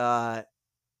thing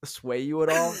sway you at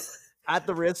all? At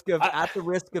the risk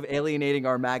of alienating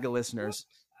our MAGA listeners.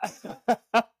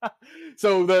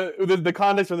 So the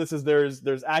context for this is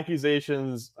there's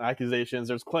accusations,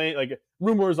 there's claim like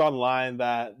rumors online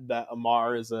that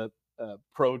Amar is a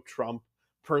pro-Trump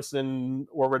person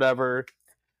or whatever.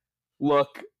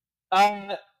 Look,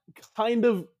 kind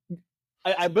of,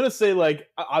 I'm gonna say like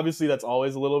obviously that's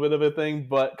always a little bit of a thing,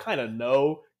 but kind of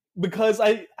no, because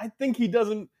I think he's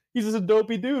just a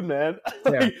dopey dude, man.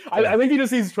 Like, I think he just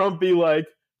sees Trump be like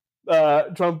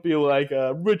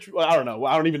rich. I don't know.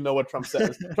 I don't even know what Trump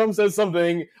says. Trump says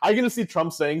something. I can just see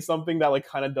Trump saying something that like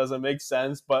kind of doesn't make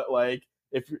sense, but like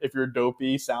if you're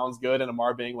dopey, sounds good, and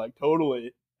Amar being like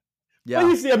totally. Yeah. But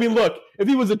you see, I mean, look, if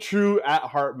he was a true at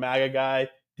heart MAGA guy,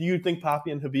 do you think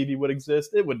Papi and Habibi would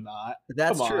exist? It would not.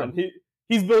 That's Come true. On.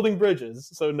 He's building bridges,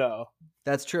 so no.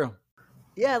 That's true.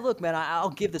 Yeah, look, man, I'll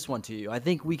give this one to you. I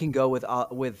think we can go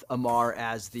with Amar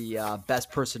as the best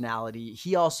personality.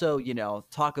 He also,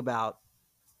 talk about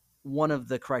one of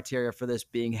the criteria for this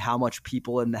being how much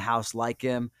people in the house like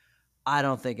him. I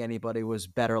don't think anybody was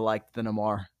better liked than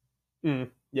Amar.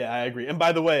 Yeah, I agree. And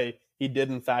by the way, he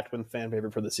did in fact win fan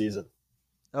favorite for the season.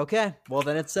 Okay, well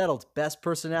then it's settled. Best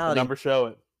personality. The numbers show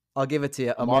it. I'll give it to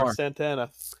you, Amar Santana.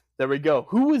 There we go.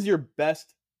 Who was your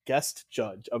best guest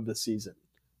judge of the season?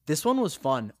 This one was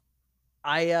fun.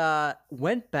 I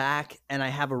went back and I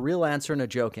have a real answer and a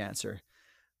joke answer.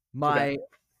 My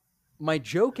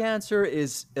joke answer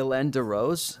is Hélène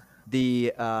Darroze,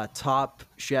 the Top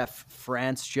Chef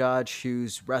France judge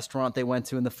whose restaurant they went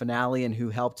to in the finale and who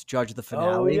helped judge the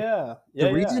finale. Oh, yeah.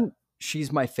 The reason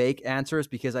she's my fake answer is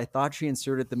because I thought she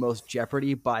inserted the most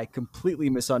jeopardy by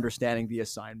completely misunderstanding the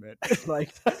assignment.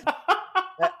 Like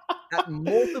at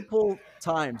multiple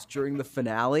times during the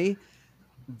finale,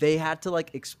 they had to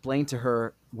like explain to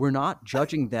her, we're not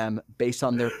judging them based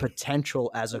on their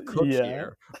potential as a cook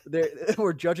here.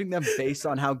 We're judging them based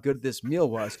on how good this meal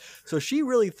was. So she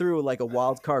really threw like a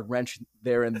wild card wrench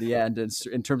there in the end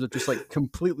in terms of just like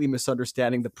completely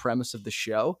misunderstanding the premise of the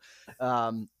show.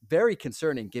 Very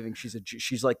concerning given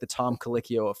she's like the Tom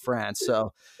Colicchio of France.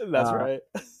 So that's right.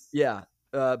 Yeah.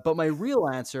 But my real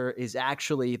answer is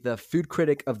actually the food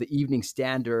critic of the Evening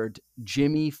Standard,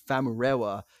 Jimmy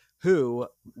Famurewa, who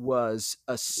was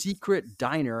a secret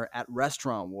diner at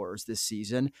Restaurant Wars this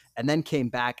season and then came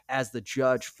back as the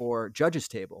judge for Judge's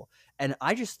Table. And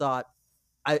I just thought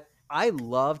I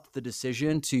loved the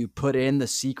decision to put in the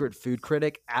secret food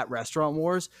critic at Restaurant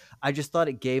Wars. I just thought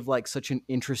it gave like such an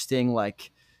interesting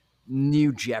like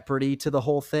new jeopardy to the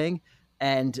whole thing.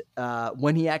 And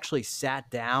when he actually sat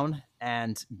down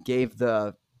and gave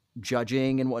the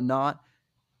judging and whatnot,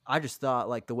 I just thought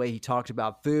like the way he talked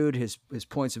about food, his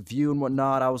points of view and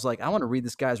whatnot, I was like, I want to read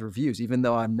this guy's reviews, even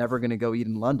though I'm never going to go eat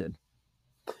in London.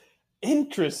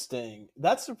 Interesting.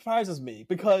 That surprises me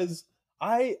because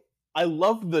I I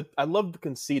love the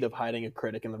conceit of hiding a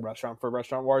critic in the restaurant for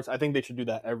Restaurant Wars. I think they should do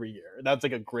that every year. That's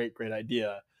like a great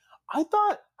idea. I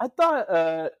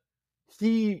thought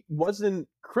he wasn't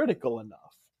critical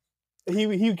enough. He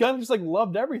kind of just like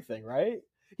loved everything, right?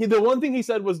 The one thing he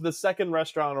said was the second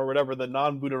restaurant or whatever, the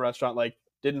non-Buddha restaurant, like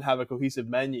didn't have a cohesive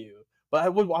menu. But I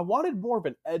wanted more of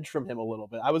an edge from him a little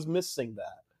bit. I was missing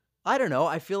that. I don't know.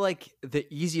 I feel like the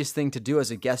easiest thing to do as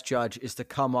a guest judge is to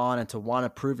come on and to want to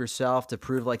prove yourself, to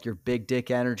prove like your big dick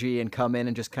energy and come in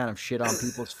and just kind of shit on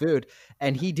people's food.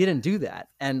 And he didn't do that.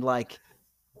 And like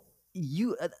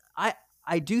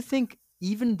I do think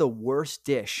even the worst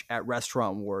dish at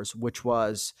Restaurant Wars, which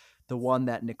was the one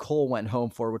that Nicole went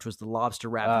home for, which was the lobster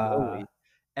ravioli, Right.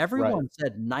 everyone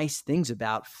said nice things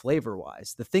about flavor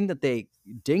wise. The thing that they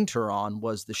dinged her on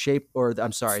was the shape, or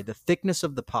I'm sorry, the thickness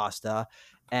of the pasta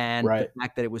and the Right.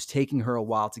 fact that it was taking her a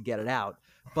while to get it out.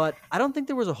 But I don't think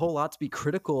there was a whole lot to be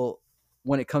critical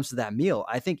when it comes to that meal.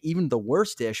 I think even the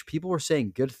worst dish, people were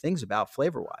saying good things about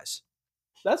flavor wise.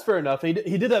 That's fair enough. He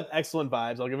did have excellent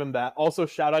vibes. I'll give him that. Also,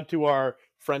 shout out to our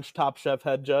French Top Chef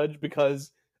head judge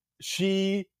because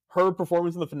her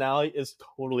performance in the finale is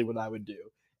totally what I would do.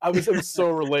 It was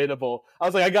so relatable. I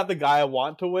was like, I got the guy I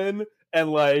want to win,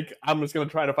 and like I'm just gonna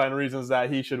try to find reasons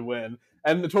that he should win,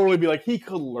 and totally be like, he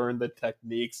could learn the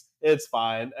techniques. It's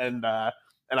fine, and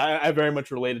I very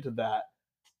much related to that.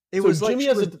 It So was like Jimmy she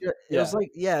has was, a it was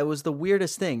like it was the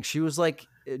weirdest thing. She was like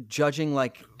judging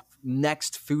like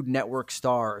next Food Network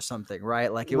star or something,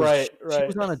 right? Like it was right. she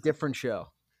was on a different show.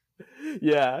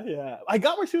 Yeah. I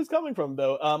got where she was coming from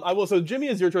though. I will. So Jimmy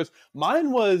is your choice.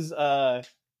 Mine was Gagan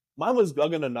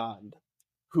Anand,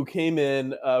 who came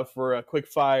in for a quick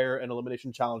fire and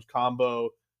elimination challenge combo.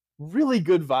 Really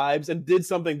good vibes and did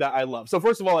something that I love. So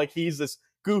first of all, like he's this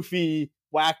goofy,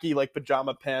 wacky, like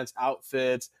pajama pants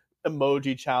outfits,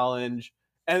 emoji challenge,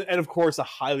 and of course a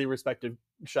highly respected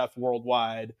chef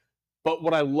worldwide. But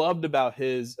what I loved about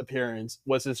his appearance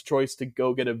was his choice to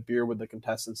go get a beer with the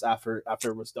contestants after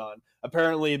it was done.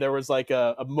 Apparently, there was like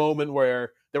a moment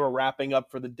where they were wrapping up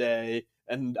for the day,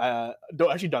 and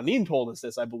actually Doneen told us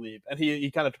this, I believe, and he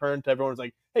kind of turned to everyone and was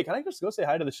like, "Hey, can I just go say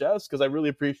hi to the chefs? Because I really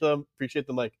appreciate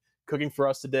them like cooking for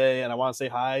us today, and I want to say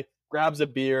hi." Grabs a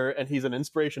beer, and he's an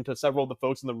inspiration to several of the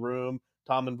folks in the room,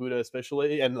 Tom and Buddha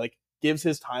especially, and like gives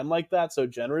his time like that so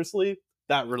generously.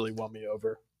 That really won me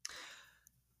over.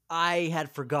 I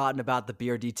had forgotten about the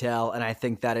beer detail, and I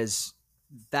think that is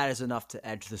enough to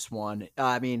edge this one.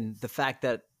 I mean, the fact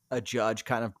that a judge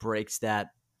kind of breaks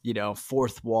that,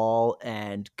 fourth wall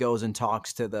and goes and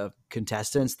talks to the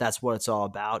contestants, that's what it's all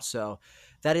about. So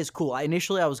that is cool. I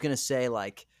was going to say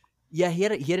like, yeah, he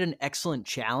had an excellent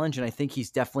challenge, and I think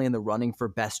he's definitely in the running for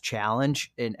best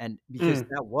challenge, and because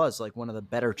that was like one of the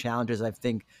better challenges I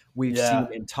think we've seen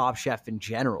in Top Chef in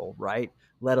general, right?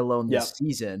 Let alone this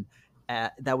season.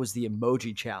 That was the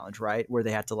emoji challenge, right? Where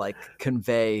they had to like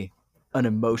convey an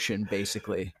emotion,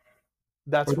 basically.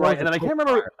 That's right. And then I can't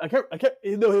remember. I can't.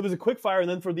 No, it was a quick fire, and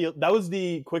then that was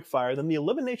the quick fire. Then the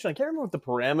elimination. I can't remember what the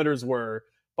parameters were,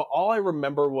 but all I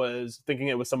remember was thinking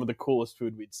it was some of the coolest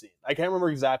food we'd seen. I can't remember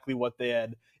exactly what they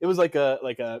had. It was like a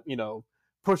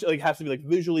push. Like has to be like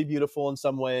visually beautiful in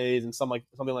some ways, and something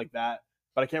like that.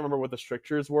 But I can't remember what the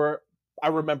strictures were. I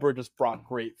remember it just brought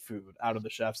great food out of the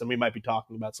chefs, and we might be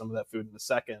talking about some of that food in a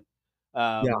second.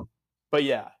 But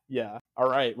yeah. All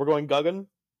right, we're going Gagan.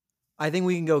 I think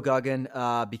we can go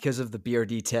Gagan because of the beer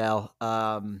detail.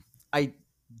 I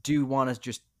do want to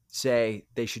just say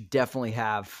they should definitely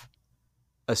have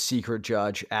a secret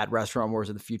judge at Restaurant Wars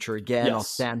of the future again. Yes. I'll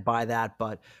stand by that,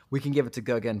 but we can give it to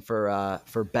Gagan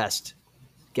for best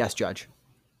guest judge.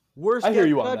 Worst I hear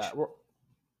you judge, on that.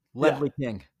 Leslie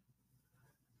King.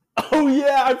 Oh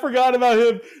yeah, I forgot about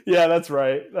him. Yeah, that's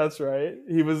right.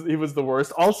 He was the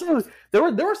worst. Also, there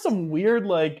were some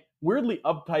weirdly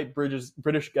uptight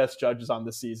British guest judges on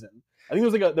this season. I think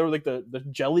it was there were like the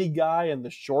jelly guy and the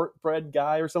shortbread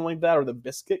guy or something like that, or the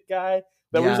biscuit guy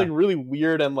that was like really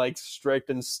weird and like strict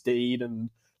and staid and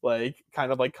like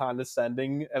kind of like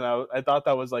condescending. And I thought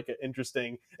that was like an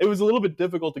interesting. It was a little bit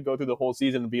difficult to go through the whole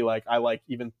season and be like, I like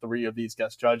even 3 of these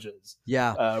guest judges.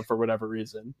 Yeah, for whatever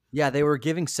reason. Yeah, they were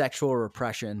giving sexual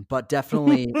repression, but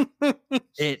definitely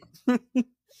it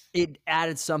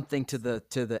added something to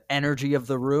the energy of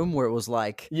the room where it was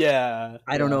like, I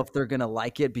don't know if they're gonna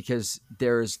like it because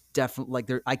there's definitely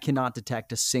like I cannot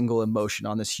detect a single emotion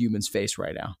on this human's face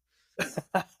right now.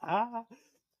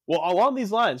 Well, along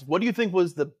these lines, what do you think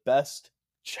was the best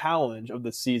challenge of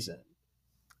the season?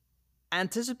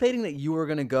 Anticipating that you were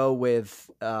going to go with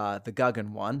the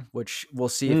Gagan one, which we'll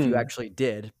see if you actually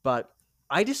did, but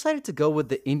I decided to go with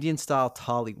the Indian style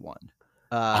thali one.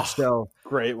 So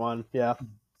great one. Yeah.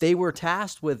 they were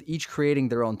tasked with each creating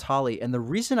their own thali. And the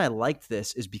reason I liked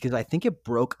this is because I think it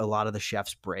broke a lot of the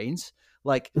chef's brains.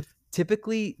 Like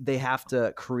typically they have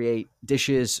to create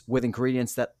dishes with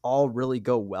ingredients that all really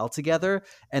go well together.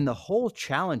 And the whole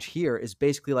challenge here is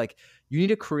basically like you need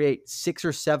to create 6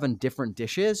 or 7 different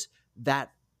dishes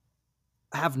that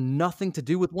have nothing to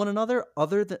do with one another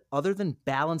other than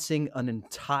balancing an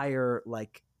entire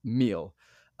like meal.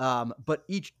 But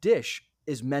each dish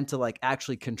is meant to like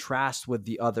actually contrast with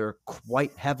the other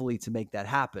quite heavily to make that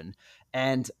happen.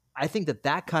 And I think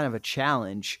that kind of a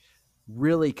challenge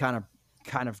really kind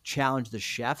of challenged the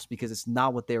chefs because it's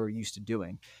not what they were used to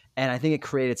doing. And I think it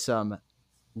created some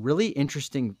really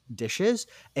interesting dishes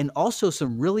and also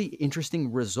some really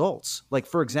interesting results. Like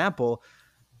for example,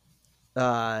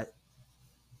 Buddha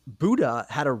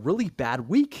had a really bad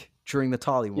week during the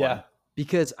Tali one. Yeah.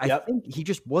 Because I think he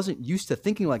just wasn't used to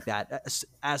thinking like that.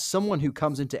 As someone who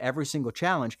comes into every single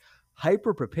challenge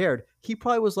hyper prepared, he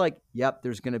probably was like, yep,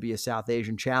 there's going to be a South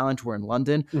Asian challenge. We're in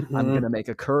London. Mm-hmm. I'm going to make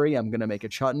a curry. I'm going to make a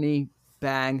chutney.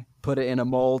 Bang, put it in a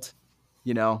mold,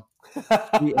 sweet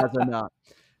as a nut.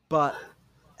 But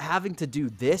having to do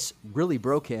this really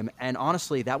broke him. And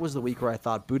honestly, that was the week where I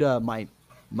thought Buddha might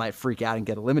freak out and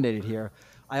get eliminated here.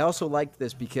 I also liked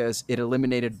this because it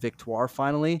eliminated Victoire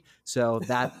finally, so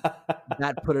that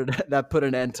put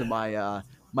an end to my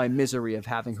my misery of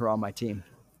having her on my team.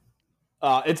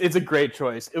 It's a great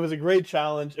choice. It was a great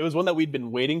challenge. It was one that we'd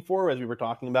been waiting for as we were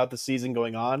talking about the season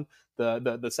going on,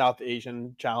 the South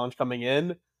Asian challenge coming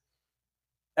in.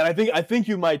 And I think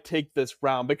you might take this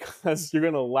round because you're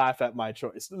gonna laugh at my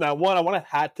choice. Now, one, I want to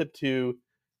hat tip to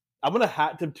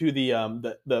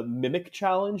the mimic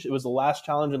challenge. It was the last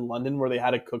challenge in London where they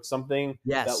had to cook something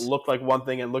that looked like one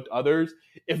thing and looked others.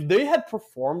 If they had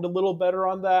performed a little better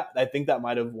on that, I think that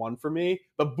might have won for me.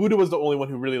 But Buddha was the only one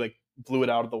who really like blew it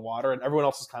out of the water, and everyone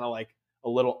else was kind of like a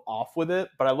little off with it.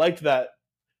 But I liked that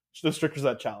the stricters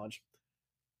that challenge.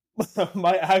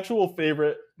 My actual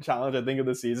favorite challenge, I think, of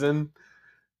the season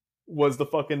was the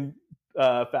fucking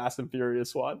Fast and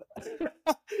Furious one.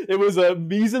 It was a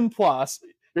mise en place.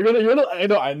 You're gonna.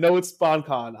 I know it's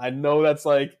SpawnCon. I know that's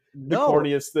like the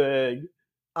corniest thing.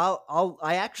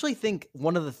 I actually think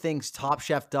one of the things Top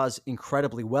Chef does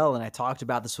incredibly well, and I talked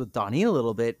about this with Donnie a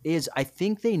little bit, is I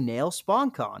think they nail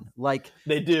SpawnCon. Like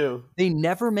they do. They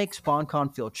never make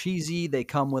SpawnCon feel cheesy. They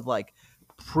come with like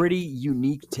pretty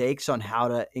unique takes on how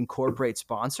to incorporate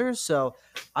sponsors. So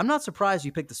I'm not surprised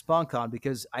you picked the SpawnCon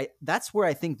because that's where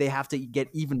I think they have to get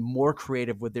even more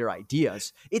creative with their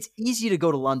ideas. It's easy to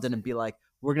go to London and be like,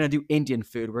 we're going to do Indian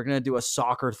food. We're going to do a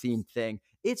soccer themed thing.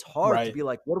 It's hard to be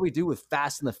like, what do we do with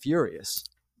Fast and the Furious?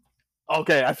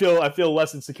 Okay, I feel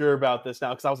less insecure about this now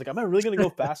because I was like, am I really going to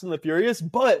go Fast and the Furious?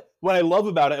 But what I love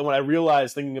about it, and what I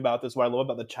realized thinking about this, what I love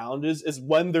about the challenges is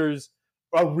when there's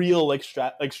a real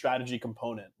strategy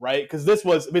component, right? Because this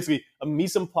was basically a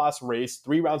mise en place race,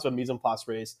 3 rounds of a mise en place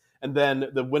race, and then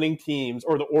the winning teams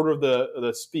or the order of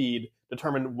the speed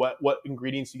determined what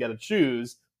ingredients you got to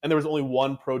choose. And there was only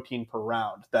 1 protein per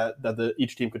round that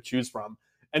each team could choose from.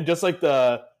 And just like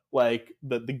the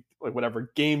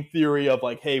whatever game theory of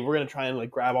like, hey, we're gonna try and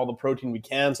like grab all the protein we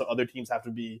can, so other teams have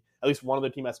to be, at least one of the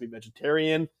team has to be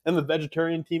vegetarian, and the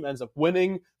vegetarian team ends up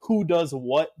winning. Who does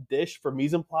what dish for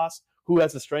mise en place? Who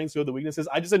has the strengths? Who have the weaknesses?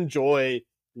 I just enjoy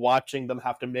watching them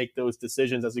have to make those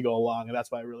decisions as we go along, and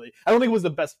that's why I don't think it was the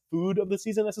best food of the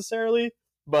season necessarily,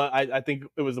 but I think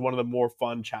it was one of the more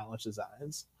fun challenge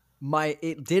designs.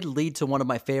 It did lead to one of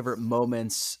my favorite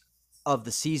moments of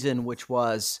the season, which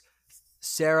was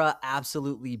Sarah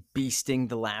absolutely beasting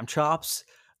the lamb chops.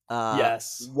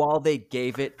 Yes. While they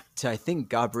gave it to, I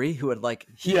think, Gabri, who had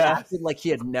acted like he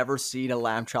had never seen a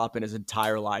lamb chop in his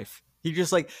entire life. He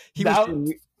just like he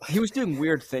was doing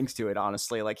weird things to it.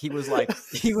 Honestly, like he was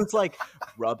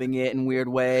rubbing it in weird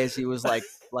ways. He was like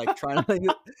trying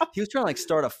to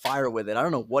start a fire with it. I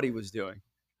don't know what he was doing.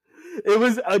 It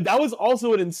was that was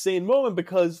also an insane moment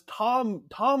because Tom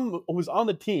was on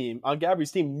the team, on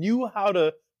Gabri's team, knew how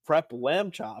to prep lamb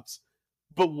chops,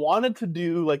 but wanted to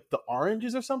do like the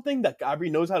oranges or something that Gabri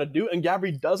knows how to do, and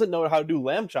Gabri doesn't know how to do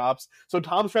lamb chops. So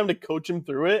Tom's trying to coach him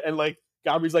through it, and like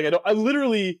Gabri's like,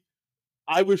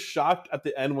 I was shocked at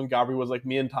the end when Gabri was like,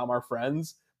 me and Tom are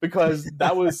friends, because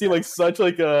that seemed like such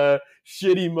like a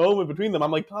shitty moment between them.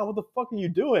 I'm like, Tom, what the fuck are you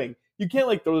doing? You can't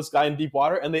like throw this guy in deep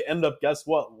water. And they end up, guess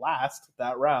what, last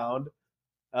that round.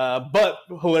 But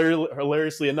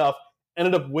hilariously enough,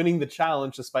 ended up winning the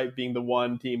challenge despite being the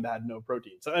one team that had no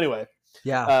protein. So anyway,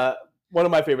 one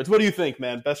of my favorites. What do you think,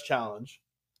 man? Best challenge?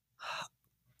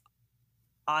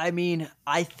 I mean,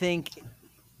 I think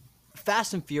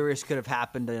Fast and Furious could have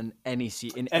happened in any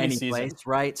Any place,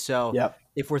 right? So Yep.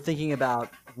 if we're thinking about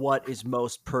what is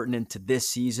most pertinent to this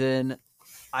season,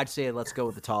 I'd say let's go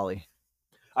with the Tolly.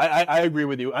 I agree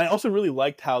with you. I also really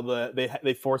liked how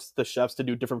they forced the chefs to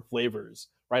do different flavors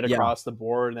right across the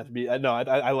board, and that to be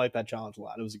I like that challenge a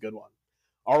lot. It was a good one.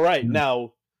 All right,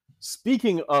 now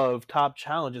speaking of top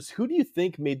challenges, who do you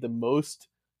think made the most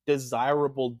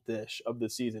desirable dish of the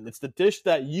season? It's the dish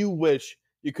that you wish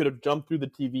you could have jumped through the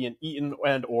TV and eaten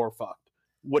and or fucked,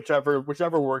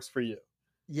 whichever works for you.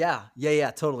 Yeah,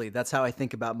 totally. That's how I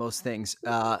think about most things.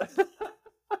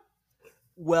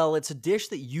 Well, it's a dish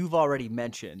that you've already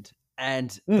mentioned,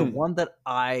 and the one that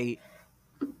I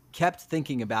kept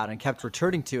thinking about and kept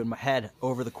returning to in my head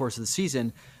over the course of the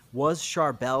season was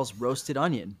Charbel's roasted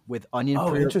onion with onion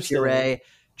puree,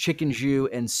 chicken jus,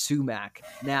 and sumac.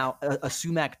 Now, a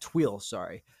sumac tuile,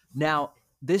 sorry. Now,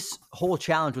 this whole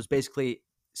challenge was basically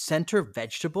center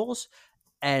vegetables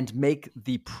and make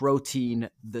the protein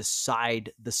the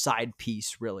side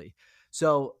piece, really.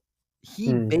 So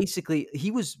he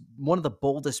was one of the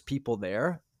boldest people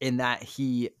there in that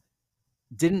he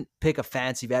didn't pick a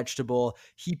fancy vegetable.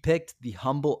 He picked the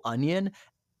humble onion,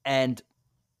 and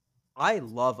I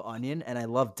love onion, and I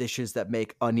love dishes that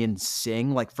make onion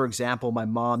sing. Like, for example, my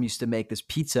mom used to make this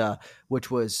pizza, which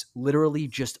was literally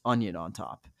just onion on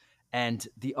top. And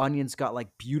the onions got like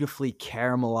beautifully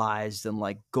caramelized and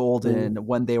like golden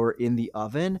when they were in the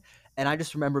oven. And I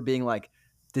just remember being like,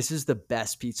 this is the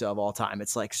best pizza of all time.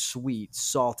 It's like sweet,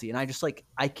 salty. And I just like,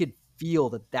 I could feel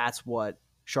that that's what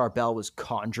Charbel was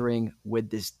conjuring with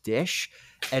this dish.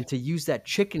 And to use that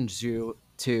chicken jus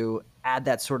to add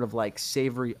that sort of like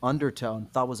savory undertone,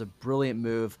 thought was a brilliant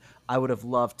move. I would have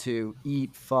loved to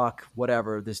eat, fuck,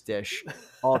 whatever, this dish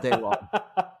all day long.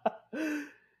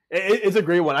 It's a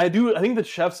great one. I think the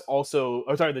chefs also,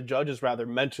 the judges rather,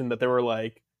 mentioned that they were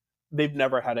like, they've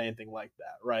never had anything like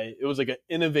that, right? It was like an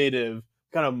innovative,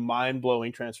 kind of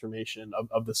mind-blowing transformation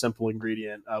of the simple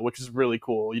ingredient, which is really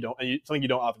cool. Something you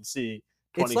don't often see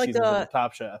 20 seasons of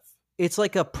Top Chef. It's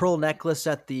like a pearl necklace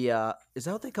at the is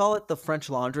that what they call it? The French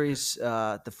Laundry's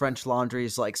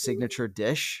like signature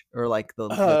dish, or like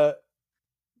the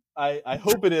I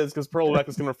hope it is, because pearl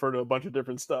necklace can refer to a bunch of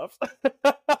different stuff.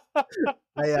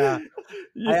 I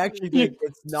actually think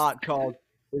it's not called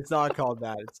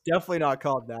that. It's definitely not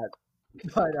called that.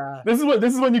 But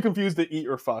this is when you confuse the eat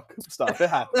or fuck stuff. It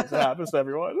happens. It happens to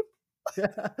everyone.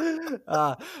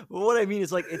 What I mean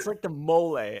is, like, it's like the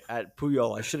mole at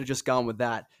Puyol. I should have just gone with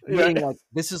that. Meaning, like,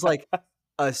 this is like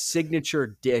a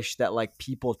signature dish that like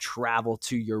people travel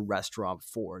to your restaurant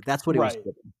for. That's what it was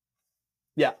given.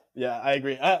 Yeah, I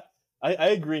agree. I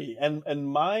agree. And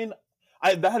mine,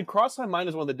 that had crossed my mind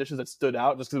as one of the dishes that stood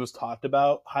out just because it was talked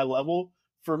about high level.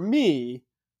 For me,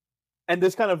 and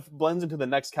this kind of blends into the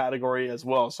next category as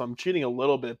well, so I'm cheating a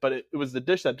little bit, but it was the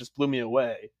dish that just blew me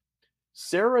away.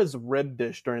 Sarah's rib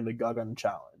dish during the Guggen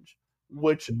challenge,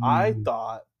 which I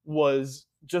thought was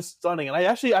just stunning. And I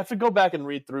have to go back and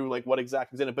read through like what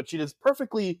exactly is in it, but she does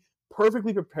perfectly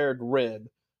prepared rib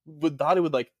dotted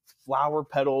with like flower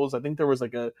petals. I think there was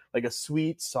like a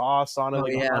sweet sauce on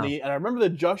it, honey. And I remember the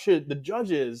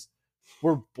judges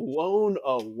were blown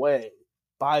away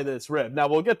by this rib. Now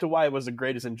we'll get to why it was the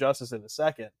greatest injustice in a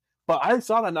second. But I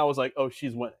saw that and I was like, oh,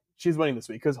 she's winning. She's winning this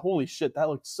week, because holy shit, that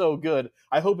looked so good.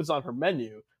 I hope it's on her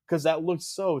menu, because that looks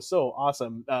so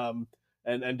awesome.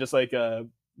 And just like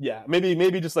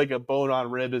maybe just like a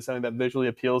bone-on rib is something that visually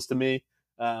appeals to me.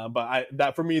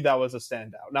 But for me, that was a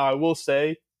standout. Now I will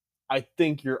say, I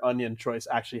think your onion choice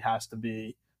actually has to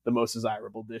be the most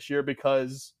desirable this year,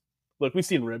 because look, we've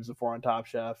seen ribs before on Top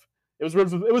Chef. It was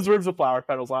ribs with flower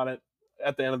petals on it.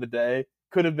 At the end of the day,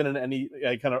 could have been in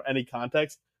any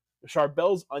context.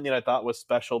 Charbel's onion, I thought, was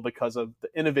special because of the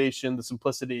innovation, the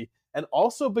simplicity, and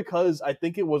also because I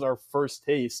think it was our first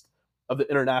taste of the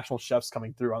international chefs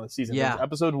coming through on the season. Yeah. It was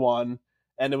episode 1,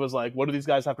 and it was like, what do these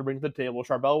guys have to bring to the table?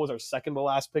 Charbel was our second to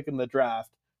last pick in the draft,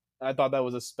 and I thought that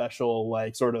was a special,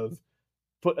 like, sort of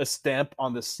put a stamp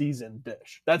on the season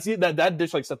dish. That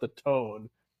dish like set the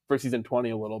tone for season 20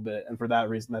 a little bit, and for that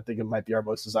reason, I think it might be our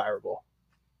most desirable.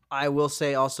 I will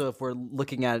say also, if we're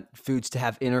looking at foods to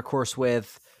have intercourse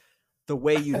with, the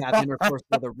way you have intercourse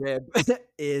with a rib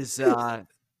is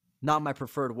not my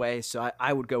preferred way, so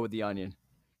I would go with the onion.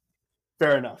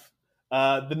 Fair enough.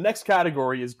 The next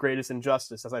category is greatest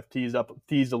injustice, as I've teased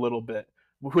a little bit,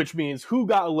 which means who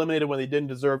got eliminated when they didn't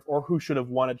deserve, or who should have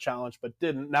won a challenge but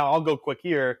didn't. Now, I'll go quick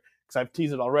here, because I've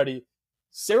teased it already.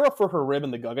 Sarah, for her rib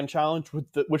in the Guggen challenge,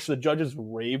 which the judges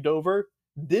raved over,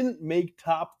 didn't make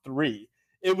top 3.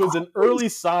 It was an early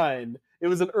sign. it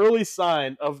was an early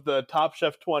sign of the Top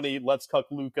Chef 20 Let's Cook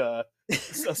Luca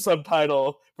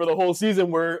subtitle for the whole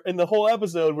season, where in the whole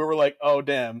episode we were like, oh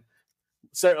damn,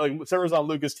 Sarah's on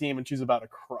Luca's team and she's about to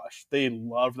crush. They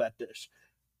love that dish.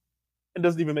 It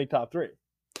doesn't even make top 3.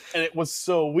 And it was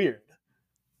so weird.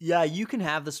 Yeah, you can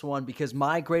have this one because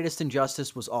my greatest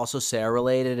injustice was also Sarah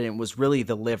related, and it was really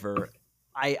the liver.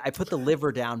 I put the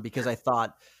liver down because I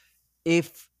thought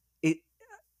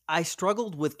I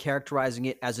struggled with characterizing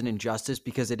it as an injustice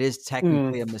because it is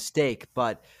technically a mistake,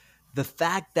 but the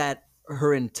fact that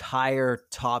her entire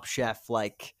Top Chef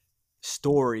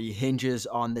story hinges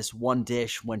on this one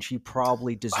dish when she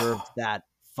probably deserved that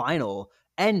final,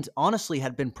 and honestly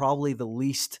had been probably the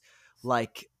least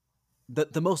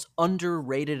the most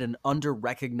underrated and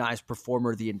under-recognized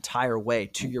performer the entire way,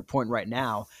 to your point right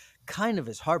now, kind of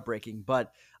is heartbreaking.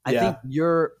 But I think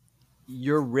your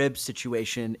rib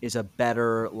situation is a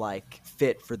better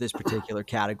fit for this particular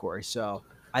category. So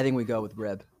I think we go with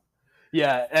rib.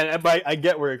 Yeah, and I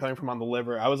get where you're coming from on the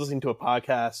liver. I was listening to a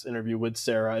podcast interview with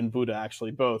Sarah and Buddha,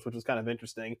 actually, both, which was kind of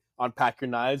interesting, on Pack Your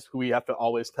Knives, who we have to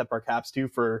always tip our caps to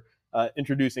for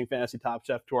introducing Fantasy Top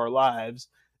Chef to our lives.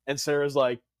 And Sarah's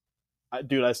like,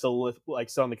 dude, I still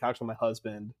sit on the couch with my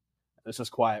husband, and it's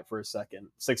just quiet for a second.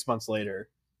 6 months later,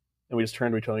 and we just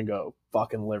turn to each other and go,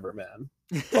 fucking liver, man.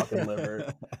 Fucking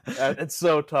liver. It's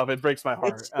so tough. It breaks my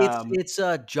heart. It's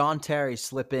John Terry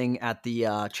slipping at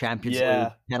the Champions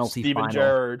League penalty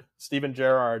final. Steven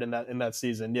Gerrard in that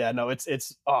season. Yeah, no,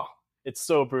 it's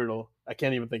so brutal. I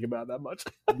can't even think about it that much.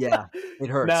 Yeah, it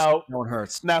hurts. Now, no one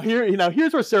hurts. Now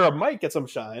here's where Sarah might get some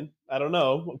shine. I don't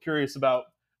know. I'm curious about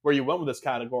where you went with this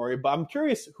category, but I'm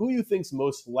curious who you think's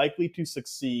most likely to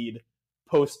succeed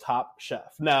post Top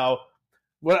Chef. Now,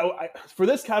 for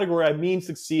this category, I mean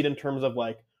succeed in terms of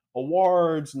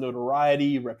awards,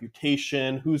 notoriety,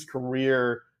 reputation, whose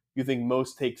career you think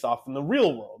most takes off in the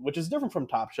real world, which is different from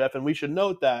Top Chef. And we should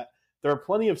note that there are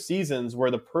plenty of seasons where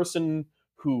the person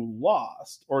who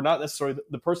lost, or not necessarily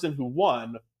the person who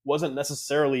won, wasn't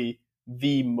necessarily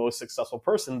the most successful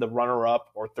person. The runner-up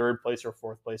or third place or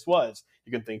fourth place was.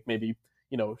 You can think maybe,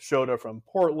 Shota from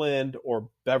Portland or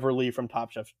Beverly from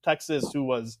Top Chef Texas, who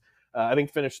was, I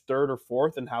think, finished third or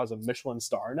fourth and has a Michelin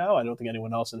star now. I don't think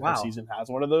anyone else in her season has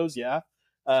one of those. Yeah.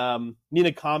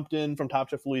 Nina Compton from Top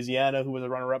Chef Louisiana, who was a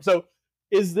runner-up. So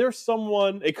is there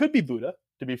someone, it could be Buddha,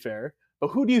 to be fair, but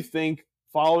who do you think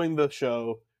following the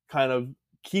show kind of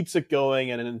keeps it going,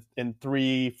 and in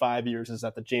 3-5 years is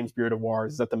at the James Beard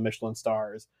Awards, is at the Michelin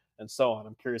stars, and so on?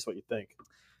 I'm curious what you think.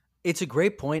 It's a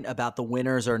great point about the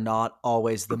winners are not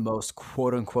always the most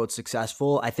quote unquote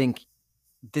successful. I think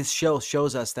this show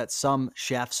shows us that some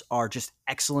chefs are just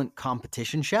excellent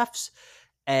competition chefs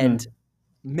and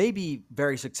maybe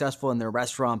very successful in their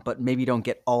restaurant, but maybe don't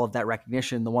get all of that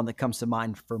recognition. The one that comes to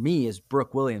mind for me is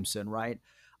Brooke Williamson, right?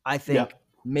 I think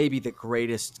maybe the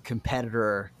greatest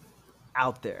competitor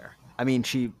out there. I mean,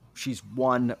 she's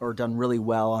won or done really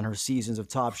well on her seasons of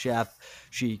Top Chef.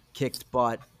 She kicked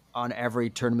butt on every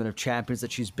Tournament of Champions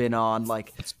that she's been on.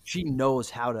 She knows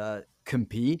how to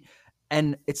compete.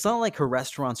 And it's not like her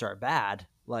restaurants are bad.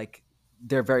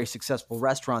 They're very successful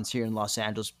restaurants here in Los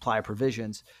Angeles, Playa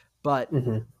Provisions, but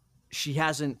she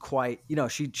hasn't quite,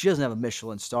 she doesn't have a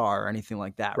Michelin star or anything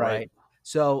like that, right?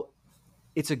 So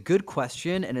it's a good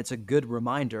question and it's a good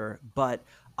reminder, but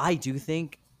I do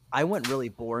think I went really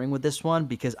boring with this one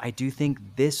because I do think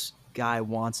this guy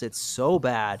wants it so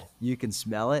bad. You can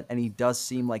smell it. And he does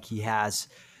seem like he has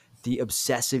the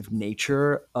obsessive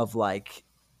nature of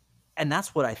and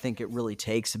that's what I think it really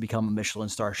takes to become a Michelin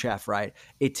star chef, right?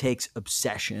 It takes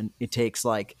obsession. It takes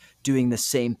doing the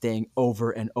same thing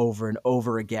over and over and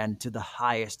over again to the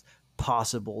highest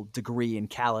possible degree and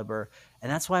caliber.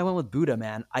 And that's why I went with Buddha,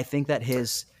 man. I think that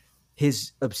his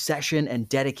obsession and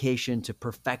dedication to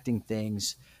perfecting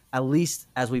things, at least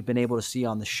as we've been able to see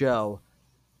on the show,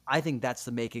 I think that's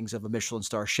the makings of a Michelin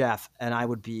star chef. And I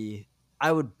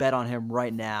would bet on him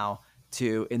right now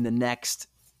to, in the next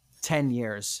 10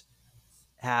 years,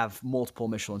 have multiple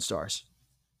Michelin stars.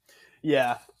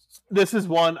 Yeah, this is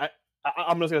one.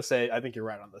 I'm just going to say, I think you're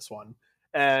right on this one.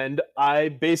 And I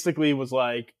basically was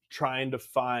trying to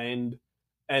find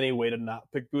any way to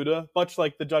not pick Buddha, much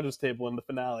like the judges table in the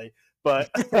finale. But,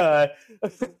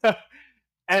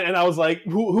 and I was like,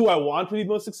 who I want to be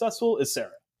most successful is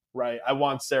Sarah, right? I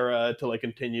want Sarah to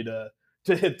continue to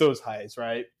hit those highs,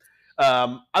 right?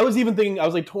 I was even thinking, I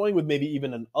was toying with maybe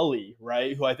even an Uli,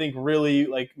 right? Who I think really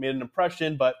made an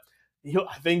impression, but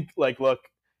I think look,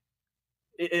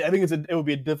 I think it would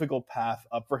be a difficult path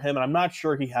up for him, and I'm not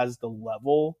sure he has the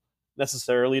level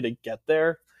necessarily to get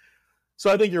there. So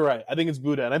I think you're right. I think it's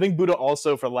Buddha. And I think Buddha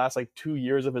also for the last like 2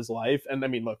 years of his life, and I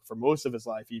mean, look, for most of his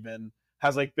life even,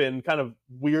 has like been kind of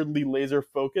weirdly laser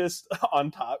focused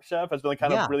on Top Chef, has been like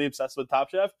kind Yeah. of really obsessed with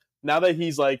Top Chef. Now that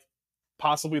he's like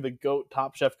possibly the GOAT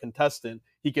Top Chef contestant,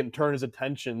 he can turn his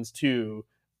attentions to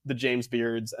the James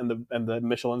Beards and the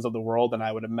Michelins of the world, and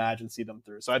I would imagine see them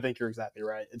through. So I think you're exactly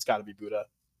right. It's got to be Buddha.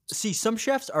 See, some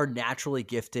chefs are naturally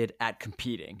gifted at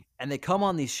competing, and they come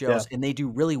on these shows and they do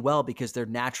really well because they're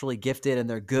naturally gifted and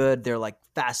they're good. They're like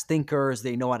fast thinkers.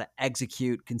 They know how to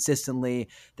execute consistently.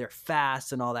 They're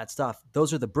fast and all that stuff.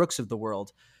 Those are the Brooks of the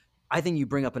world. I think you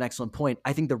bring up an excellent point.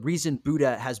 I think the reason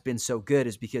Buddha has been so good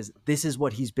is because this is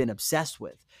what he's been obsessed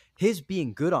with. His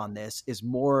being good on this is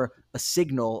more a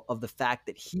signal of the fact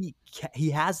that he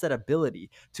has that ability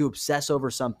to obsess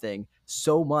over something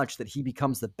so much that he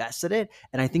becomes the best at it.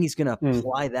 And I think he's going to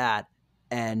apply that,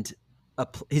 and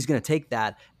he's going to take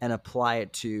that and apply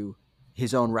it to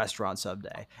his own restaurant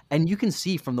someday. And you can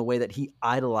see from the way that he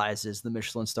idolizes the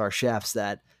Michelin star chefs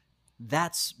that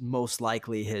that's most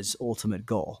likely his ultimate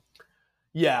goal.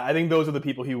 Yeah, I think those are the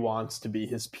people he wants to be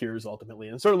his peers ultimately.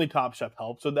 And certainly Top Chef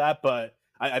helps with that, but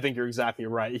I think you're exactly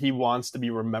right. He wants to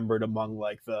be remembered among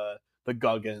like the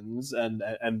Guggins and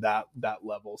that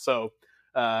level. So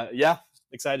yeah,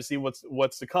 excited to see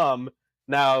what's to come.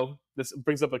 Now, this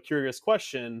brings up a curious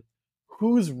question.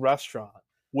 Whose restaurant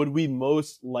would we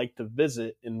most like to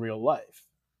visit in real life?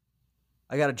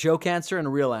 I got a joke answer and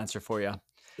a real answer for you.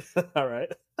 All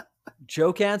right.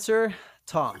 Joke answer,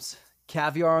 Tom's.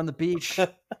 Caviar on the beach,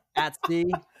 at sea.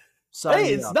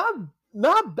 Hey, it's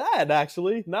not bad,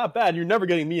 actually. Not bad. You're never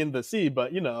getting me in the sea,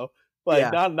 but,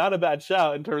 not a bad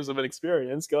shout in terms of an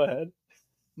experience. Go ahead.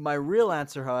 My real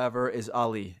answer, however, is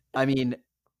Ali. I mean,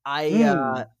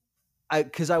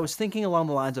 because I was thinking along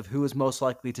the lines of who is most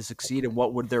likely to succeed and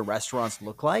what would their restaurants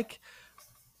look like.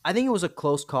 I think it was a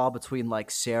close call between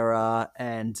like Sarah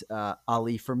and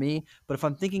Ali for me. But if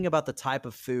I'm thinking about the type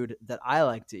of food that I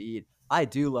like to eat, I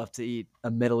do love to eat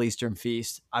a Middle Eastern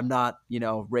feast. I'm not,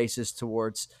 racist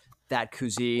towards that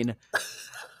cuisine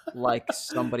like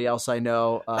somebody else I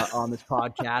know on this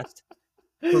podcast.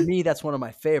 For me, that's one of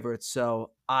my favorites.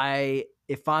 So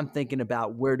if I'm thinking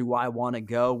about where do I want to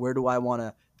go, where do I want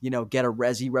to, get a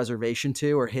Resi reservation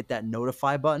to or hit that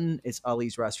notify button, it's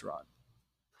Ali's restaurant.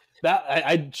 That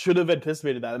I should have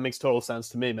anticipated that. It makes total sense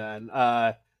to me, man.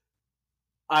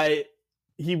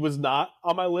 He was not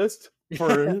on my list for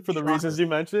the reasons you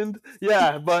mentioned.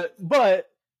 Yeah, but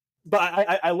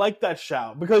I like that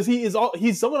shout because he's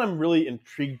someone I'm really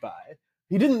intrigued by.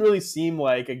 He didn't really seem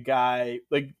like a guy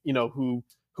who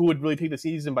would really take the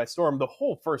season by storm. The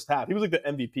whole first half, he was like the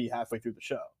MVP halfway through the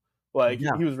show.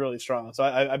 He was really strong. So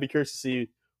I'd be curious to see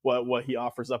what he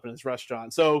offers up in his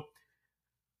restaurant. So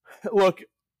look,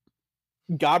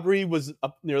 Gabri was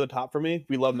up near the top for me.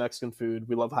 We love Mexican food.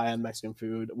 We love high-end Mexican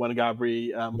food. When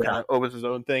Gabri kind of opens his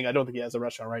own thing, I don't think he has a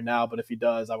restaurant right now, but if he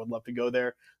does, I would love to go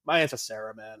there. My answer is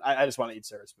Sarah, man. I just want to eat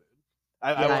Sarah's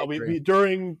food. We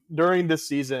during this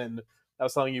season, I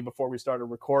was telling you before we started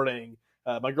recording,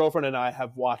 my girlfriend and I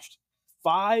have watched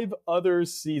 5 other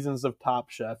seasons of Top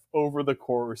Chef over the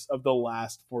course of the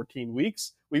last 14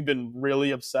 weeks. We've been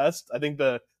really obsessed. I think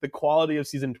the quality of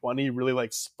season 20 really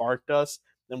sparked us.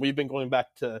 And we've been going back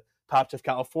to Top Chef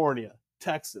California,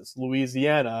 Texas,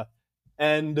 Louisiana,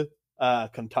 and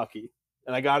Kentucky.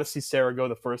 And I got to see Sarah go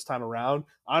the first time around.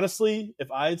 Honestly, if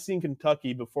I had seen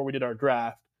Kentucky before we did our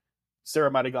draft,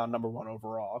 Sarah might have gone number 1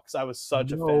 overall because I was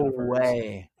such a fan of hers. No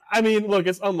way. I mean, look,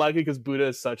 it's unlikely because Buddha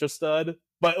is such a stud.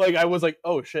 But I was like,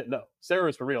 oh shit, no,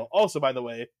 Sarah's for real. Also, by the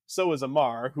way, so is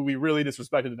Amar, who we really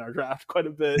disrespected in our draft quite a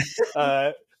bit.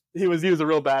 He was a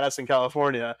real badass in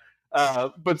California.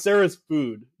 But Sarah's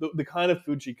food, the kind of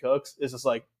food she cooks is just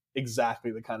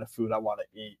exactly the kind of food I want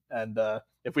to eat. And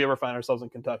if we ever find ourselves in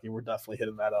Kentucky, we're definitely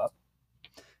hitting that up.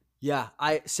 Yeah,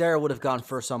 Sarah would have gone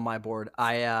first on my board.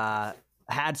 I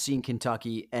had seen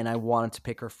Kentucky and I wanted to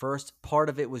pick her first. Part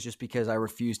of it was just because I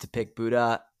refused to pick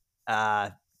Buddha,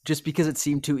 just because it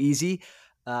seemed too easy.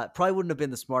 Probably wouldn't have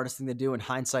been the smartest thing to do. In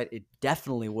hindsight, it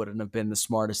definitely wouldn't have been the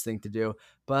smartest thing to do.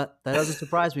 But that doesn't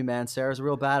surprise me, man. Sarah's a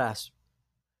real badass.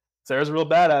 Sarah's a real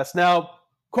badass. Now,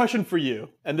 question for you,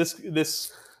 and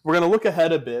this we're going to look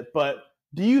ahead a bit, but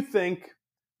do you think,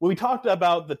 when we talked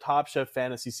about the Top Chef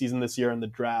fantasy season this year in the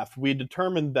draft, we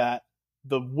determined that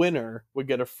the winner would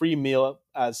get a free meal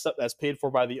as paid for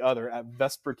by the other at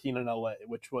Vespertine in LA,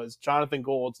 which was Jonathan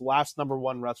Gold's last number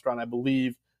 1 restaurant, I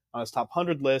believe, on his top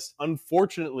 100 list.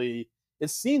 Unfortunately, it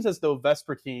seems as though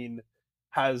Vespertine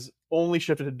has only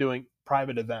shifted to doing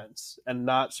private events and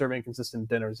not serving consistent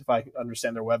dinners, if I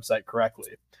understand their website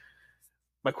correctly.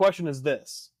 My question is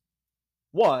this.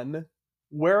 1,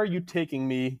 where are you taking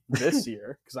me this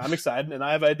year? Because I'm excited and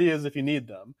I have ideas if you need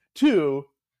them. 2,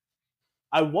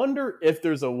 I wonder if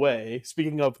there's a way,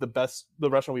 speaking of the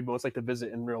restaurant we most like to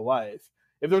visit in real life,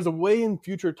 if there's a way in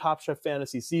future Top Chef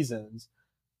fantasy seasons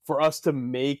for us to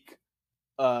make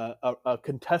a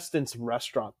contestant's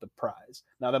restaurant the prize.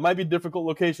 Now, that might be difficult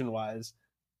location-wise.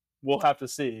 We'll have to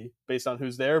see based on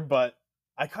who's there, but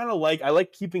I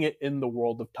like keeping it in the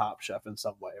world of Top Chef in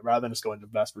some way, rather than just going to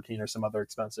Vespertine or some other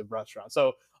expensive restaurant.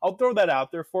 So I'll throw that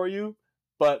out there for you.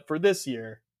 But for this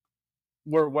year,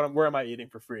 where am I eating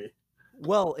for free?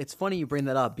 Well, it's funny you bring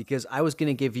that up because I was going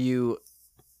to give you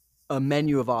a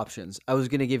menu of options. I was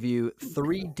going to give you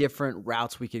 3 different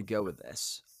routes we could go with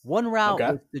this. One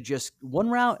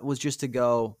route was just to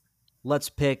go, let's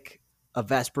pick a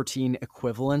Vespertine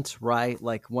equivalent, right?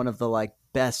 Like one of the like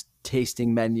best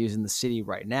tasting menus in the city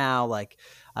right now. Like,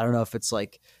 I don't know if it's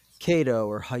like Kato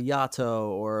or Hayato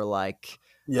or like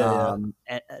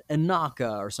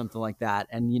Anaka or something like that.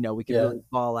 And, we could really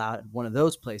ball out at one of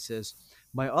those places.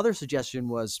 My other suggestion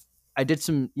was I did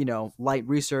some, light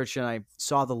research and I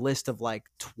saw the list of like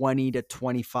 20 to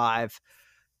 25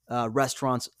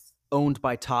 restaurants owned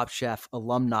by Top Chef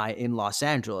alumni in Los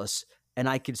Angeles. And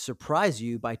I could surprise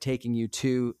you by taking you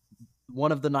to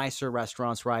one of the nicer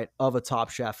restaurants, right, of a Top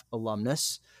Chef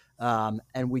alumnus.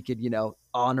 And we could,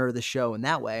 honor the show in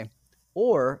that way.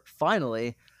 Or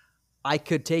finally, I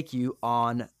could take you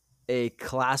on a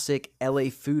classic LA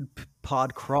food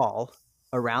pod crawl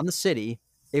around the city.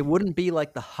 It wouldn't be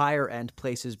like the higher end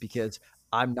places because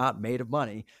I'm not made of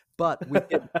money, but we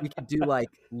could do like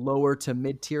lower to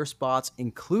mid tier spots,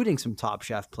 including some Top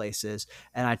Chef places.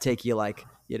 And I take you like,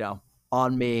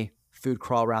 on me food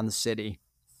crawl around the city,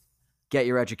 get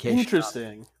your education.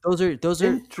 Interesting. Up. Those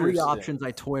are 3 options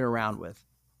I toy around with.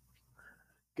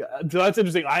 That's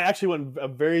interesting. I actually went a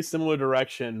very similar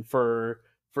direction for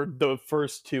the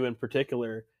first 2 in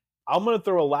particular. I'm going to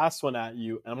throw a last one at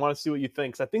you, and I want to see what you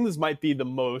think. Because I think this might be the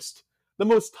most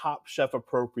Top Chef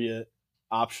appropriate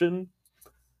option.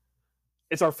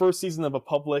 It's our first season of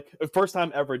first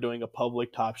time ever doing a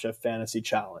public Top Chef fantasy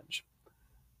challenge.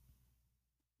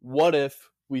 What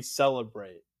if we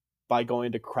celebrate by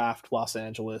going to Craft Los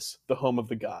Angeles, the home of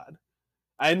the god?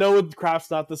 I know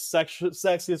Craft's not the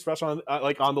sexiest restaurant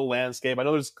on the landscape. I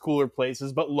know there's cooler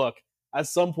places, but look, at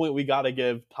some point we got to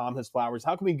give Tom his flowers.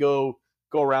 How can we go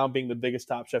around being the biggest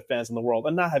Top Chef fans in the world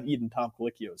and not have eaten Tom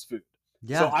Colicchio's food?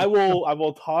 Yeah. So I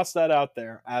will toss that out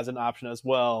there as an option as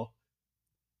well.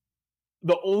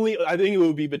 I think it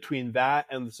would be between that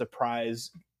and the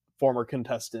surprise former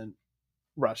contestant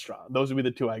restaurant. Those would be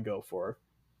the 2 I go for.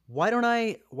 Why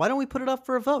don't we put it up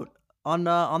for a vote on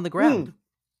the ground?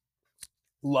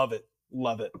 Love it.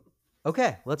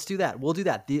 Okay, let's do that. We'll do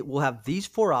that. We'll have these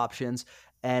 4 options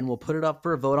and we'll put it up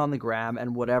for a vote on the gram,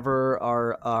 and whatever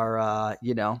our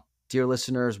dear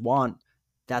listeners want,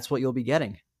 that's what you'll be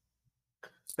getting.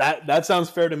 That sounds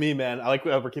fair to me, man. I like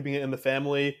we're keeping it in the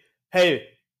family. Hey,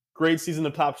 great season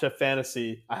of Top Chef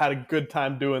Fantasy. I had a good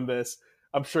time doing this.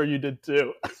 I'm sure you did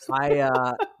too.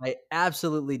 I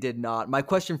absolutely did not. My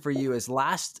question for you is,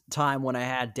 last time when I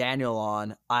had Daniel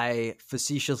on, I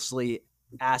facetiously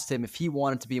asked him if he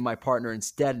wanted to be my partner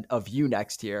instead of you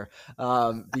next year,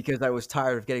 because I was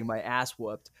tired of getting my ass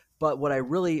whooped. But what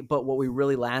we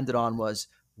really landed on was,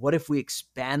 what if we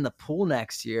expand the pool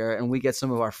next year and we get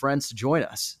some of our friends to join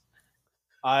us?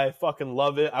 I fucking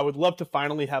love it. I would love to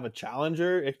finally have a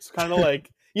challenger. It's kind of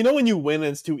like, when you win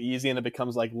and it's too easy and it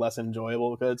becomes like less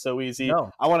enjoyable because it's so easy.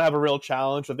 No. I want to have a real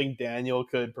challenge. I think Daniel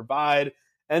could provide.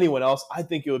 Anyone else, I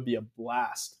think it would be a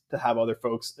blast to have other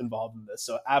folks involved in this.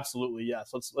 So absolutely,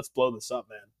 yes. Let's blow this up,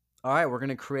 man. All right, we're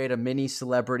gonna create a mini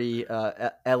celebrity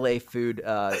LA food,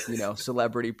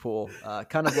 celebrity pool,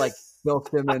 kind of like Bill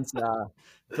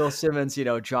Simmons,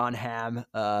 John Hamm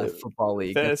football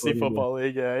league, fantasy football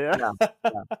league, yeah.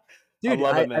 Dude,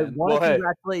 I want to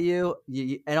congratulate you,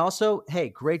 and also, hey,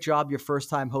 great job your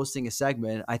first time hosting a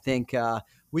segment. I think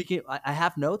we can. I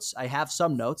have notes. I have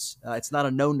some notes. It's not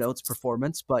a no notes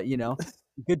performance, but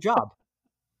good job.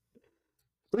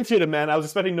 Appreciate it, man. I was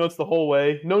expecting notes the whole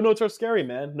way. No notes are scary,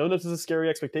 man. No notes is a scary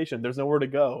expectation. There's nowhere to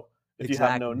go if you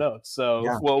have no notes. So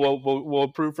we'll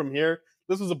improve from here.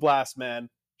 This was a blast, man.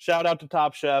 Shout out to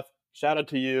Top Chef. Shout out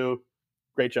to you.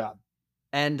 Great job.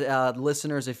 And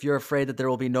listeners, if you're afraid that there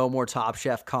will be no more Top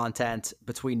Chef content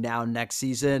between now and next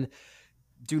season,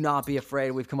 do not be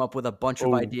afraid. We've come up with a bunch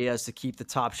of ideas to keep the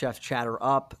Top Chef chatter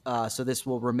up. So this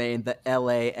will remain the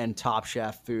LA and Top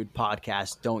Chef food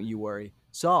podcast. Don't you worry.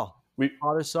 Saul.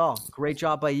 Father Saul, great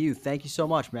job by you. Thank you so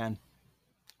much, man.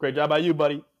 Great job by you,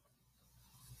 buddy.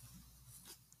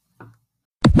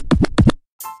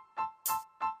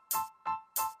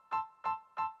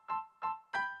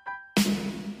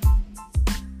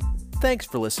 Thanks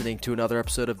for listening to another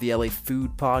episode of the LA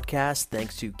Food Podcast.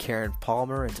 Thanks to Karen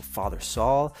Palmer and to Father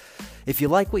Saul. If you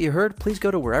like what you heard, please go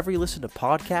to wherever you listen to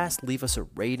podcasts, leave us a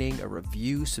rating, a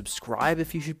review, subscribe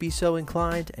if you should be so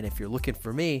inclined. And if you're looking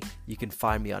for me, you can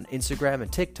find me on Instagram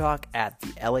and TikTok at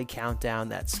the LA Countdown.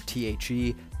 That's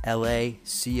TheLaCountdown.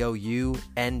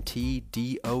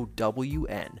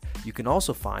 You can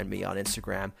also find me on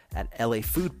Instagram at LA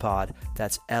Food Pod.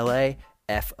 That's LAFoodPod.